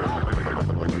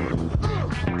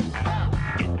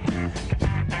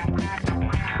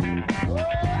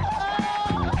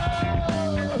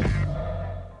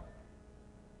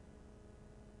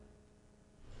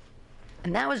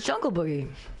 And that was Jungle Boogie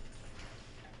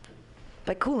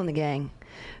by Kool and the Gang.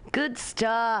 Good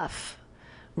stuff.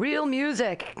 Real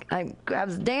music. I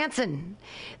was dancing.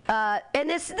 And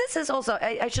this is also,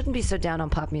 I shouldn't be so down on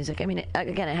pop music. I mean,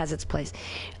 again, it has its place.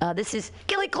 This is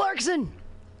Kelly Clarkson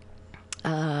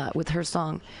with her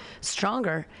song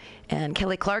Stronger. And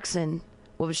Kelly Clarkson,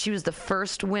 she was the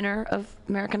first winner of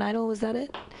American Idol, was that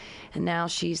it? And now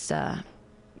she's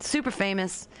super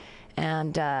famous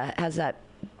and has that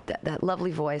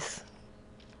lovely voice.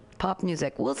 Pop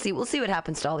music. We'll see what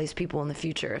happens to all these people in the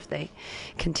future if they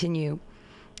continue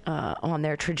on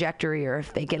their trajectory or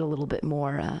if they get a little bit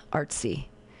more artsy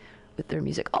with their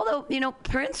music. Although,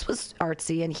 Prince was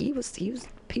artsy and he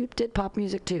did pop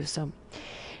music too. So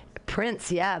Prince,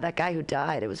 that guy who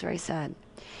died, it was very sad.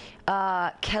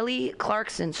 Kelly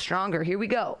Clarkson, Stronger. Here we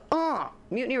go.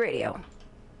 Mutiny Radio.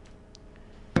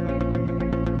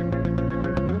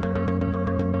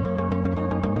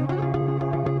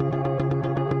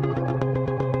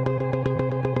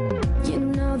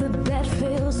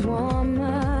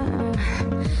 Warmer,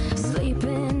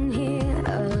 sleeping here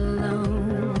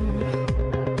alone.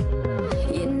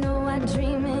 I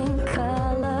dream in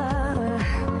color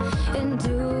and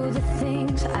do the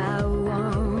things I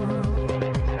want.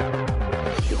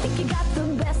 You think you got the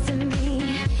best of me,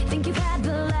 think you've had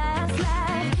the last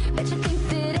laugh, bet you think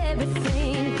that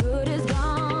everything good is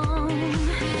gone.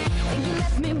 Think you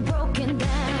left me broken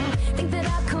down, think that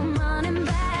I'll come running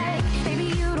back. Baby,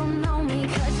 you don't know me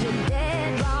 'cause you're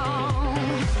dead wrong.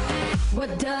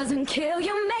 What doesn't kill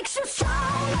you makes you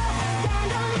stronger.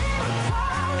 Stand a little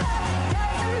taller.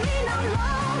 Doesn't mean I'm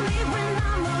lonely when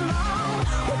I'm alone.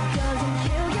 What doesn't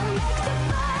kill you makes you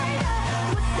fighter.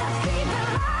 What's that fever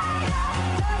lighter?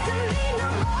 Doesn't mean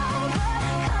I'm over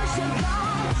 'cause you're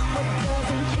gone. What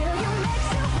doesn't kill you makes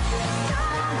you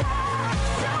stronger,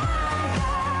 stronger.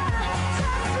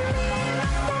 Just me,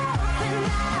 myself, and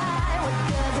I. What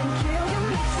doesn't kill you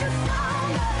makes you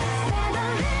stronger. Stand a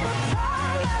little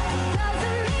taller.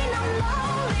 Doesn't mean I'm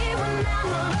lonely when I'm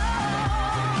alone.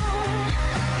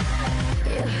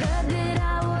 You heard that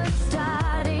I was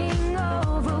starting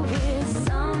over with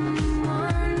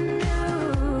someone new.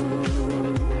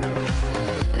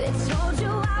 They told you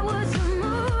I was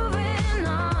moving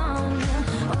on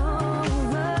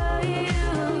over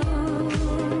you.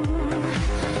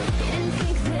 Didn't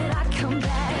think that I'd come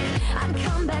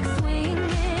back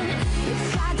swinging. You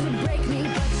tried to break me,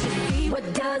 but you see what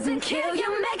doesn't kill you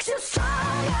makes you stronger.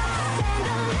 Stand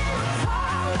a little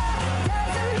taller.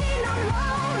 Doesn't mean I'm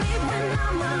lonely when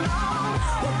I'm alone.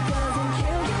 What doesn't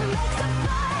kill you makes a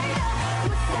fighter.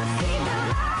 What's that fever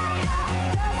lighter?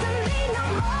 Doesn't mean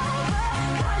I'm over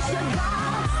 'cause you're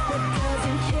gone. What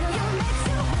doesn't kill you makes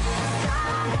you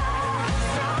stronger,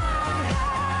 stronger.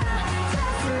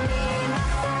 Just me,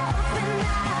 myself, and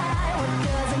I. What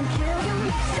doesn't kill you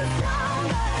makes you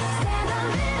stronger. Stand a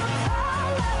little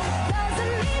taller.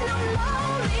 Doesn't mean I'm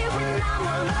lonely when I'm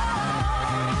alone.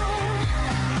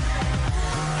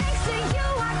 Thanks to you,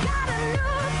 I got a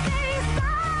new day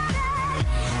started.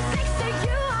 Thanks to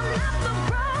you, I'm not the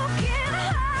broken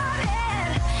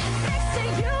hearted. Thanks to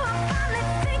you, I'm finally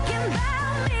thinking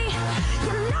about me.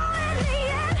 In the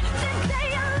end, the day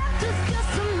I left is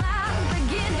just my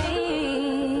beginning.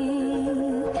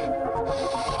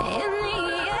 In the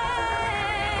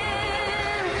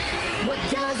end, what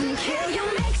doesn't kill you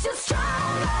makes you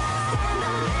stronger. Stand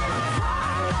a little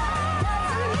taller.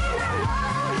 Doesn't mean I'm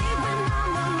lonely when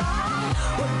I'm alone.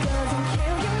 What doesn't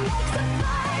kill you makes a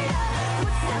fighter.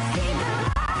 What's that fever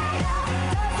lighter?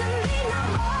 Doesn't mean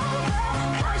I'm over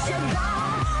 'cause you're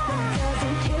gone. What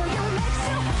doesn't kill you makes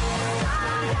you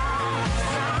stronger,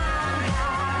 stronger.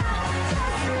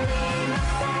 Just me,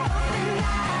 myself, and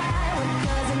I. What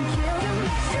doesn't kill you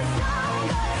makes you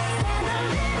stronger. Stand a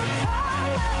little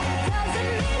taller.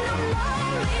 Doesn't mean I'm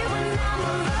lonely when I'm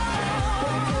alone.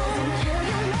 What doesn't kill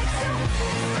you makes you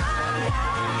stronger,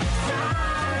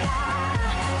 stronger.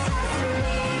 Just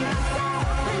me, myself,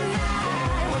 and I.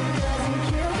 What doesn't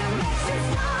kill you makes you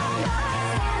stronger.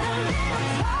 Stand a little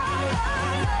taller.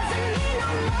 Doesn't mean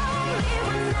I'm lonely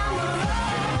when I'm alone.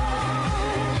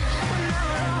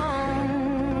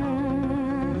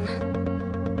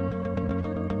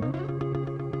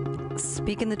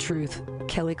 Speaking the truth,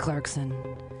 Kelly Clarkson.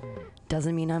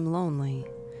 Doesn't mean I'm lonely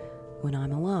when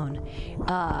I'm alone.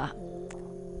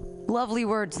 Lovely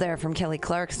words there from Kelly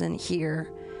Clarkson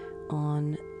here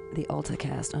on the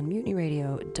AltaCast on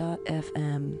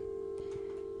MutinyRadio.fm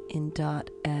in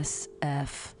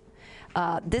 .sf.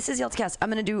 This is the AltaCast. I'm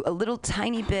going to do a little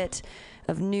tiny bit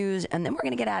of news, and then we're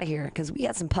going to get out of here because we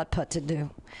got some putt-putt to do.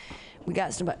 We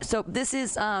got some. So this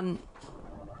is.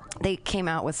 They came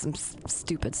out with some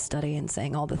stupid study and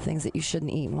saying all the things that you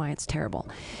shouldn't eat and why it's terrible.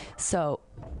 So,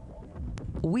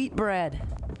 wheat bread.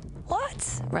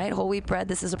 What? Right? Whole wheat bread.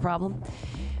 This is a problem.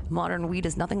 Modern wheat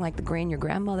is nothing like the grain your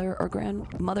grandmother or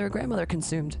grandmother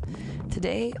consumed.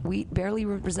 Today, wheat barely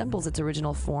resembles its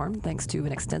original form, thanks to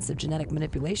an extensive genetic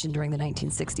manipulation during the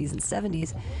 1960s and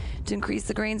 70s to increase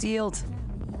the grain's yield.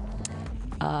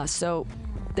 So,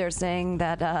 they're saying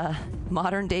that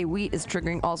modern day wheat is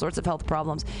triggering all sorts of health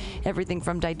problems. Everything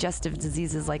from digestive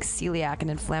diseases like celiac and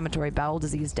inflammatory bowel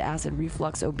disease to acid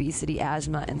reflux, obesity,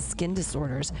 asthma, and skin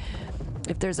disorders.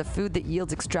 If there's a food that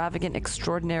yields extravagant,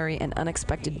 extraordinary, and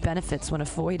unexpected benefits when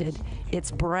avoided,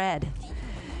 it's bread.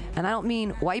 And I don't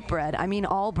mean white bread, I mean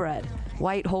all bread.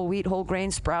 White, whole wheat, whole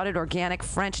grain, sprouted, organic,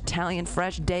 French, Italian,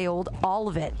 fresh, day old, all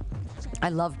of it. I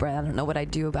love bread. I don't know what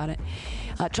I'd do about it.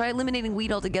 Try eliminating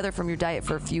wheat altogether from your diet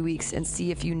for a few weeks and see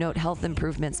if you note health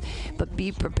improvements. But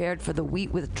be prepared for the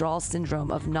wheat withdrawal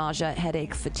syndrome of nausea,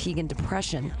 headache, fatigue, and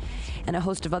depression, and a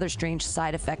host of other strange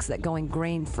side effects that going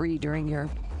grain-free during your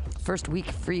first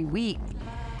week-free week.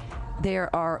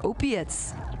 There are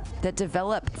opiates that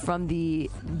develop from the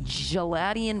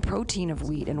gelatin protein of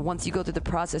wheat, and once you go through the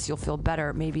process, you'll feel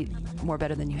better, maybe more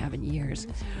better than you have in years.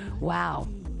 Wow.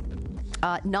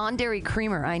 Non-dairy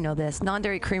creamer, I know this.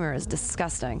 Non-dairy creamer is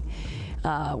disgusting.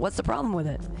 What's the problem with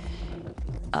it?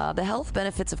 The health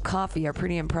benefits of coffee are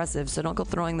pretty impressive, so don't go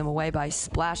throwing them away by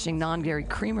splashing non-dairy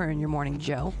creamer in your morning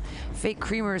joe. Fake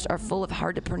creamers are full of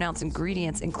hard-to-pronounce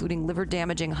ingredients, including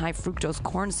liver-damaging high-fructose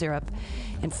corn syrup,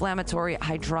 inflammatory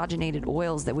hydrogenated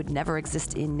oils that would never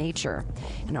exist in nature,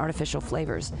 and artificial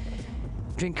flavors.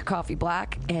 Drink your coffee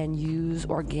black and use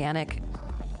organic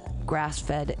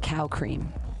grass-fed cow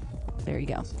cream. There you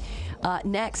go.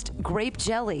 Next, grape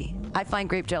jelly. I find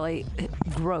grape jelly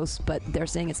gross, but they're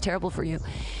saying it's terrible for you.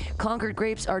 Concord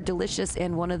grapes are delicious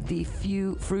and one of the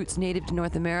few fruits native to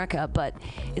North America, but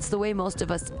it's the way most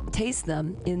of us taste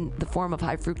them, in the form of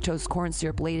high fructose corn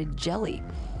syrup-laden jelly.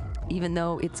 Even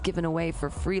though it's given away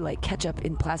for free like ketchup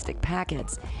in plastic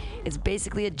packets, it's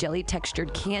basically a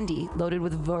jelly-textured candy loaded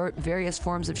with various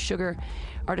forms of sugar,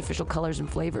 artificial colors, and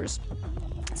flavors.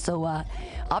 So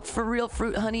opt for real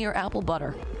fruit, honey, or apple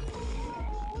butter.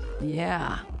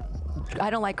 Yeah. I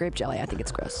don't like grape jelly. I think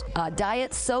it's gross.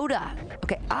 Diet soda.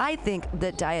 Okay, I think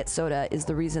that diet soda is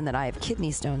the reason that I have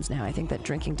kidney stones now. I think that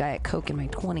drinking Diet Coke in my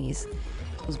 20s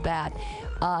was bad.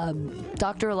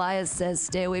 Dr. Elias says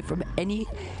stay away from any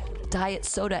diet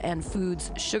soda and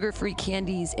foods, sugar-free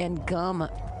candies, and gum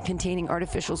containing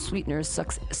artificial sweeteners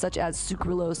such as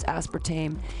sucralose,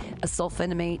 aspartame,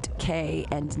 sulfonamate K,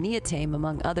 and neotame,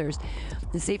 among others.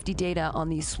 The safety data on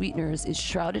these sweeteners is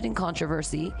shrouded in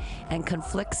controversy and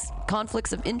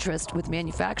conflicts of interest with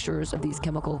manufacturers of these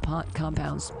chemical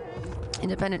compounds.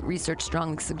 Independent research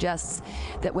strongly suggests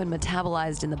that when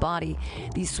metabolized in the body,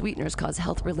 these sweeteners cause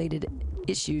health-related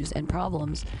issues and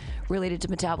problems related to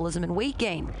metabolism and weight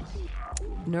gain.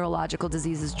 Neurological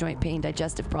diseases, joint pain,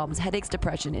 digestive problems, headaches,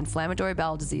 depression, inflammatory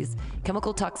bowel disease,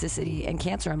 chemical toxicity, and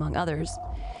cancer, among others.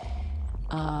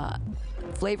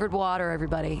 Flavored water,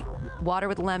 everybody. Water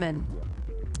with lemon.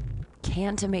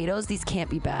 Canned tomatoes, these can't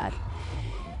be bad.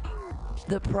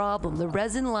 The problem, the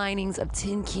resin linings of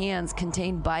tin cans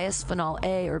contain bisphenol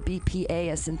A, or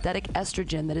BPA, a synthetic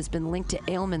estrogen that has been linked to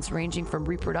ailments ranging from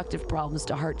reproductive problems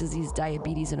to heart disease,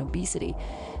 diabetes, and obesity.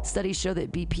 Studies show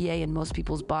that BPA in most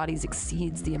people's bodies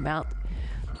exceeds the amount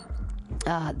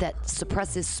that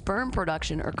suppresses sperm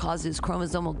production or causes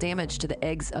chromosomal damage to the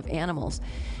eggs of animals.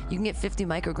 You can get 50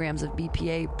 micrograms of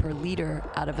BPA per liter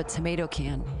out of a tomato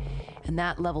can, and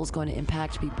that level is going to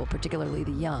impact people, particularly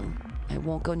the young. I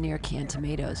won't go near canned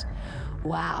tomatoes.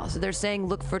 Wow. So they're saying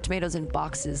look for tomatoes in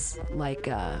boxes, like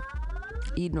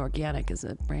Eden Organic is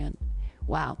a brand.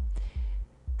 Wow.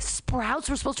 Sprouts?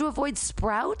 We're supposed to avoid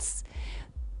sprouts?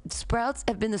 Sprouts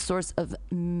have been the source of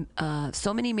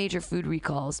so many major food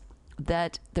recalls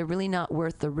that they're really not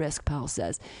worth the risk, Powell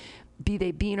says. Be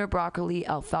they bean or broccoli,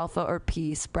 alfalfa or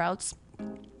pea, sprouts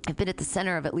have been at the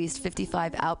center of at least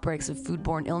 55 outbreaks of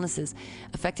foodborne illnesses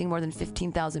affecting more than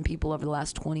 15,000 people over the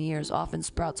last 20 years. Often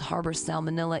sprouts harbor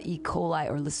salmonella, E. coli,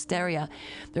 or listeria.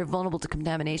 They're vulnerable to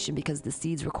contamination because the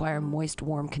seeds require moist,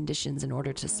 warm conditions in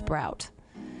order to sprout.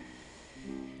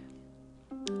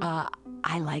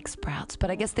 I like sprouts,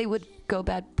 but I guess they would go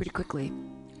bad pretty quickly.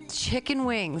 Chicken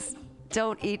wings.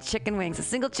 Don't eat chicken wings. A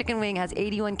single chicken wing has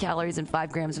 81 calories and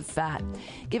 5 grams of fat.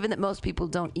 Given that most people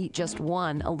don't eat just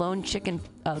one, a lone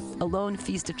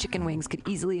feast of chicken wings could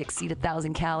easily exceed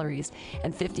 1,000 calories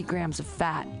and 50 grams of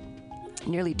fat.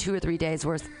 Nearly 2 or 3 days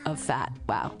worth of fat.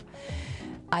 Wow.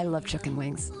 I love chicken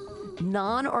wings.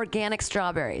 Non-organic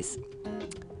strawberries.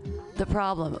 The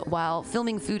problem. While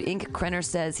filming Food Inc., Krenner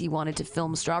says he wanted to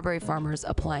film strawberry farmers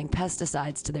applying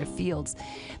pesticides to their fields.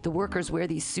 The workers wear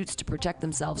these suits to protect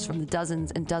themselves from the dozens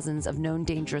and dozens of known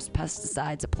dangerous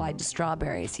pesticides applied to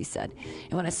strawberries, he said.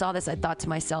 And when I saw this, I thought to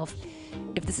myself,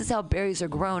 if this is how berries are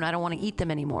grown, I don't want to eat them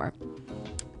anymore.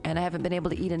 And I haven't been able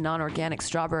to eat a non-organic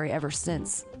strawberry ever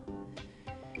since.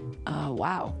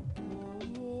 Wow.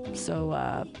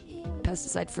 So,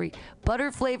 pesticide-free.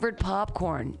 Butter-flavored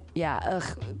popcorn. Yeah,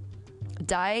 ugh.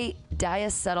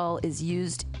 Diacetyl is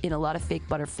used in a lot of fake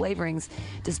butter flavorings,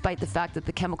 despite the fact that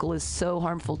the chemical is so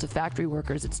harmful to factory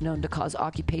workers. It's known to cause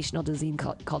occupational disease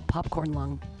called popcorn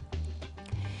lung.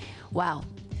 Wow.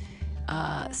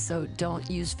 So don't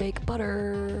use fake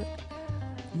butter.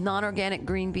 Non-organic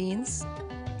green beans.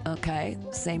 Okay,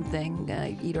 same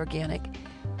thing. Eat organic.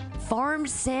 Farmed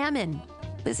salmon.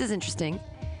 This is interesting.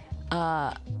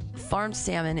 Farmed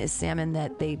salmon is salmon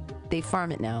that they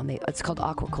farm it now, and it's called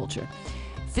aquaculture.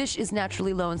 Fish is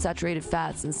naturally low in saturated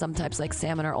fats, and some types like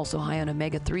salmon are also high on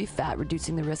omega-3 fat,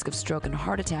 reducing the risk of stroke and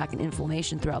heart attack and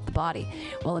inflammation throughout the body.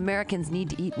 While Americans need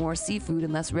to eat more seafood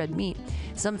and less red meat,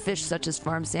 some fish, such as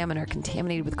farmed salmon, are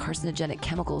contaminated with carcinogenic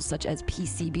chemicals such as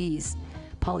PCBs,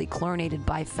 polychlorinated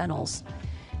biphenyls,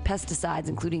 pesticides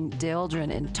including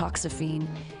dieldrin and toxaphene,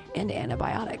 and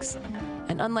antibiotics.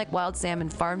 And unlike wild salmon,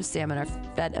 farmed salmon are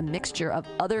fed a mixture of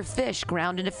other fish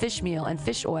ground into fish meal and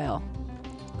fish oil.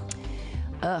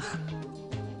 Ugh.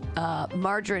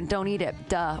 Margarine, don't eat it.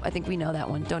 Duh. I think we know that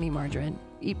one. Don't eat margarine.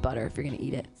 Eat butter if you're going to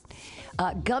eat it.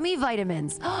 Gummy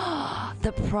vitamins.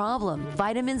 The problem.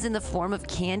 Vitamins in the form of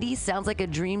candy sounds like a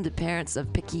dream to parents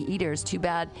of picky eaters. Too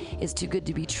bad it's too good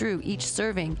to be true. Each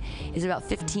serving is about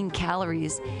 15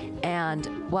 calories, and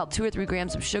while 2 or 3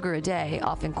 grams of sugar a day,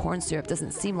 often corn syrup,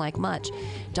 doesn't seem like much,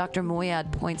 Dr.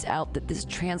 Moyad points out that this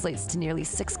translates to nearly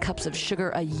 6 cups of sugar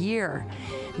a year.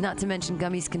 Not to mention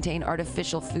gummies contain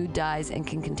artificial food dyes and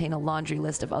can contain a laundry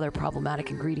list of other problematic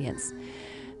ingredients.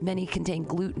 Many contain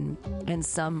gluten, and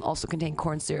some also contain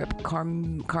corn syrup,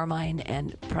 carmine,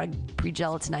 and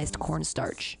pre-gelatinized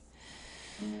cornstarch.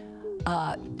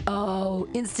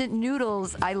 Instant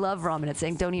noodles. I love ramen. It's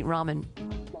saying don't eat ramen.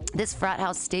 This frat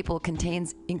house staple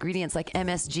contains ingredients like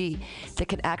MSG that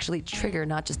can actually trigger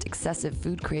not just excessive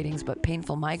food cravings, but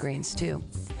painful migraines too.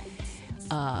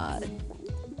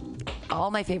 All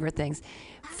my favorite things.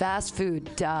 Fast food.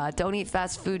 Don't eat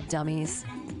fast food, dummies.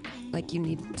 Like you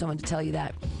need someone to tell you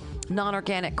that.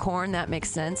 Non-organic corn, that makes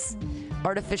sense.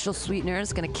 Artificial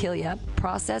sweeteners, gonna kill you.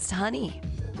 Processed honey.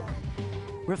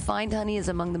 Refined honey is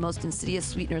among the most insidious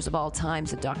sweeteners of all time,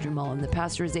 said Dr. Mullen. The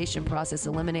pasteurization process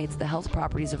eliminates the health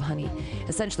properties of honey,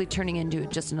 essentially turning into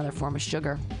just another form of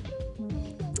sugar.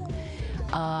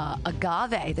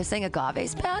 Agave. They're saying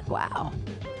agave's bad? Wow.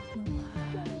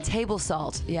 Table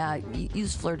salt. Yeah,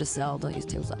 use fleur de sel. Don't use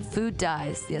table salt. Food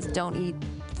dyes. Yes, don't eat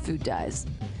food dyes.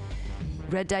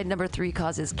 Red dye number 3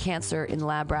 causes cancer in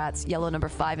lab rats. Yellow number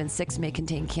 5 and 6 may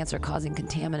contain cancer-causing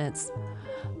contaminants.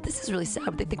 This is really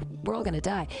sad. They think we're all going to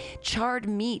die. Charred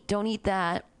meat. Don't eat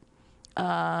that.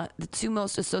 The 2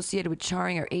 most associated with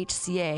charring are HCA,